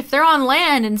land? If they're on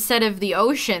land instead of the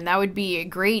ocean, that would be a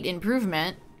great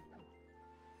improvement.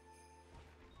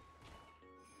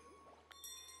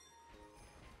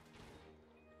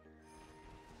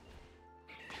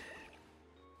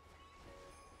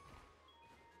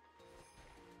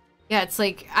 Yeah, it's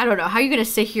like, I don't know, how are you gonna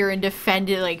sit here and defend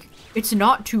it like, it's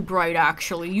not too bright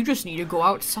actually, you just need to go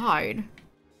outside.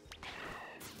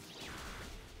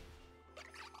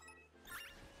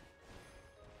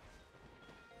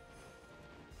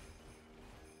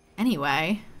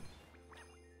 Anyway.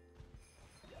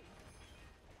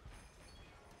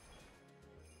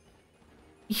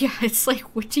 Yeah, it's like,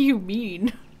 what do you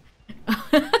mean?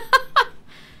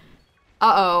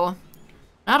 Uh-oh.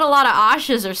 Not a lot of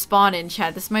Ashas are spawning,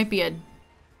 chat. This might be a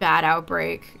bad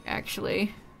outbreak,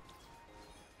 actually.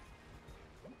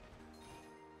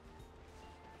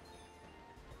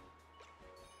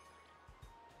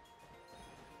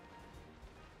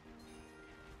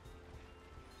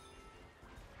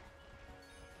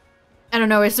 I don't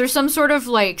know, is there some sort of,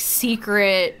 like,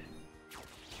 secret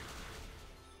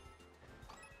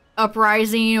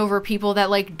uprising over people that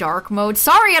like dark mode?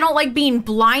 Sorry, I don't like being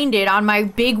blinded on my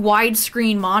big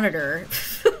widescreen monitor.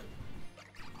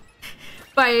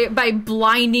 by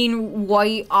blinding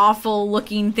white awful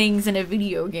looking things in a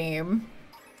video game.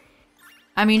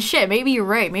 I mean, shit, maybe you're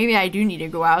right. Maybe I do need to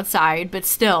go outside, but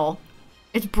still,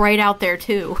 it's bright out there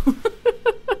too.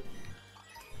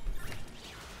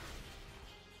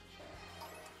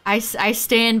 I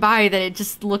stand by that it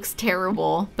just looks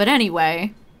terrible. But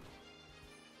anyway.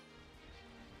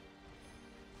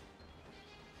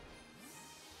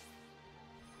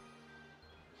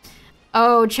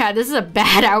 Oh, chat, this is a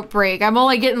bad outbreak. I'm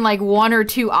only getting like 1 or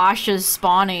 2 Ashas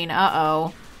spawning.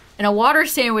 Uh-oh. And a water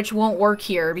sandwich won't work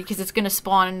here because it's gonna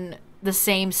spawn the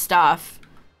same stuff.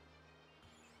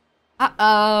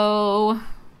 Uh-oh.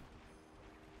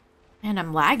 And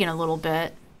I'm lagging a little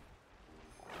bit.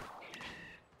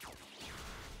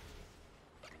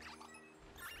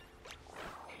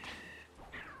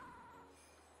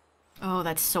 Oh,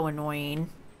 that's so annoying.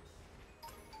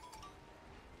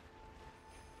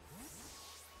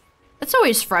 That's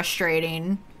always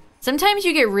frustrating. Sometimes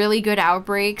you get really good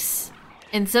outbreaks,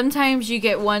 and sometimes you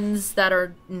get ones that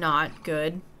are not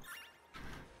good.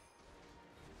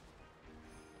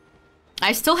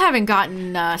 I still haven't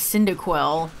gotten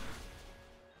Cyndaquil.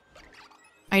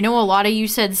 I know a lot of you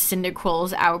said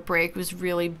Cyndaquil's outbreak was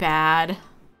really bad.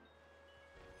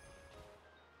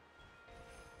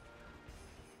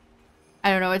 I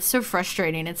don't know, it's so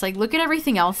frustrating. It's like, look at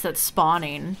everything else that's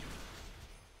spawning.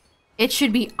 It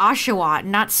should be Oshawott,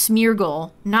 not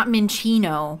Smeargle, not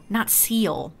Minccino, not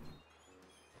Seal.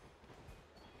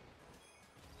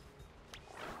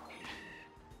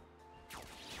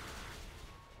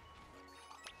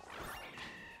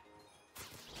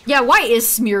 Yeah, why is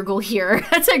Smeargle here?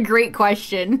 That's a great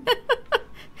question.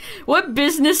 What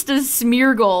business does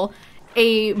Smeargle,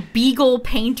 a beagle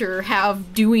painter,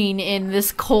 have doing in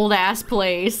this cold-ass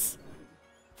place?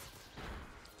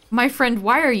 My friend,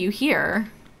 why are you here?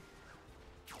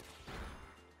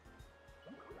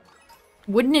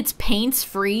 Wouldn't its paints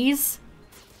freeze?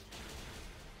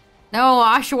 No,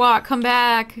 Oshawott, come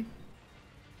back.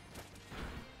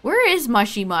 Where is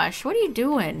Mushy Mush? What are you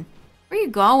doing? Where are you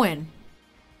going?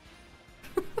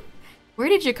 Where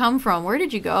did you come from? Where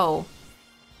did you go?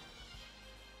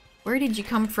 Where did you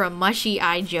come from, Mushy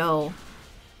Eye Joe?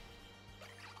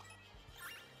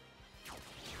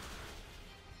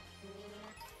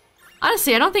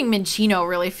 Honestly, I don't think Minccino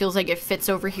really feels like it fits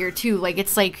over here, too. Like,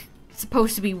 it's like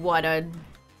supposed to be, what, a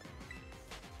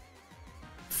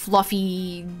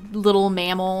fluffy little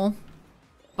mammal.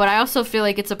 But I also feel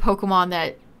like it's a Pokemon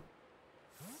that...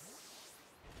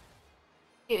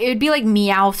 It'd be like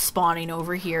Meowth spawning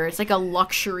over here. It's like a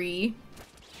luxury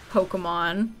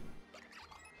Pokemon.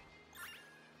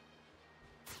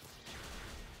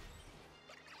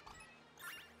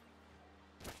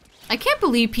 I can't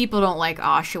believe people don't like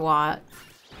Oshawott.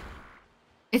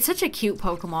 It's such a cute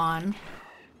Pokemon.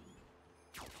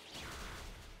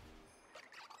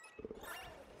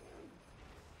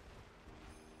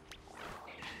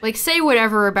 Like, say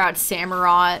whatever about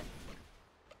Samurott,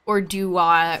 or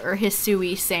Duat, or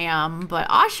Hisui Sam, but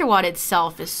Oshawott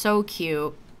itself is so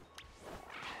cute.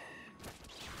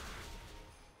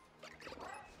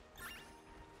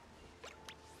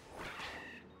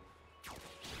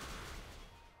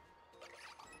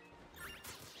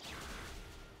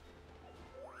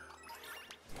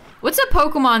 What's a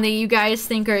Pokemon that you guys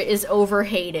think is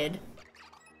overhated?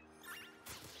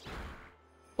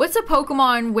 What's a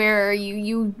Pokemon where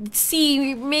you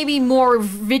see maybe more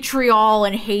vitriol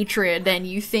and hatred than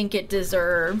you think it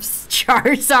deserves?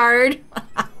 Charizard?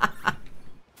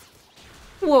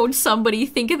 Won't somebody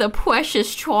think of the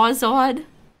precious Charizard?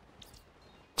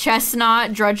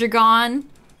 Chestnut, Druddigon?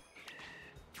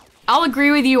 I'll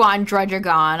agree with you on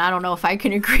Druddigon. I don't know if I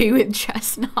can agree with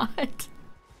Chestnut.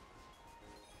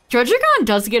 Druddigon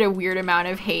does get a weird amount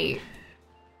of hate.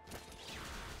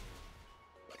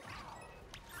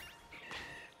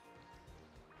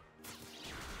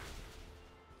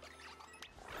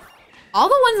 All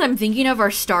the ones I'm thinking of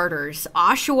are starters.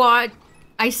 Oshawott,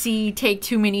 I see take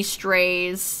too many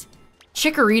strays.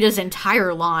 Chikorita's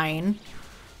entire line.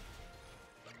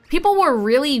 People were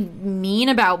really mean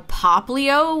about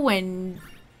Poplio when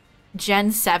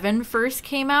Gen 7 first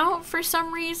came out for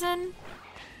some reason.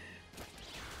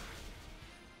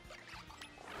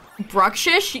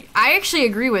 Bruxish? I actually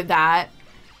agree with that.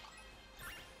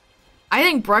 I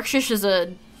think Bruxish is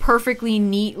a perfectly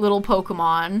neat little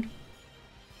Pokemon.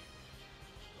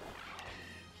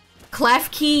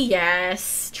 Klefki,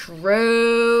 yes.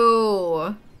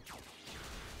 True.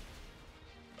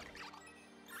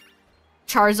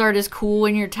 Charizard is cool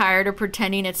when you're tired of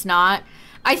pretending it's not.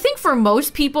 I think for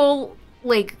most people,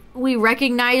 like, we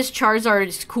recognize Charizard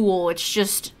is cool. It's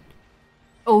just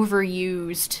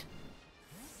overused.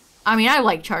 I mean, I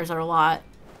like Charizard a lot.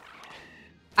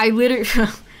 I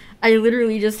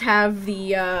literally just have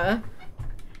the,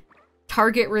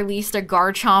 Target released a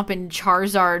Garchomp and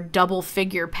Charizard double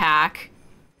figure pack.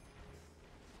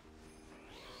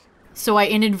 So I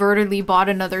inadvertently bought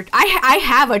another... I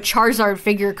have a Charizard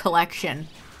figure collection.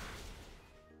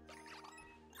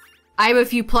 I have a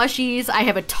few plushies. I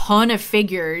have a ton of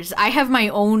figures. I have my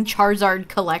own Charizard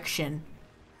collection.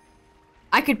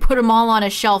 I could put them all on a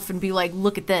shelf and be like,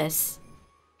 look at this.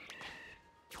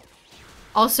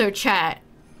 Also, chat.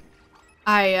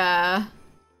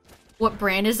 What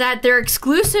brand is that? They're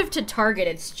exclusive to Target.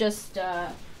 It's just,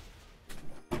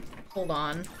 hold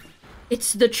on.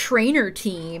 It's the Trainer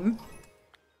Team.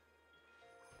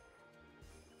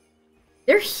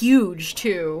 They're huge,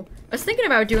 too. I was thinking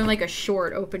about doing, like, a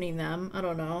short opening them. I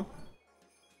don't know.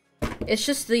 It's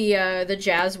just the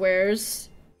Jazzwares.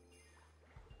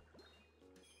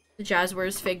 The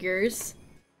Jazzwares figures.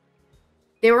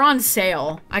 They were on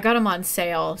sale. I got them on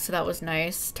sale, so that was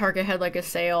nice. Target had like a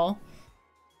sale.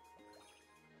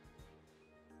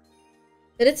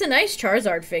 But it's a nice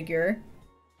Charizard figure.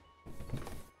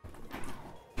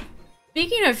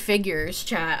 Speaking of figures,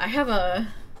 chat, I have a...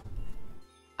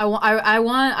 I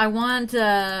want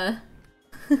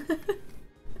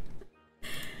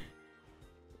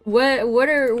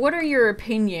what are your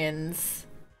opinions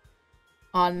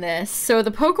on this? So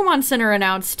the Pokemon Center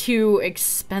announced 2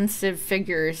 expensive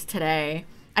figures today.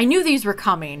 I knew these were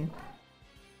coming.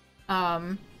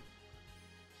 They're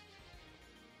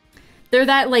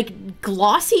that, like,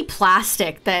 glossy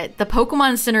plastic that the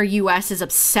Pokemon Center US is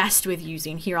obsessed with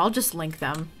using. Here, I'll just link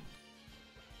them.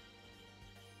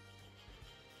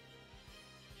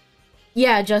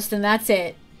 Yeah, Justin, that's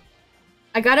it.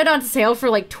 I got it on sale for,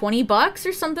 like, 20 bucks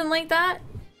or something like that.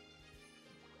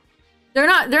 They're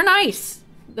nice.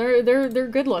 They're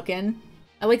good looking.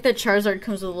 I like that Charizard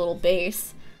comes with a little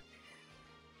base.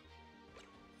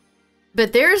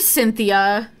 But there's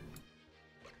Cynthia.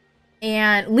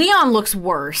 And Leon looks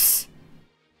worse.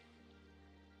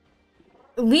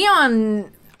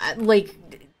 Leon, like,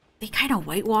 they kind of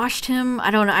whitewashed him.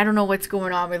 I don't know what's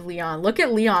going on with Leon. Look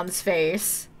at Leon's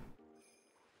face.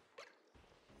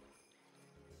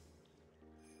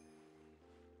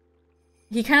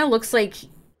 He kind of looks like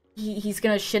he's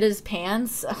gonna shit his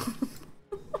pants.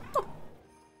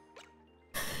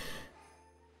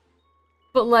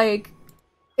 But, like,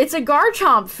 It's a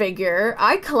Garchomp figure.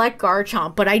 I collect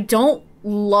Garchomp, but I don't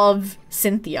love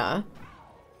Cynthia.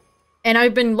 And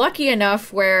I've been lucky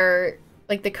enough where,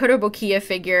 like, the Kotobukiya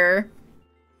figure,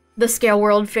 the Scale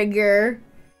World figure,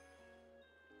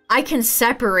 I can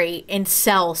separate and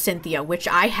sell Cynthia, which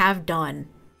I have done.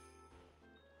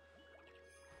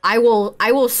 I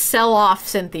will sell off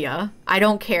Cynthia. I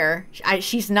don't care.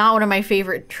 She's not one of my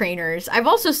favorite trainers. I've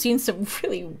also seen some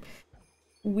really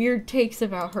weird takes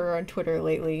about her on Twitter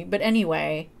lately. But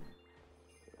anyway,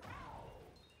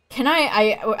 can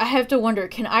I have to wonder,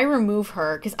 can I remove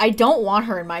her? Because I don't want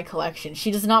her in my collection.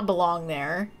 She does not belong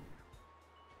there.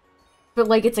 But,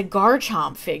 like, it's a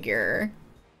Garchomp figure.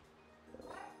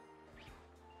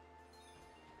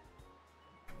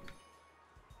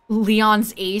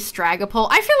 Leon's Ace Dragapult.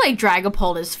 I feel like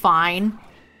Dragapult is fine.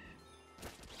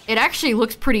 It actually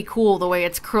looks pretty cool the way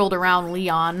it's curled around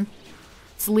Leon.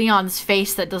 It's Leon's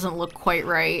face that doesn't look quite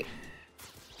right.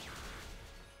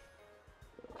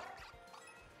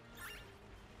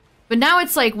 But now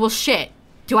it's like, well, shit.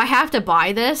 Do I have to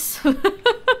buy this?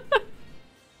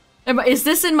 Is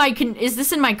this in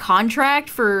my contract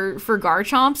for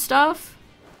Garchomp stuff?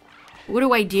 What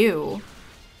do I do?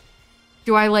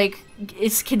 Do I, like,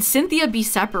 can Cynthia be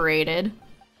separated?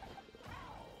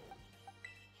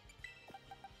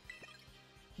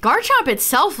 Garchomp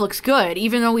itself looks good,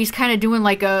 even though he's kind of doing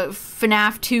like a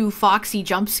FNAF 2 Foxy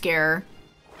jump scare.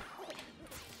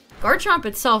 Garchomp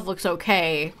itself looks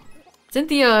okay.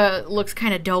 Cynthia looks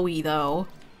kind of doughy, though.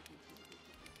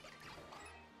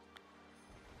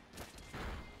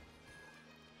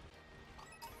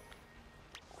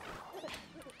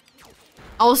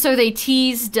 Also, they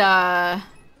teased, I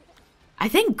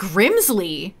think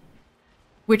Grimsley,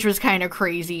 which was kind of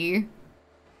crazy.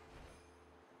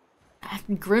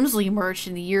 Grimsley merch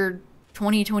in the year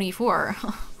 2024.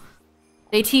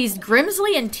 They teased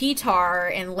Grimsley and T-Tar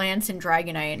and Lance and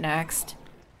Dragonite next.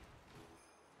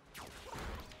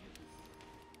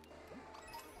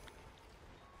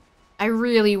 I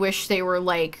really wish they were,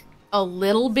 like, a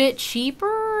little bit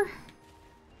cheaper.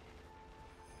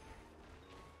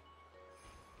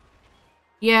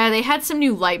 Yeah, they had some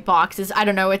new light boxes. I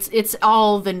don't know, it's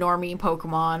all the normie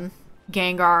Pokemon.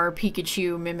 Gengar,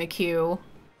 Pikachu, Mimikyu.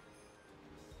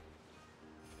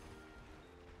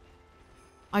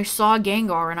 I saw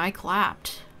Gengar and I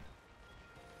clapped.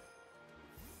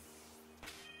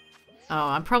 Oh,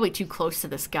 I'm probably too close to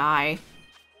this guy.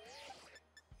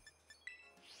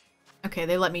 Okay,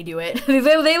 they let me do it. they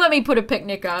let me put a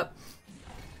picnic up.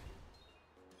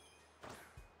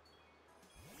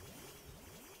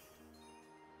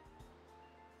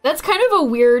 That's kind of a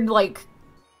weird, like...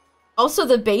 Also,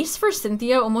 the base for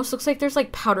Cynthia almost looks like there's,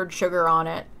 like, powdered sugar on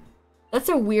it. That's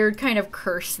a weird kind of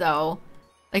curse, though.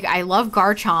 Like, I love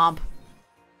Garchomp,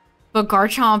 but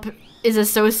Garchomp is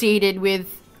associated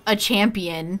with a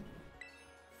champion.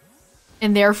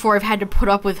 And therefore, I've had to put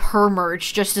up with her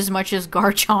merch just as much as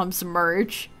Garchomp's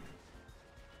merch.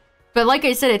 But like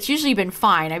I said, it's usually been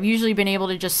fine. I've usually been able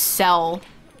to just sell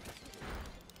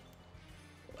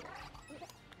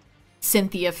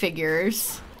Cynthia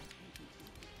figures.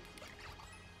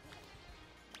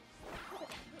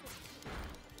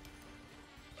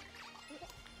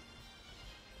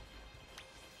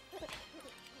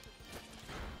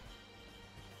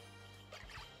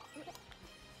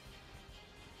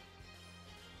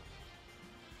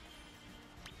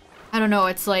 I don't know,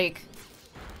 it's like...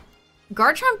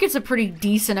 Garchomp gets a pretty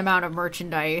decent amount of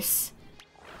merchandise.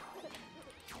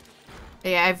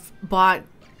 Yeah, I've bought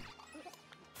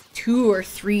 2 or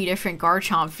 3 different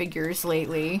Garchomp figures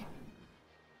lately.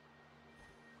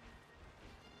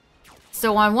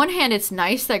 So on one hand, it's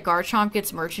nice that Garchomp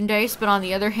gets merchandise, but on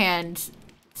the other hand,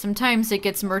 sometimes it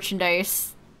gets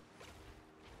merchandise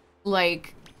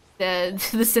like the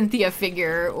Cynthia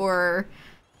figure, or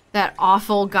that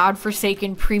awful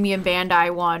godforsaken premium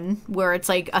Bandai one where it's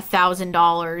like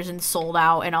 $1,000 and sold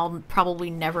out and I'll probably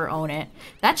never own it.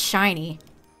 That's shiny.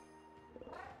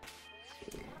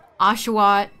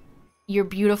 Oshawott, you're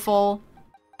beautiful.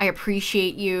 I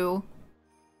appreciate you.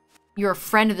 You're a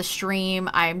friend of the stream.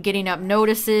 I'm getting up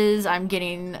notices. I'm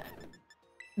getting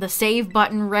the save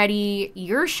button ready.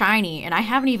 You're shiny, and I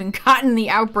haven't even gotten the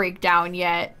Outbreak down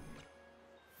yet.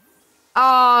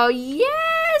 Oh,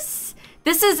 yes!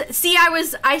 This is, see,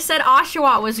 I said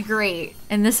Oshawott was great,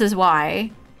 and this is why.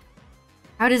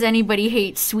 How does anybody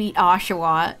hate sweet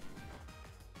Oshawott?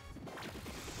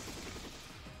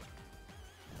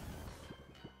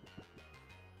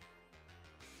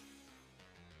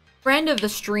 Friend of the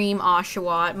stream,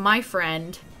 Oshawott, my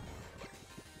friend.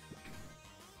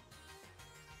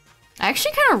 I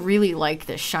actually kind of really like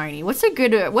this shiny. What's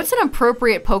an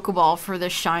appropriate Pokeball for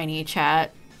this shiny,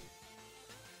 chat?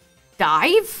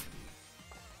 Dive?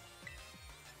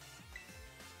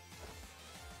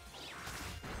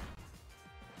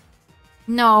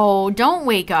 No, don't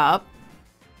wake up.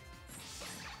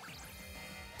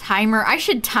 Timer. I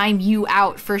should time you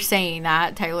out for saying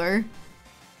that, Tyler.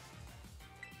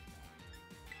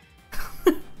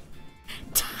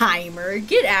 Timer,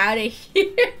 get out of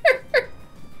here.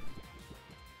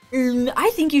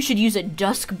 I think you should use a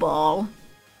Dusk Ball.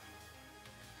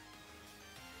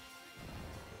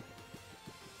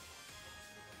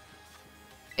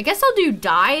 I guess I'll do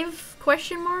dive,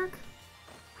 question mark?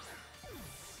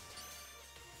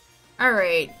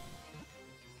 Alright.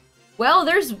 Well,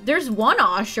 there's one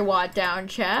Oshawott down,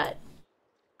 chat.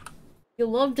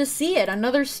 You'll love to see it.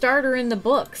 Another starter in the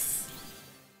books.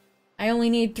 I only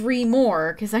need 3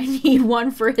 more, because I need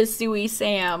one for Hisui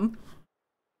Sam.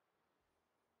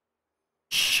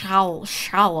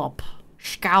 Scallop.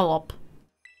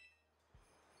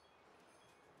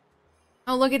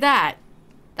 Oh, look at that.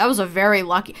 That was a very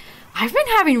lucky... I've been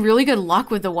having really good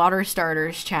luck with the water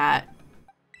starters, chat.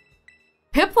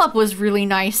 Piplup was really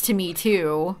nice to me,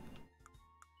 too.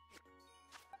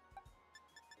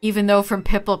 Even though from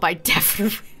Piplup, I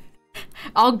definitely...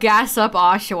 I'll gas up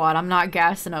Oshawott. I'm not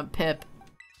gassing up Pip.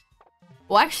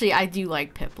 Well, actually, I do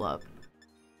like Piplup.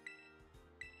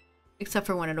 Except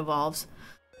for when it evolves.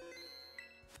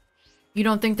 You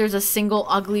don't think there's a single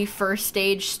ugly first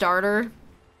stage starter?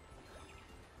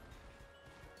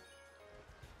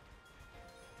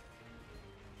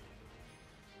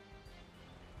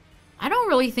 I don't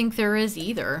really think there is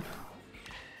either.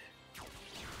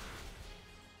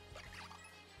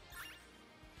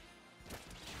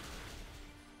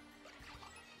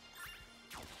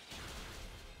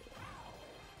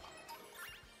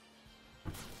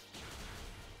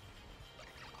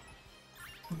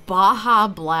 Baja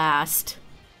Blast.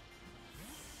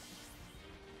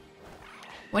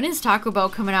 When is Taco Bell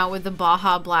coming out with the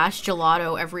Baja Blast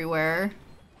gelato everywhere?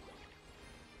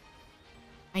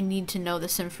 I need to know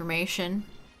this information.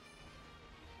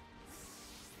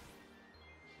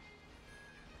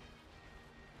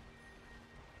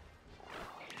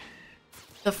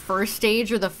 The first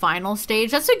stage or the final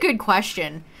stage? That's a good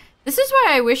question. This is why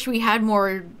I wish we had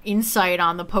more insight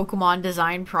on the Pokemon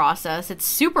design process. It's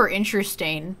super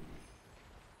interesting.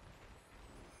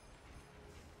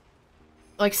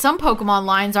 Like, some Pokemon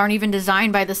lines aren't even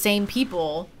designed by the same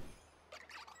people.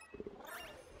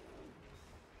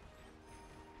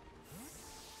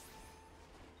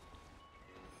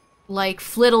 Like,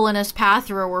 Flittle and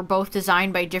Espathra were both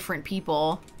designed by different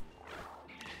people.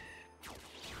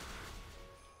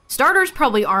 Starters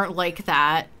probably aren't like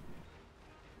that.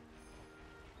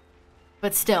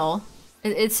 But still,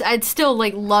 I'd still,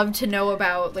 like, love to know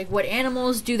about, like, what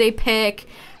animals do they pick?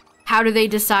 How do they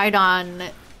decide on,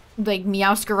 like,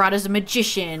 Meowscarada's a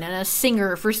magician, and a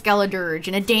singer for Skeledirge,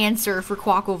 and a dancer for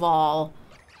Quaquaval?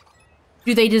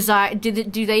 Do they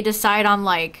decide on,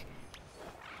 like...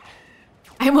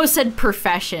 I almost said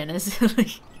profession, as,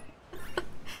 like...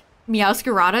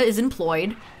 Meowscarada is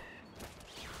employed.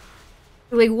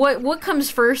 Like, what comes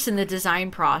first in the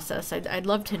design process? I'd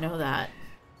love to know that.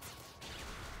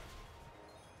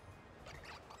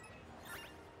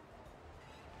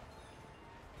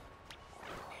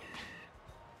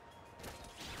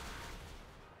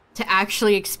 To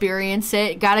actually experience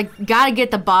it, gotta get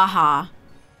the Baja.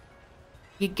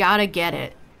 You gotta get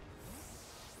it.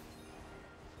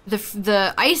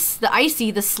 The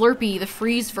icy, the slurpy, the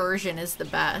freeze version is the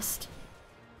best.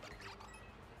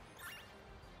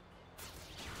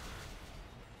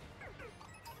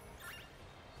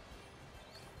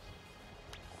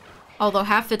 Although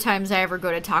half the times I ever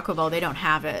go to Taco Bell, they don't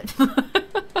have it.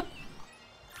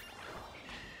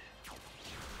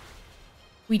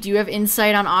 We do have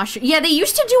insight on Osh. Yeah, they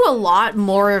used to do a lot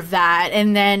more of that,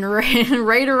 and then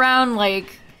right around,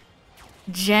 like,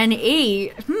 Gen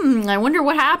 8, I wonder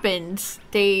what happened.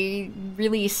 They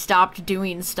really stopped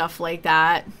doing stuff like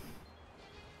that.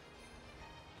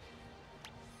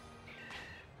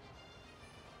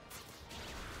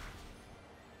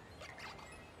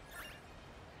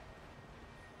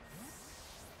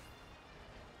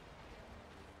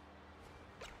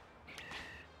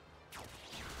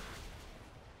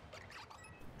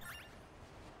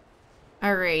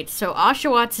 Alright, so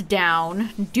Oshawott's down.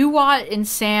 Duwat and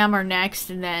Sam are next,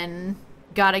 and then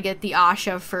gotta get the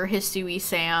Asha for Hisui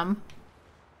Sam.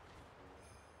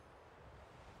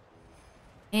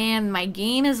 And my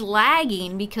game is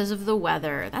lagging because of the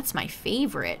weather. That's my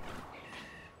favorite.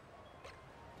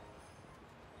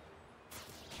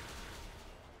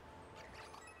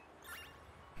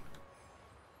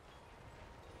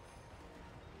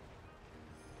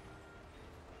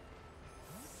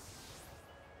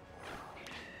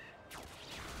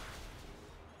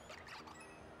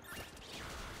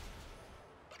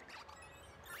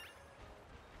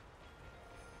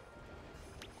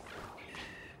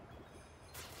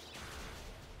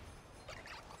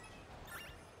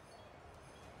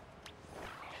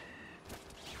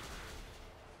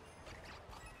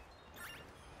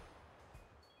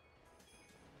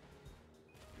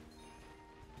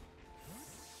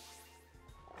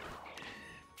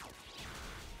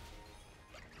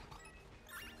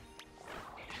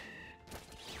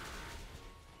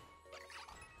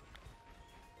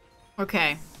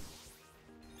 Okay.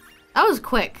 That was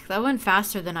quick. That went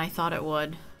faster than I thought it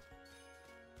would.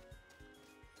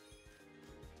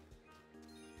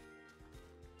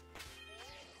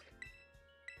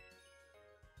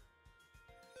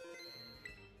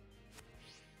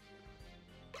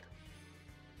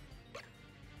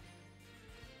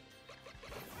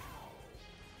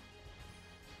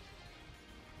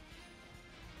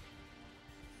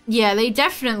 Yeah, they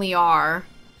definitely are.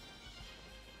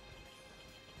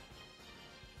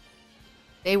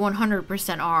 They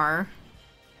 100% are.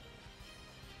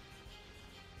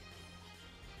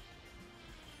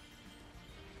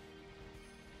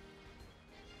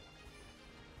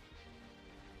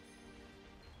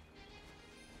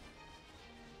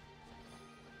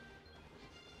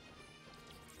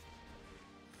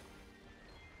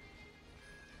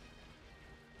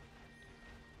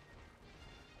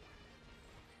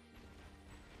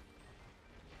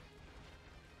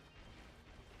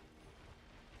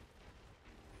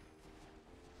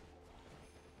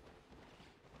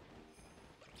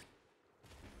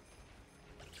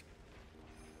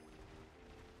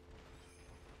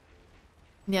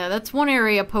 Yeah, that's one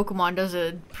area Pokemon does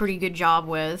a pretty good job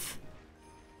with.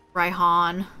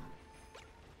 Raihan.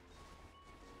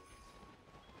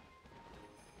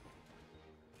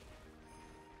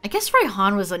 I guess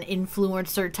Raihan was an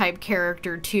influencer type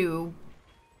character too.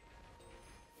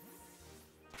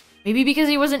 Maybe because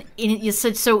he wasn't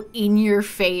so in your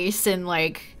face and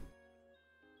like,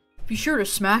 be sure to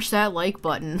smash that like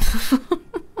button.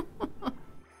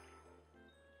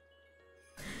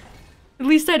 At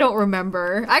least I don't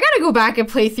remember. I gotta go back and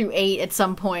play through 8 at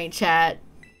some point, chat.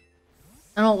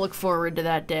 I don't look forward to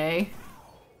that day.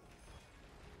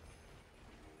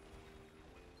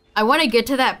 I want to get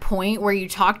to that point where you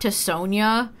talk to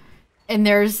Sonia, and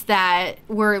there's that,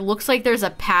 where it looks like there's a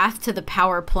path to the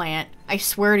power plant. I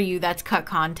swear to you, that's cut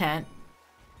content.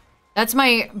 That's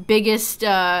my biggest,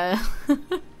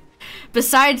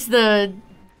 besides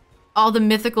all the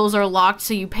mythicals are locked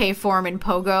so you pay for them in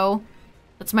Pogo.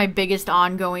 That's my biggest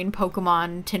ongoing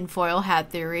Pokemon tinfoil hat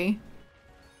theory.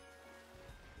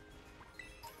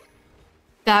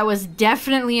 That was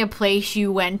definitely a place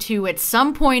you went to at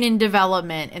some point in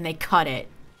development and they cut it.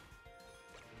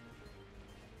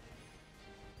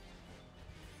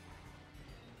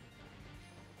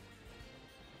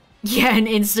 Yeah, an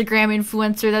Instagram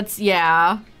influencer, that's,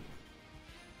 yeah.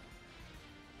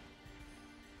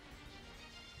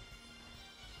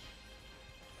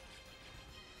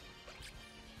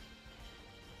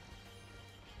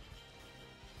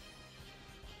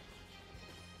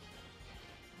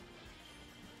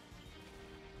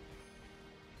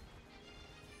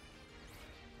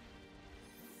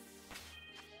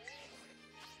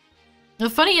 The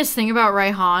funniest thing about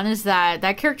Raihan is that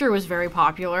that character was very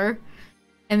popular,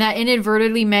 and that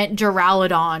inadvertently meant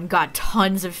Duraludon got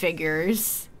tons of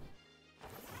figures.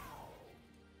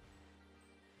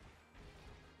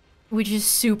 Which is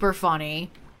super funny.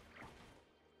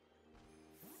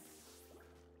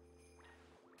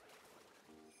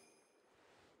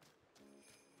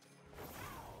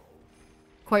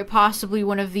 Quite possibly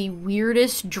one of the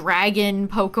weirdest dragon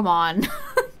Pokemon.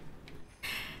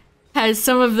 Has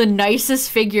some of the nicest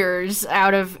figures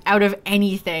out of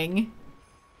anything.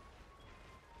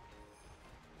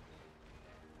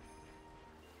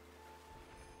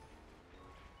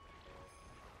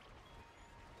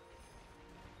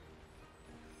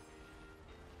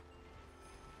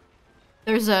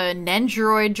 There's a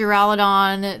Nendoroid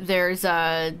Duraludon. There's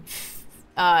a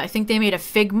I think they made a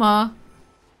Figma.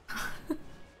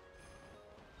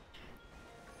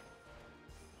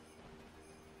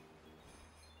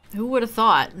 Who would have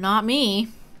thought? Not me.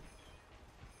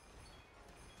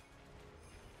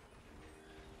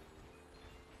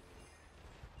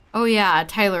 Oh yeah,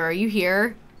 Tyler, are you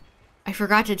here? I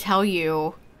forgot to tell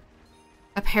you.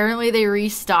 Apparently they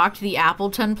restocked the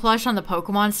Appleton plush on the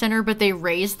Pokemon Center, but they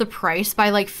raised the price by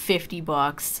like 50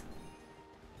 bucks.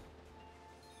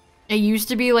 It used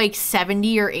to be like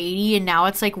 70 or 80, and now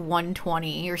it's like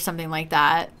 120 or something like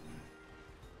that.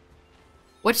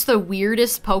 What's the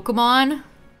weirdest Pokemon?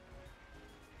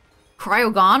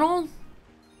 Cryogonal?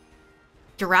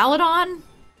 Duraludon?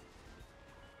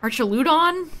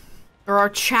 Archaludon? Or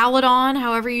Archaludon,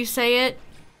 however you say it.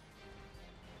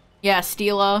 Yeah,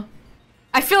 Steela.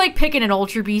 I feel like picking an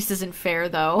Ultra Beast isn't fair,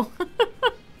 though.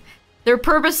 They're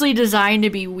purposely designed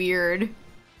to be weird.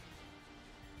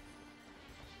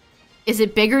 Is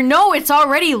it bigger? No, it's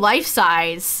already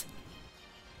life-size.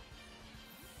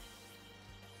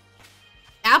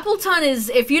 Appleton is,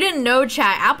 if you didn't know,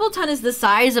 chat, Appleton is the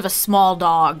size of a small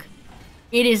dog.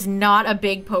 It is not a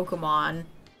big Pokemon.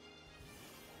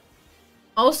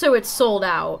 Also, it's sold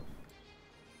out.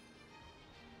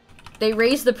 They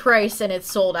raised the price and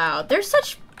it's sold out. They're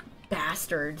such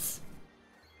bastards.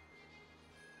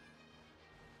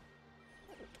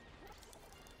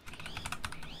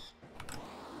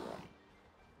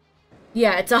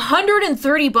 Yeah, it's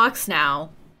 130 bucks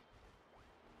now.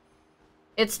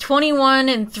 It's 21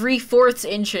 3/4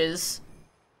 inches.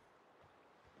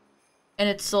 And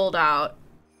it's sold out.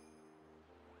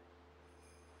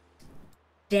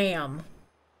 Damn.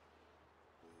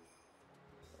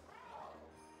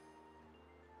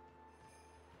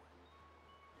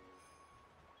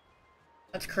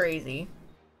 That's crazy.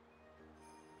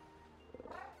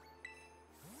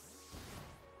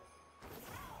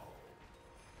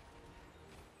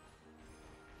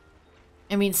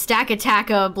 I mean,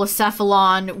 Stackataka,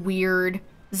 Blacephalon, weird.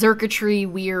 Zerkatree,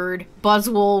 weird.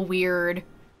 Buzzwole, weird.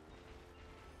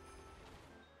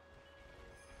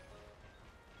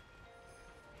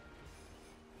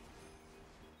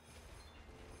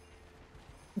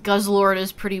 Guzzlord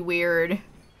is pretty weird.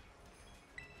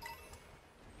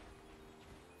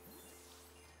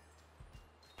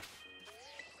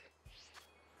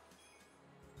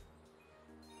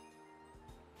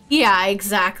 Yeah,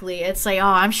 exactly. It's like, oh,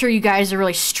 I'm sure you guys are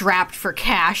really strapped for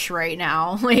cash right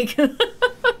now. Like,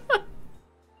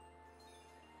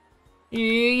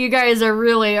 you guys are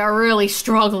really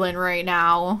struggling right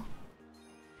now.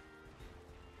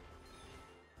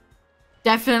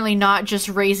 Definitely not just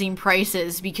raising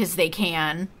prices because they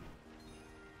can.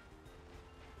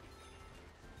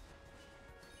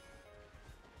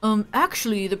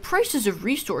 Actually, the prices of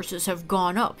resources have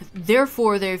gone up.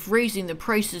 Therefore, they're raising the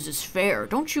prices is fair.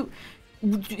 Don't you...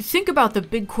 Think about the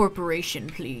big corporation,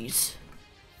 please.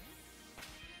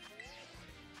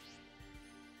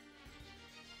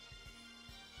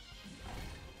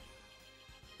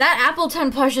 That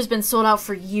Appleton plush has been sold out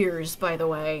for years, by the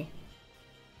way.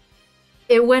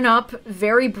 It went up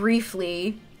very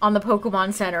briefly on the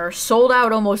Pokemon Center, sold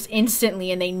out almost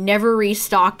instantly, and they never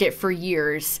restocked it for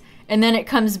years. And then it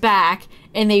comes back,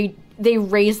 and they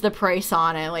raise the price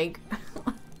on it, like...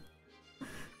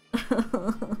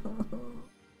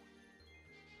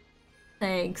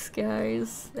 Thanks,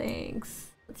 guys.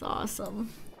 Thanks. That's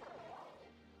awesome.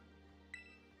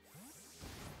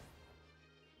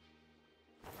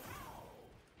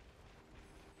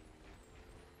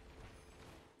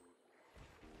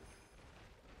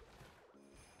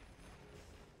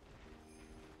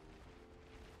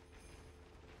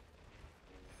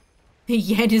 The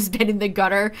yen has been in the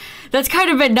gutter. That's kind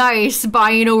of been nice,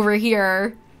 buying over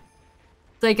here.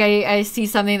 It's like, I see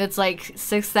something that's like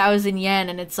 6,000 yen,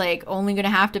 and it's like only gonna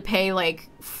have to pay like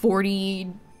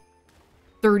 40,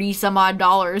 30 some odd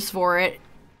dollars for it.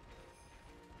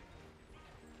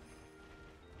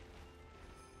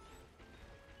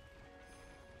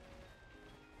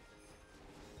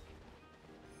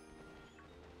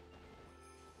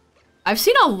 I've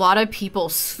seen a lot of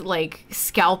people, like,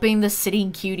 scalping the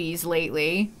Sitting Cuties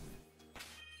lately.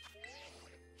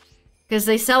 Because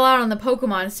they sell out on the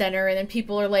Pokemon Center, and then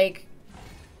people are like,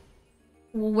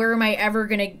 well, where am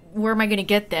I gonna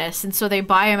get this? And so they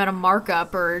buy them at a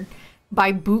markup, or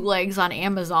buy bootlegs on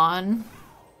Amazon.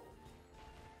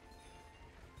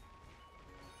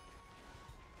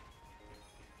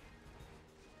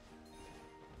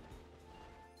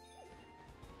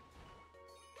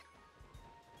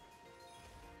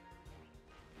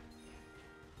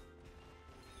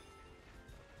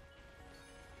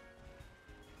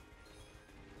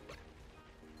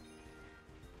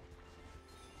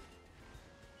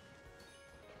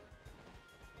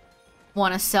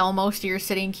 Want to sell most of your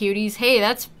Sitting Cuties? Hey,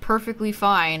 that's perfectly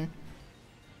fine.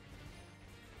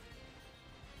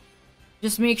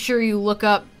 Just make sure you look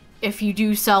up, if you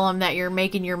do sell them, that you're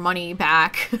making your money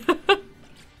back.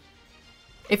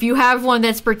 If you have one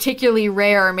that's particularly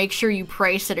rare, make sure you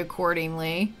price it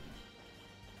accordingly.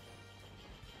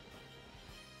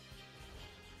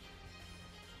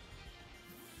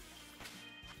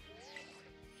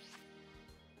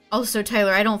 Also,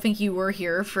 Tyler, I don't think you were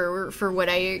here for what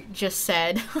I just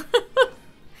said.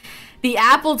 The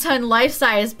Appleton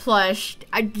life-size plush.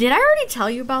 Did I already tell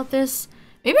you about this?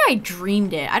 Maybe I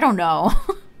dreamed it. I don't know.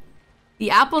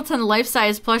 The Appleton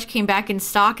life-size plush came back in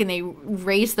stock, and they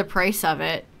raised the price of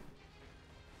it.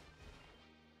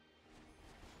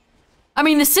 I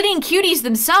mean, the Sitting Cuties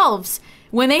themselves,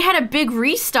 when they had a big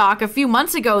restock a few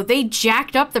months ago, they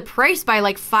jacked up the price by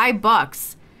like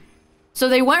 $5. So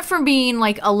they went from being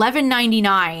like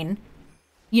 $11.99,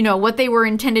 you know, what they were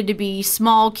intended to be,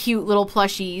 small, cute little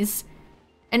plushies,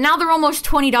 and now they're almost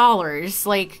 $20.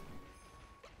 Like,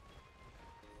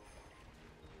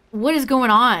 what is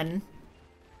going on?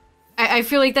 I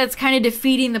feel like that's kind of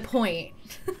defeating the point.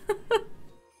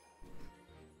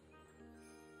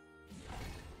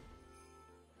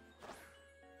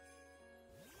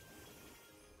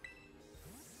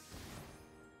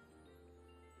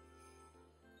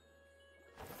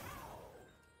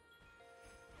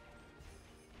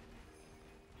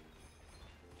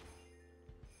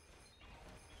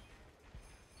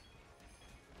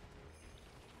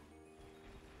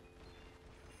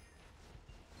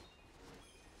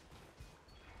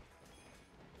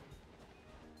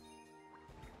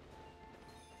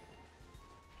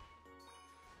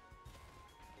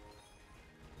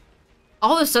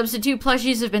 All the substitute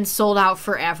plushies have been sold out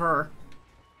forever.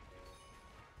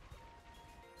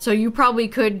 So you probably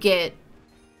could get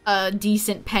a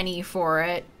decent penny for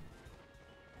it.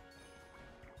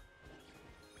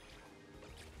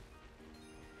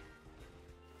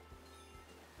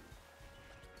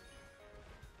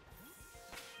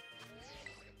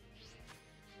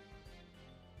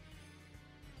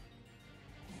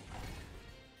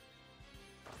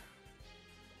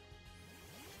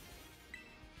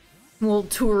 Will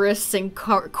tourists and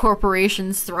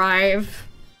corporations thrive?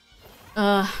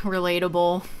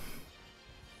 Relatable.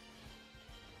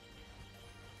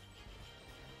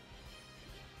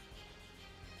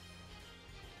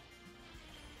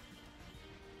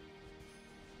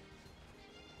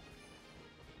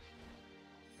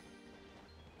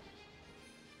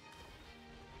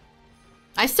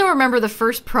 I still remember the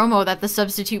first promo that the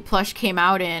substitute plush came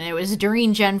out in. It was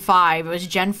during Gen 5. It was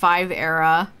Gen 5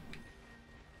 era.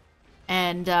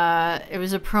 And it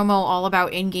was a promo all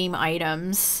about in-game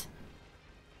items.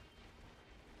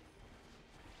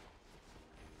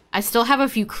 I still have a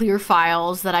few clear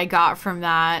files that I got from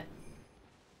that.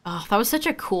 Oh, that was such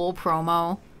a cool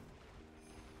promo.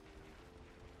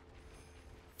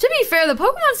 To be fair, the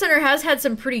Pokemon Center has had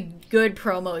some pretty good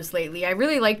promos lately. I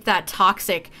really liked that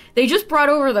Toxic. They just brought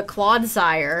over the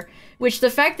Clodsire, which the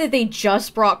fact that they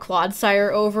just brought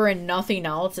Clodsire over and nothing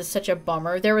else is such a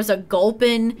bummer. There was a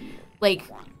Gulpin, like,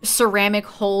 ceramic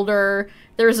holder.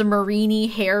 There's a Marini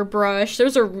hairbrush.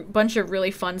 There's a bunch of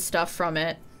really fun stuff from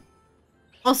it.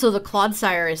 Also, the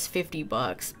Clodsire is 50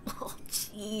 bucks. Oh,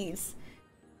 jeez.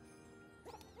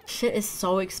 Shit is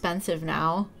so expensive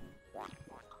now.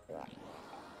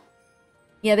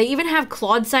 Yeah, they even have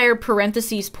Clodsire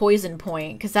parentheses Poison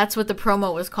Point, because that's what the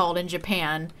promo was called in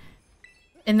Japan.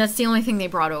 And that's the only thing they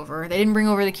brought over. They didn't bring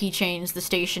over the keychains, the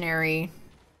stationery,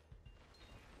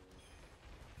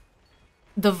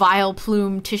 the Vile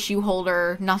Plume tissue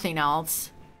holder, nothing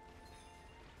else.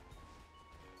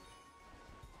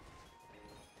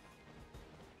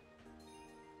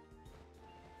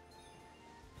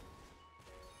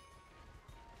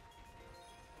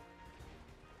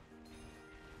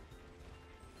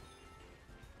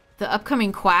 The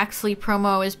upcoming Quaxley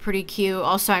promo is pretty cute.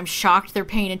 Also, I'm shocked they're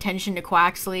paying attention to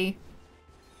Quaxley.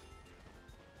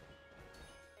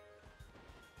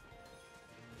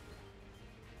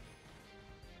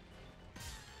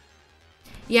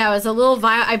 Yeah, it was a little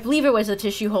vial. I believe it was a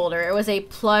tissue holder. It was a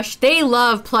plush. They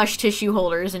love plush tissue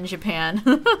holders in Japan.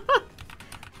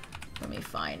 Let me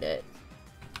find it.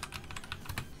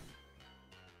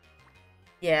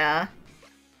 Yeah.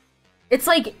 It's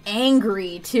like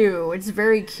angry too. It's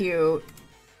very cute.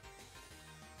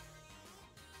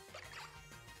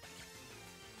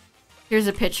 Here's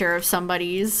a picture of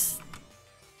somebody's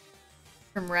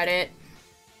from Reddit.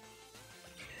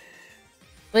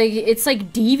 Like, it's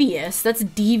like devious. That's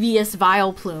devious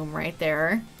Vileplume right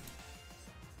there.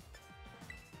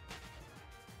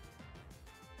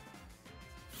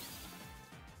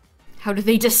 How do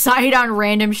they decide on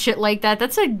random shit like that?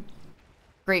 That's a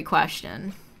great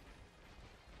question.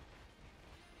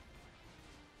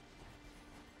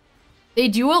 They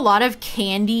do a lot of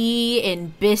candy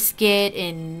and biscuit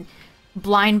and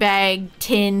blind bag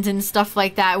tins and stuff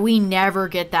like that. We never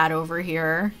get that over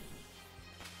here.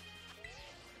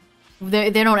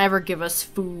 They don't ever give us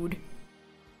food.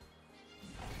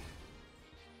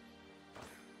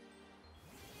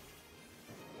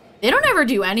 They don't ever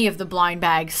do any of the blind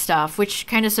bag stuff, which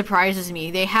kind of surprises me.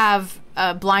 They have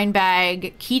blind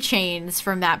bag keychains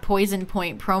from that Poison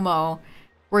Point promo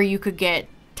where you could get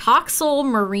Toxel,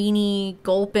 Marini,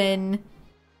 Gulpin,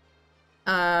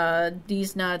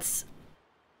 these nuts,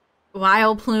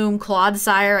 Vileplume,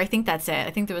 Clodsire. I think that's it.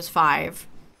 I think there was 5.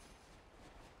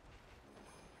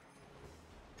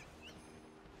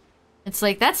 It's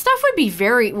like, that stuff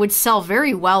would sell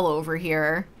very well over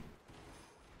here.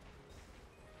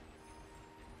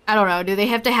 I don't know, do they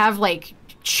have to have, like,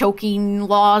 choking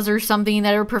laws or something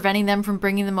that are preventing them from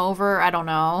bringing them over? I don't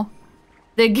know.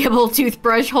 The Gibble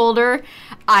toothbrush holder.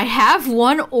 I have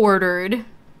one ordered.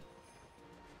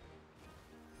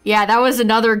 Yeah, that was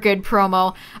another good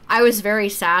promo. I was very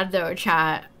sad though,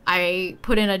 chat. I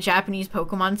put in a Japanese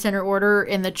Pokemon Center order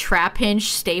and the Trapinch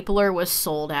stapler was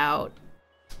sold out.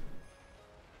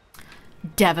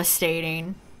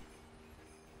 Devastating.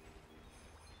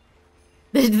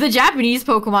 The Japanese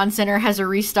Pokemon Center has a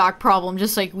restock problem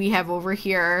just like we have over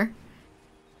here.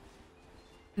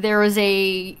 There was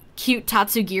a cute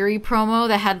Tatsugiri promo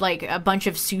that had like a bunch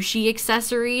of sushi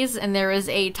accessories, and there was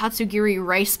a Tatsugiri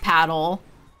rice paddle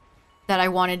that I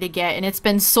wanted to get, and it's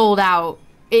been sold out.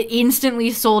 It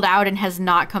instantly sold out and has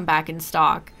not come back in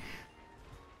stock.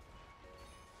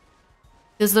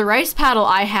 Because the rice paddle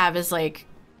I have is like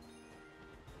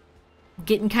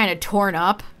getting kind of torn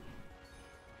up.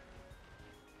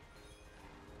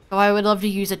 Oh, I would love to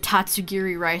use a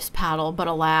Tatsugiri rice paddle, but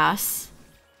alas.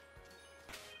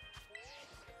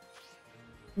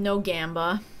 No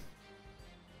Gamba.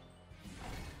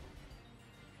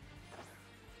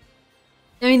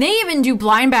 I mean, they even do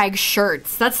blind bag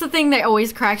shirts. That's the thing that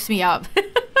always cracks me up.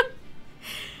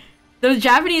 The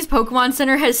Japanese Pokemon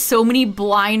Center has so many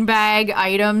blind bag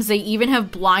items. They even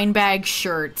have blind bag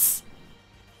shirts.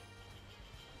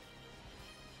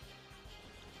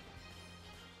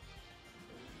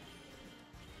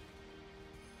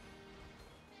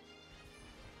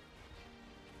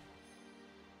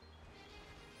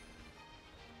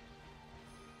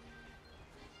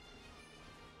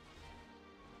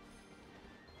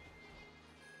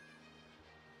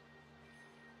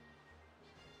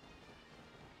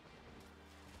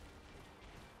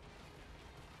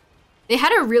 They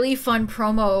had a really fun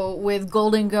promo with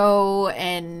Golden Go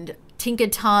and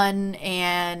Tinkaton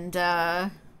and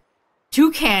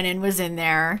Toucanon was in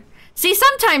there. See,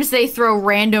 sometimes they throw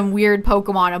random weird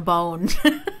Pokemon a bone.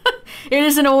 It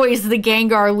isn't always the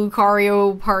Gengar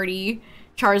Lucario party,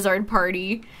 Charizard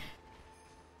party.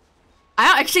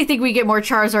 I actually think we get more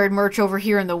Charizard merch over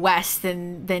here in the West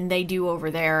than they do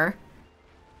over there.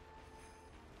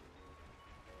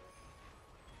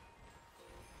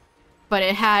 But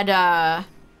it had,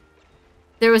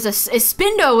 there was a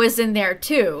Spindo was in there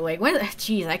too. Like, when,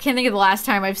 jeez, I can't think of the last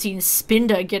time I've seen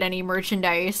Spinda get any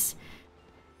merchandise.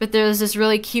 But there was this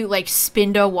really cute, like,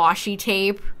 Spinda washi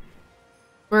tape.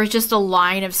 Where it's just a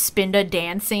line of Spinda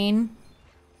dancing.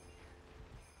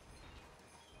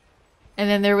 And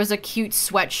then there was a cute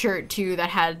sweatshirt too that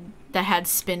had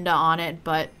Spinda on it,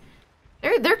 but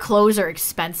their clothes are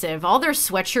expensive. All their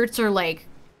sweatshirts are like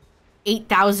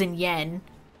 8,000 yen.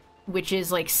 Which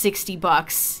is like 60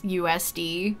 bucks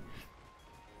USD.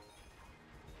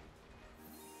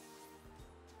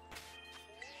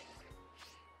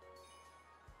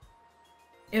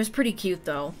 It was pretty cute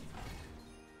though.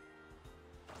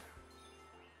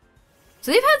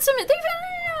 So they've had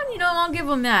you know, I'll give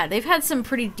them that. They've had some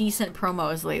pretty decent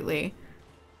promos lately.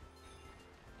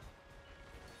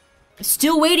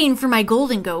 Still waiting for my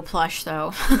Golden Go plush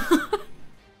though.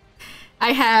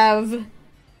 I have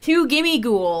 2 Gimme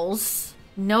Ghouls,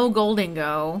 no Golden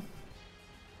Go.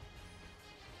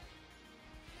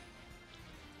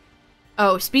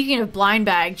 Oh, speaking of blind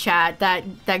bag chat,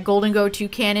 that Golden Go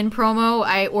Toucanon promo,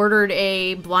 I ordered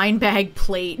a blind bag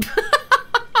plate.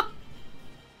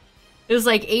 It was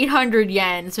like 800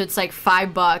 yen, so it's like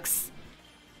 $5.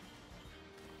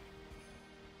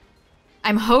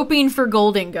 I'm hoping for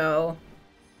Golden Go.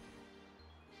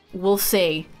 We'll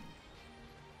see.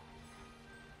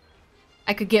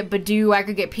 I could get Badoo, I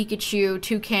could get Pikachu,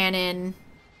 Toucanon,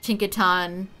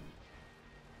 Tinkaton.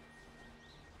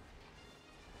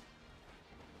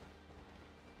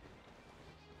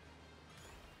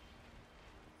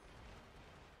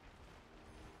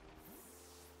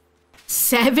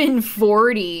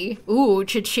 $740. Ooh,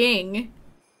 cha-ching.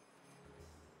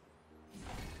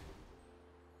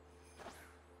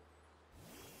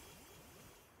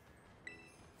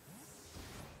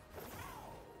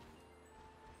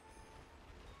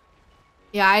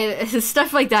 Yeah,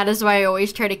 stuff like that is why I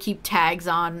always try to keep tags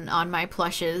on my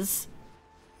plushes.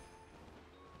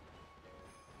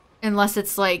 Unless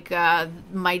it's like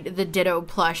the Ditto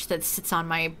plush that sits on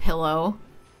my pillow.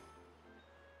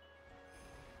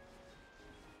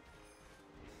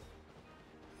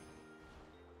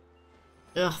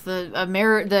 Ugh,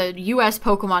 the US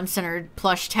Pokemon Center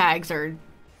plush tags are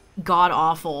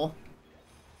god-awful.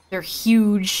 They're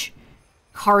huge,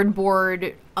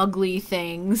 cardboard, ugly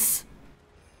things.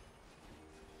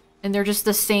 And they're just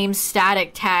the same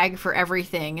static tag for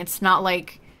everything. It's not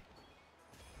like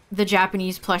the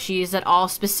Japanese plushies that all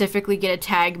specifically get a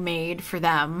tag made for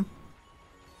them.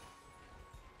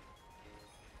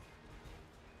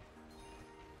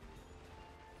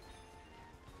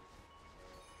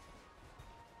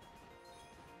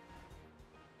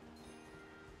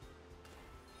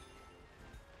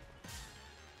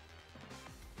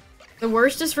 The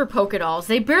worst is for Poké Dolls.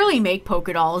 They barely make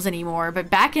Poké Dolls anymore, but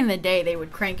back in the day, they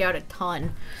would crank out a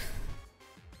ton.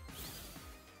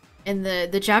 And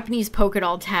the Japanese Poké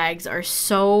Doll tags are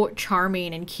so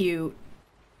charming and cute.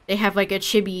 They have like a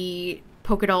chibi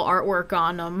Poké Doll artwork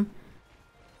on them.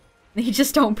 They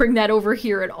just don't bring that over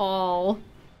here at all.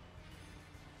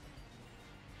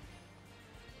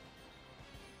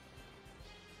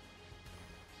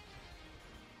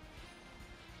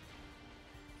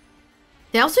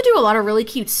 They also do a lot of really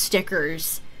cute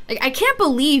stickers. Like, I can't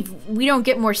believe we don't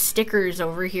get more stickers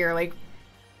over here. Like,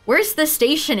 where's the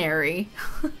stationery?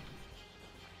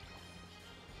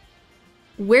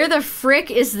 Where the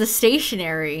frick is the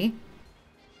stationery?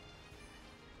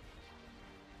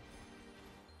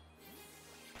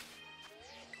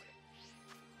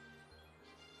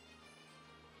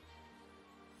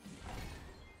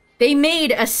 They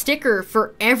made a sticker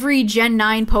for every Gen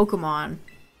 9 Pokemon.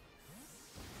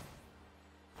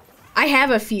 I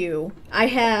have a few. I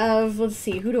have, let's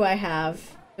see, who do I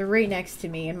have? They're right next to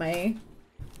me in my...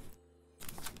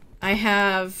 I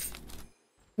have...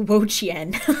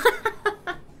 Wo-Chien.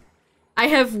 I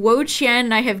have Wo-Chien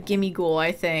and I have Gimmighoul,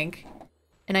 I think.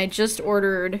 And I just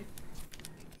ordered...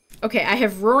 Okay, I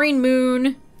have Roaring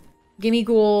Moon,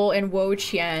 Gimmighoul, and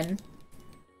Wo-Chien.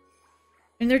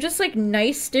 And they're just like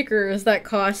nice stickers that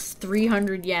cost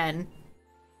 300 yen.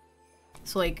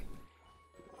 So like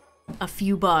a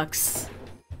few bucks.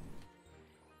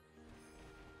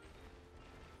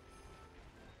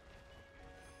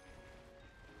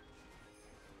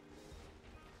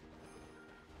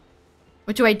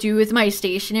 What do I do with my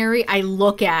stationery? I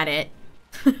look at it.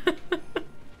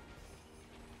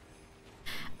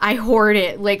 I hoard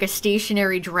it like a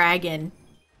stationary dragon.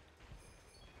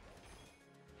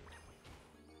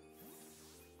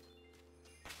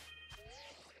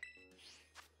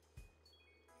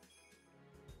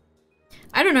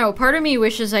 I don't know, part of me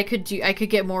wishes I could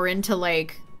get more into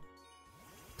like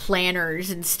planners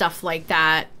and stuff like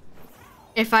that.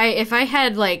 If I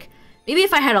had like, maybe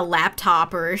if I had a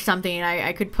laptop or something,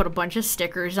 I could put a bunch of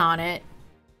stickers on it.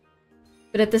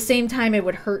 But at the same time, it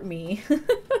would hurt me.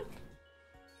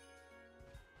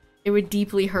 It would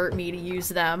deeply hurt me to use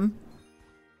them.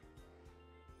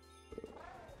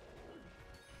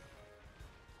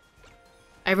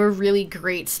 I have a really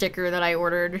great sticker that I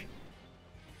ordered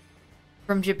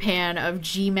from Japan of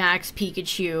G-Max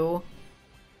Pikachu.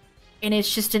 And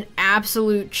it's just an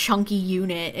absolute chunky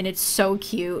unit, and it's so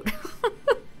cute.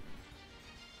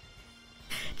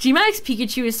 G-Max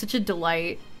Pikachu is such a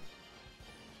delight.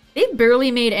 They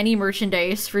barely made any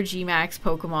merchandise for G-Max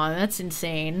Pokemon. That's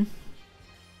insane.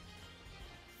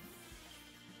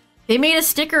 They made a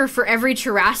sticker for every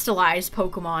terrestrialized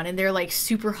Pokemon, and they're like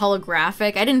super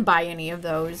holographic. I didn't buy any of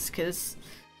those, because...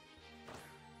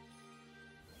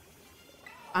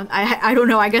 I don't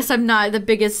know, I guess I'm not the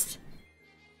biggest...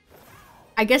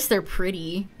 I guess they're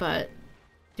pretty, but...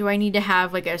 Do I need to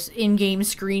have like a in-game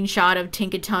screenshot of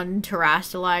Tinkaton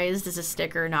terrestrialized as a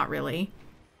sticker? Not really.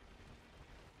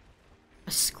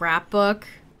 A scrapbook?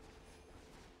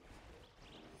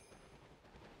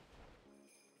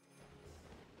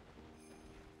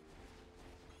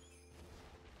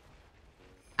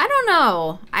 I don't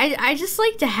know. I just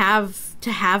like to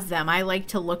have them. I like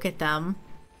to look at them.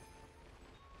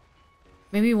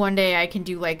 Maybe one day I can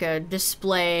do like a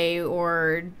display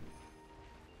or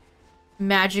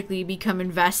magically become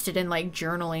invested in like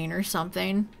journaling or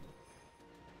something.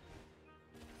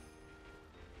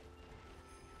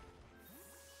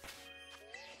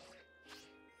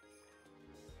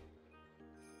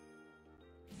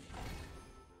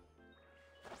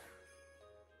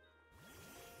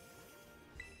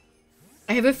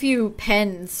 I have a few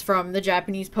pens from the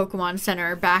Japanese Pokemon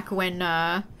Center back when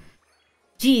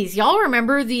geez, y'all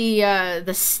remember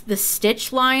the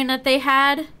Stitch line that they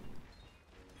had?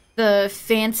 The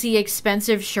fancy,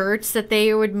 expensive shirts that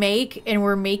they would make and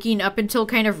were making up until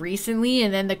kind of recently,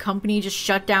 and then the company just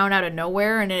shut down out of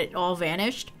nowhere and it all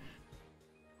vanished.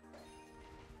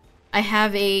 I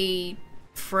have a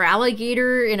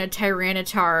Feraligatr and a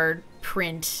Tyranitar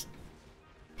print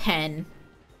pen.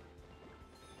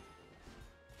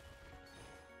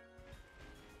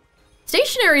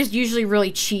 Stationery is usually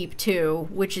really cheap too,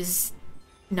 which is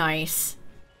nice.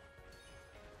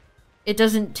 It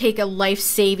doesn't take a life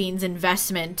savings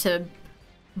investment to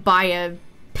buy a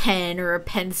pen or a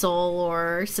pencil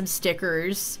or some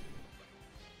stickers.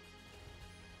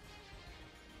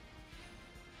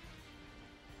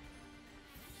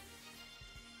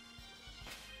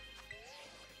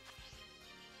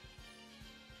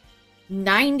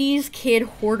 '90s kid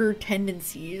hoarder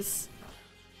tendencies.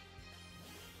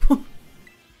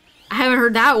 I haven't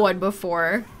heard that one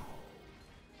before.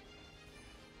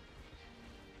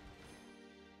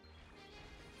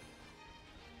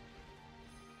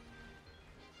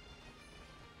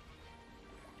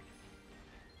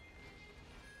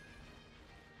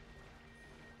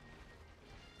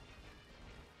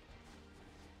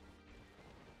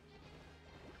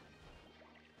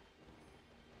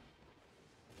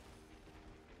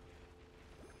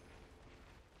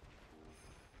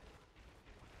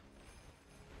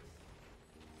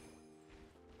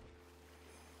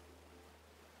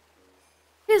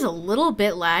 is a little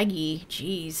bit laggy.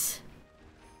 Jeez.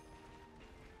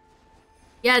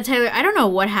 Yeah, Taylor, I don't know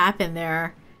what happened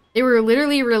there. They were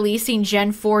literally releasing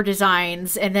Gen 4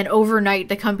 designs, and then overnight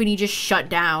the company just shut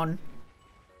down.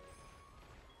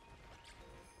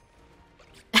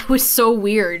 That was so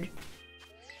weird.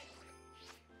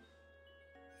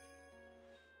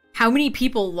 How many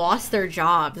people lost their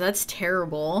jobs? That's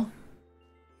terrible.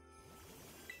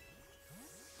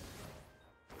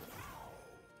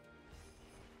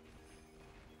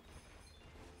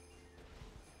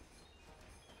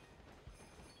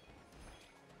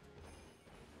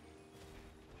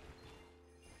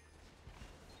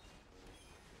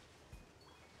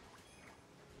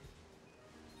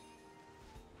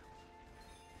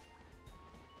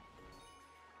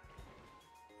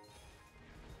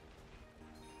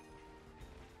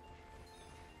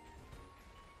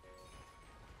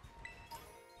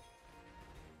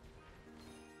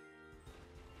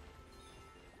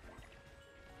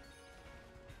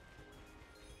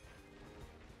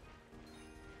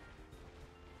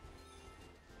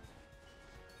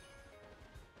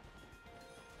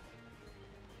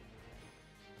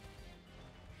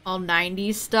 All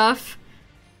 90s stuff.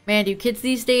 Man, do kids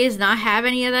these days not have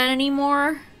any of that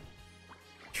anymore?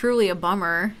 Truly a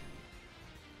bummer.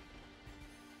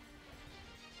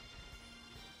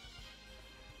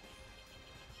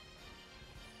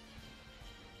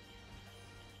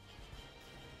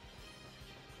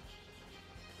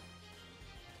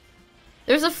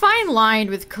 There's a fine line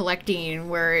with collecting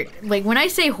where, like, when I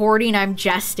say hoarding, I'm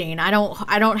jesting.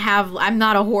 I'm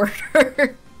not a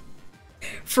hoarder.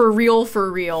 For real,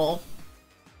 for real.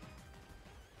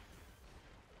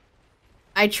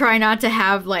 I try not to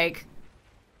have, like...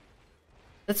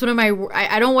 That's one of my...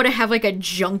 I don't want to have, like, a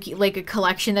junky... Like, a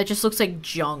collection that just looks like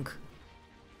junk.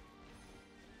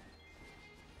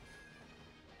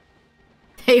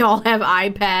 They all have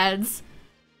iPads.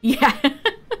 Yeah.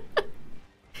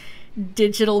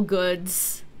 Digital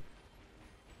goods.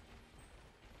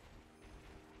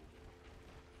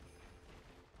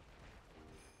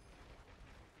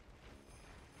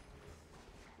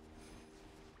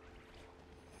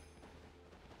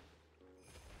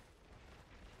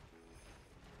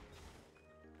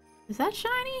 Is that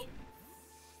shiny?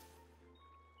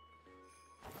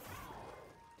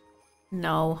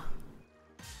 No.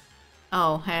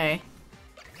 Oh, hey.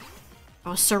 I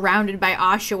was surrounded by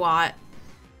Oshawott.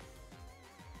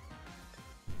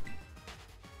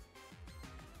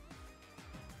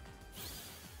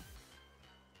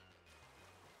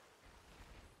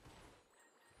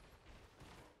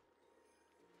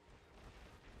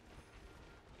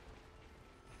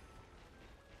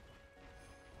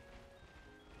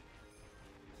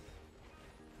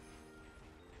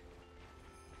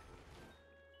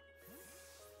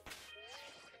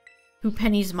 Who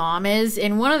Penny's mom is.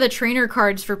 In one of the trainer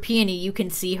cards for Peony, you can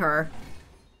see her.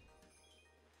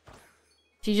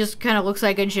 She just kind of looks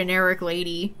like a generic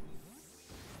lady.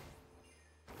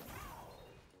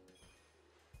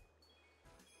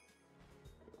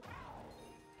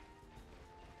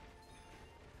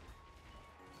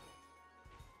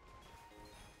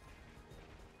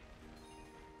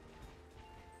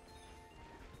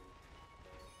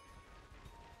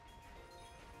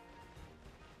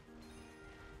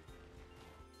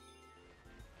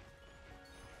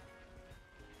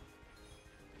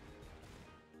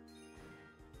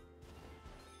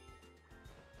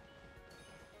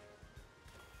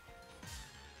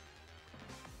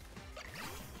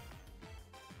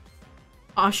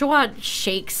 Oshawott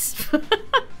shakes.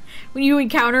 When you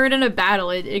encounter it in a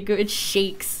battle, it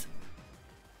shakes.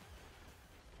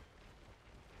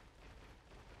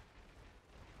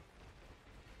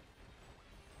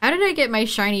 How did I get my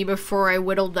shiny before I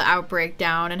whittled the Outbreak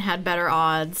down and had better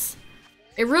odds?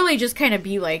 It really just kind of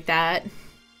be like that.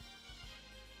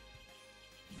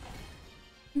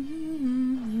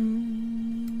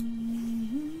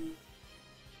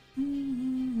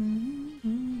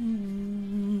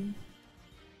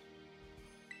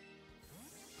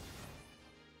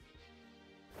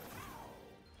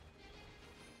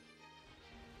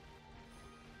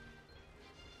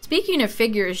 Speaking of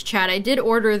figures, chat, I did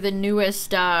order the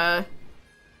newest chocolate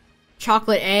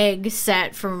egg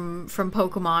set from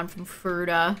Pokemon, from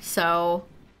Fruta, so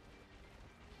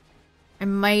I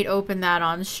might open that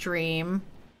on stream.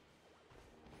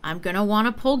 I'm gonna want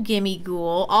to pull Gimme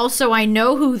Ghoul. Also, I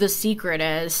know who the secret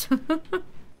is.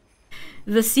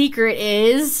 The secret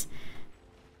is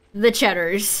the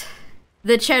Cheddars.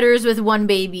 The Cheddars with one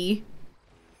baby.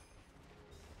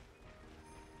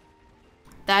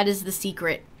 That is the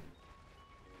secret.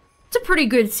 It's a pretty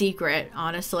good secret,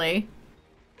 honestly.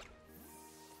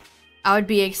 I would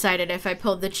be excited if I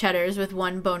pulled the cheddars with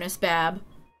one bonus bab.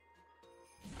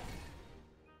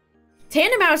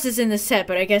 Tandem Mouse is in the set,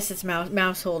 but I guess it's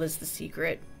Mousehold is the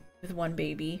secret with one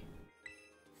baby.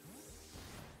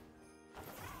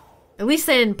 At least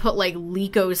they didn't put, like,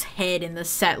 Lico's head in the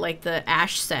set like the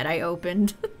Ash set I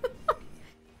opened.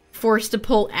 Forced to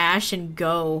pull Ash and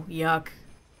go. Yuck.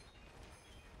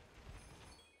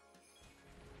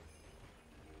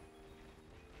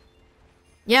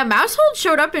 Yeah, Mousehold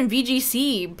showed up in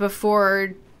VGC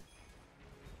before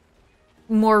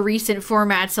more recent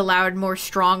formats allowed more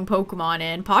strong Pokemon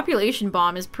in. Population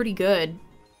Bomb is pretty good.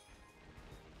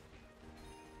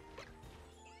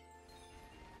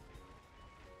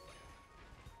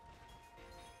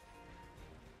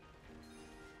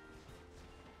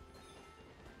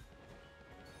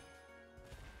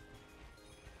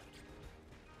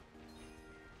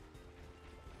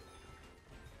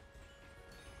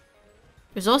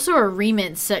 There's also a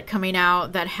remint set coming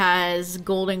out that has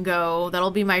Golden Go.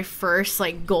 That'll be my first,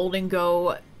 like, Golden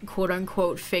Go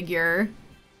quote-unquote figure.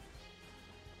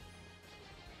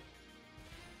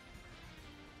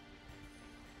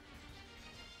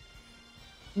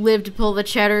 Live to pull the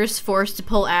cheddars, forced to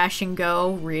pull Ash and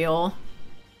go. Real.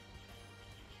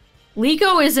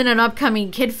 Lico is in an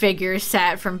upcoming Kid Figure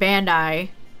set from Bandai.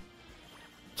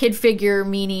 Kid Figure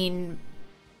meaning...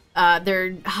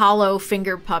 they're hollow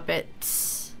finger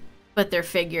puppets, but they're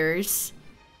figures.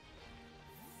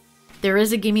 There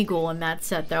is a Gimme Ghoul in that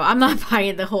set, though. I'm not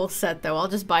buying the whole set, though. I'll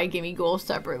just buy Gimme Ghoul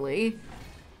separately.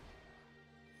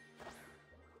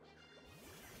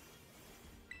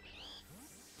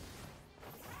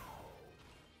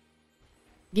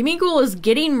 Gimme Ghoul is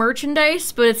getting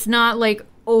merchandise, but it's not, like,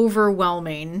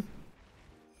 overwhelming.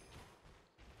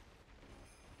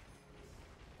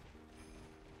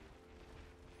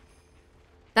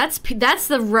 That's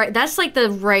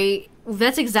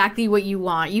exactly what you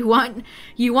want. You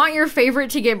want your favorite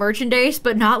to get merchandise,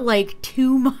 but not like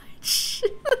too much.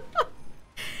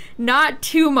 Not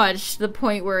too much to the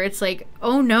point where it's like,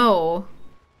 oh no.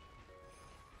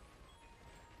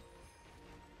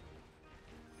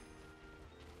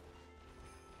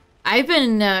 I've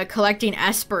been collecting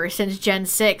Esper since Gen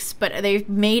 6, but they've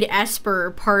made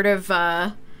Esper part of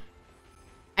I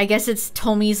guess it's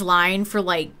Tomi's line for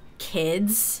like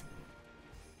kids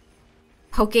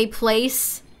Poke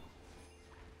Place,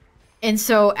 and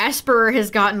so Esper has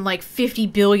gotten like 50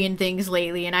 billion things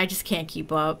lately and I just can't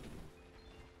keep up.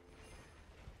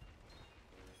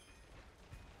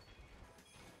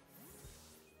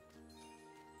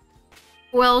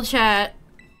 Well, chat.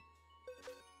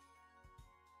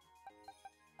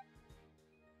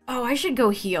 Oh, I should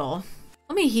go heal.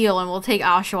 Let me heal and we'll take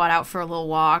Oshawott out for a little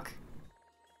walk.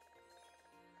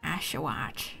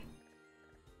 Oshawott.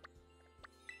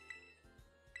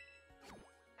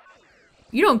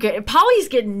 You don't get- Polly's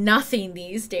getting nothing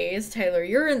these days, Tyler.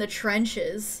 You're in the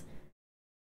trenches.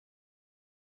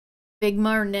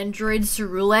 Figma or Nendroid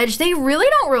Ceruledge. They really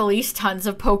don't release tons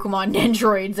of Pokemon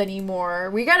Nendroids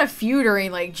anymore. We got a few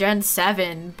during, like, Gen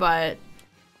 7, but...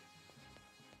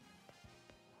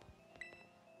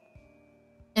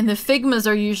 And the Figmas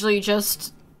are usually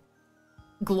just...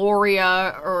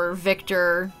 Gloria or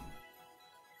Victor.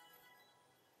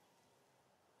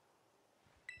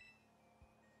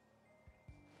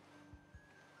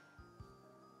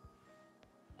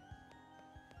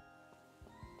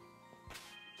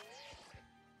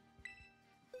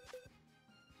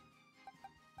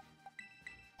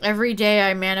 Every day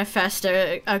I manifest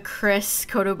a Chris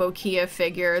Kotobukiya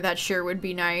figure. That sure would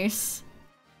be nice.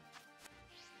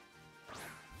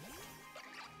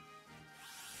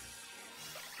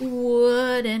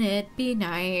 Wouldn't it be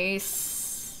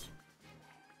nice?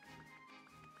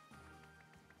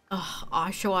 Oh,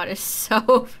 Oshawott is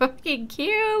so fucking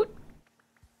cute.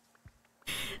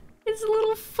 His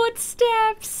little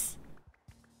footsteps.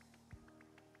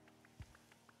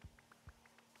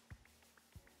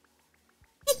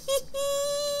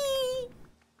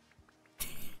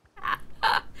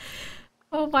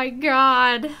 Oh my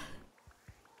god.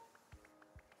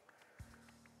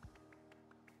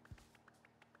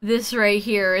 This right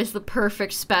here is the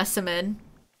perfect specimen.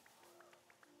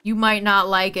 You might not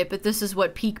like it, but this is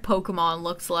what peak Pokemon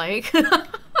looks like.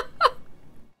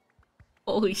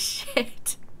 Holy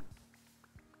shit.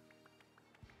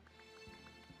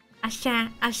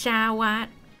 Oshawott.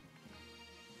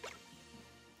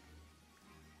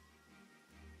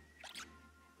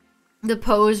 The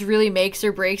pose really makes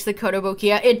or breaks the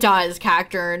Kotobukiya. It does,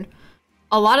 Cacturn.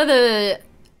 A lot of the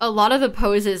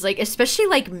poses, like especially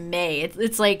like May,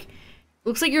 it's like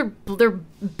looks like their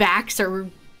backs are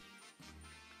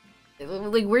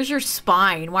Like, where's your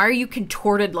spine? Why are you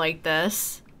contorted like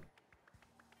this?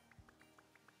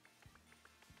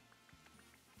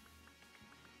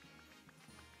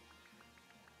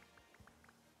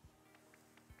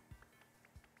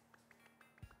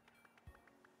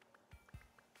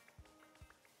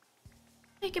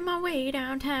 Making my way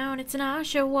downtown, it's an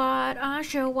Oshawott.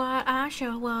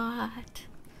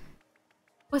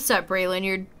 What's up, Braylon?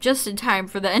 You're just in time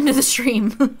for the end of the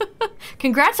stream.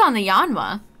 Congrats on the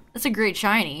Yanma. That's a great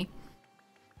shiny.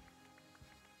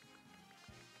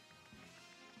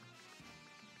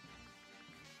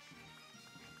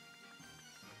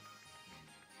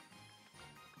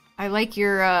 I like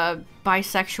your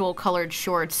bisexual colored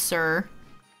shorts, sir.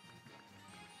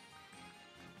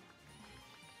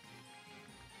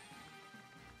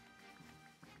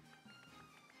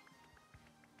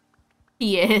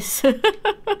 He is.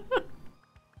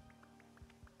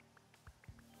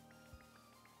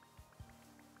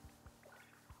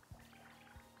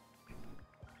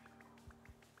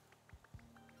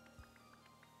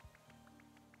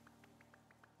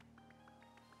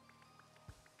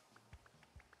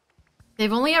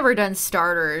 They've only ever done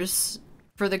starters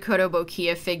for the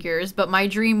Kotobukiya figures, but my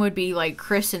dream would be like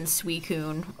Chris and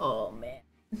Suicune. Oh man.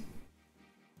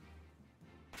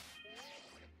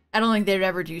 I don't think they'd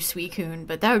ever do Suicune,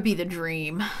 but that would be the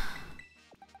dream.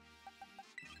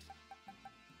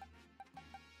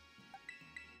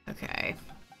 Okay.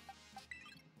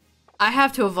 I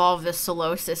have to evolve this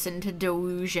Solosis into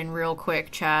Delusion real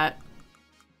quick, chat.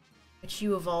 Which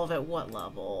you evolve at what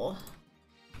level?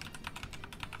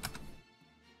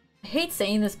 I hate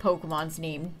saying this Pokemon's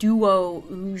name.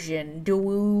 Delusion.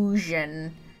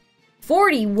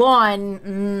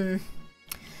 41!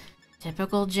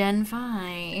 Typical Gen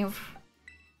 5.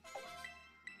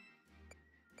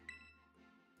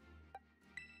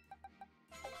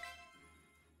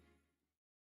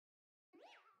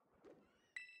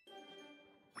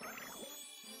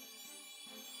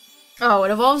 Oh, it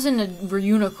evolves into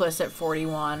Reuniclus at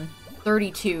 41.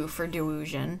 32 for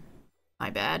Delusion.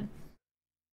 My bad.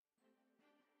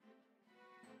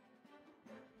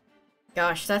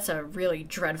 Gosh, that's a really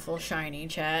dreadful shiny,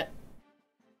 chat.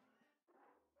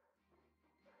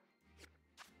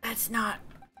 That's not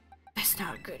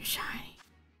a good shiny.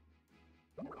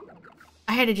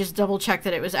 I had to just double check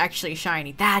that it was actually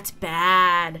shiny. That's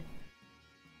bad.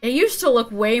 It used to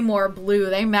look way more blue.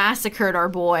 They massacred our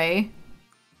boy.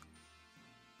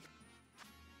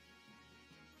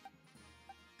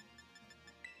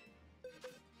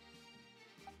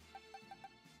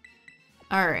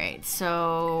 Alright,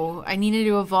 so I needed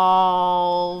to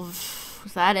evolve...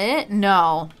 Was that it?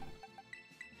 No.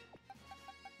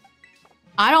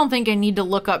 I don't think I need to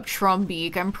look up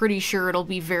Trumbeak. I'm pretty sure it'll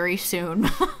be very soon.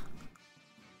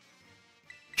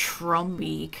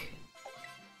 Trumbeak.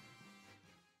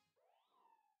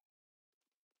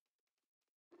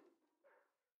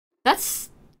 That's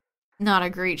not a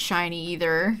great shiny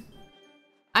either.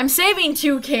 I'm saving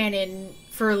Toucannon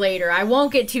for later. I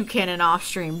won't get Toucannon off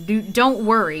stream. Don't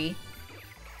worry.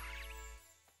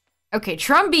 Okay,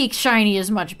 Trumbeak shiny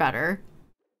is much better.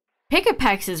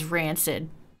 Picapex is rancid.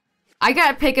 I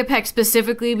got Picapex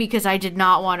specifically because I did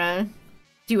not want to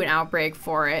do an outbreak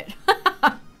for it.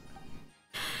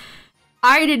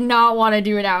 I did not want to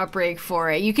do an outbreak for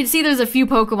it. You can see there's a few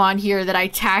Pokemon here that I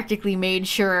tactically made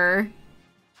sure...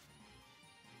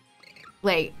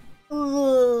 Like,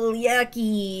 ooh,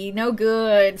 yucky, no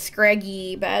good,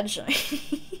 scraggy, bad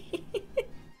shiny.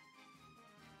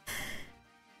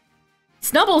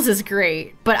 Snubbles is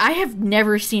great, but I have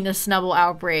never seen a Snubble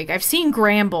outbreak. I've seen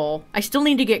Gramble. I still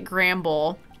need to get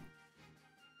Gramble.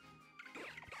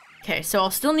 Okay, so I'll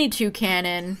still need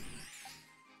Toucannon.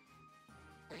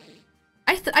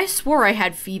 I swore I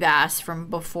had Feebas from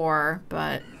before,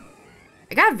 but...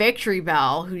 I got Victory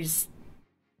Bell, who's...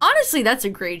 Honestly, that's a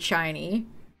great shiny.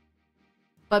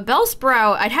 But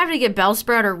Bellsprout, I'd have to get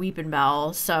Bellsprout or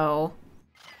Weepinbell, so...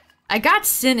 I got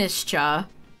Sinistcha.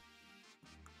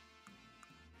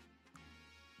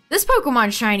 This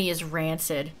Pokemon shiny is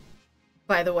rancid,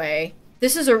 by the way.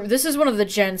 This is one of the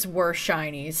gen's worst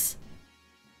shinies.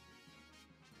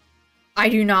 I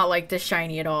do not like this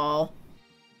shiny at all.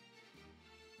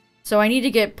 So I need to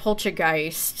get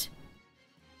Poltergeist.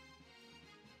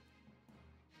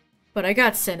 But I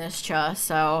got Sinistcha,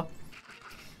 so...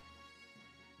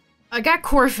 I got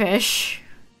Corphish.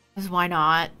 Because why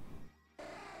not?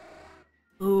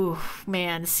 Ooh,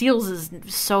 man. Seals is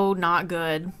so not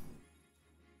good.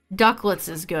 Ducklets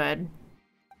is good.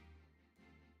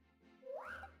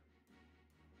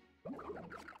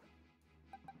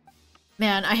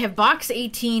 Man, I have box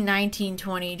 18, 19,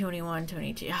 20, 21,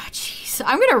 22. Ah, jeez.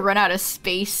 I'm gonna run out of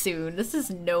space soon. This is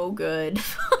no good.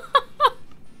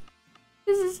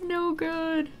 This is no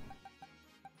good.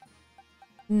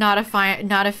 Not a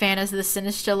fan of the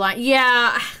Sinister line.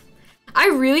 Yeah, I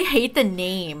really hate the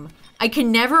name. I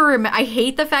can never remember. I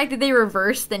hate the fact that they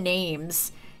reverse the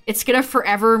names. It's gonna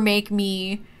forever make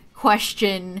me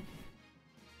question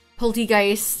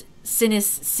Poltergeist,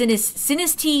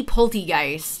 Sinisty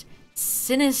Poltergeist,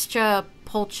 Sinistra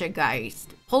Poltergeist,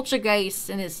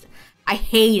 Sinist. I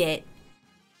hate it.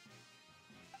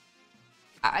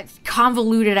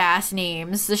 Convoluted ass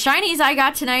names. The shinies I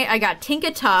got tonight, I got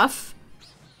Tinkatuff,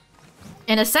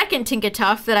 and a second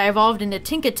Tinkatuff that I evolved into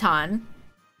Tinkaton,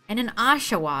 and an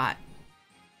Oshawott.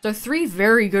 So 3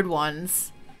 very good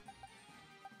ones.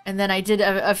 And then I did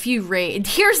a few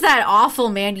raids. Here's that awful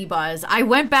Mandibuzz. I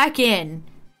went back in.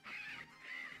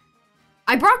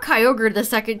 I brought Kyogre the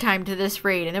second time to this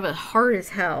raid, and it was hard as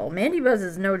hell. Mandibuzz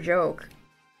is no joke.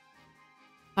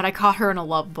 But I caught her in a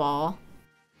love ball.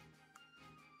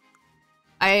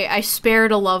 I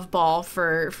spared a love ball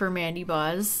for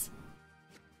Mandibuzz.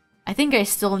 I think I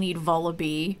still need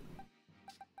Vullaby.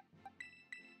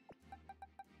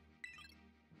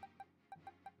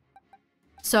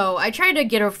 So I tried to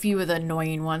get a few of the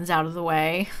annoying ones out of the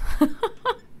way.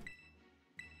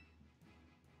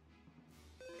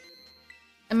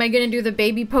 Am I gonna do the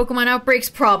baby Pokemon outbreaks?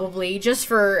 Probably. Just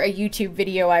for a YouTube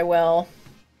video, I will.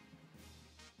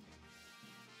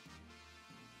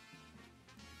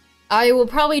 I will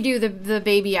probably do the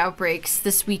baby outbreaks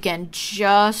this weekend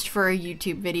just for a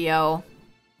YouTube video.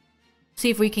 See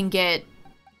if we can get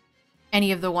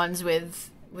any of the ones with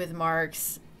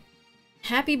marks.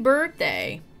 Happy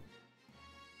birthday.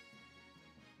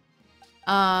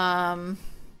 Yeah,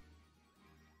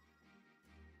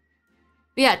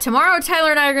 tomorrow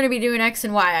Tyler and I are going to be doing X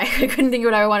and Y. I couldn't think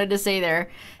of what I wanted to say there.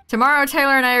 Tomorrow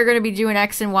Tyler and I are going to be doing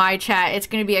X and Y chat. It's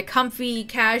going to be a comfy,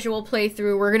 casual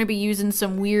playthrough. We're going to be using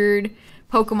some weird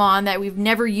Pokemon that we've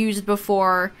never used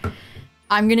before.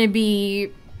 I'm going to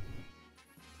be...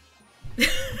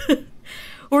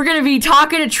 We're going to be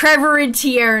talking to Trevor and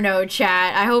Tierno,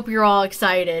 chat. I hope you're all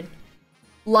excited.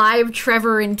 Live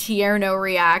Trevor and Tierno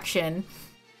reaction.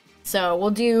 So we'll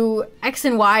do X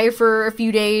and Y for a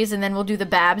few days, and then we'll do the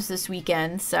Babs this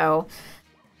weekend. So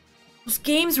those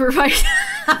games were my...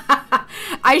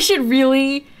 I should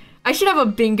have a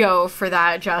bingo for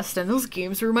that, Justin. Those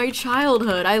games were my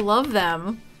childhood. I love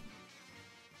them.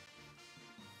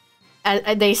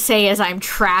 They say as I'm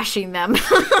trashing them.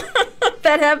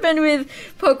 That happened with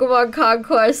Pokemon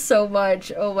Conquest so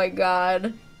much. Oh my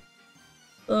god.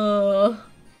 But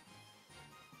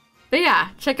yeah,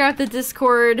 check out the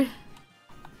Discord.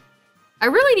 I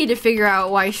really need to figure out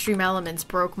why Stream Elements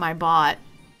broke my bot.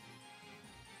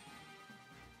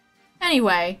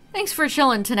 Anyway, thanks for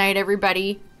chilling tonight,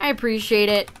 everybody. I appreciate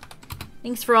it.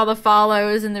 Thanks for all the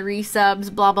follows and the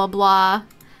resubs, blah blah blah.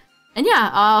 And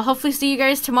yeah, I'll hopefully see you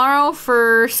guys tomorrow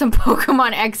for some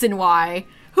Pokemon X and Y.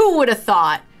 Who would have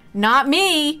thought? Not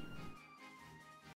me!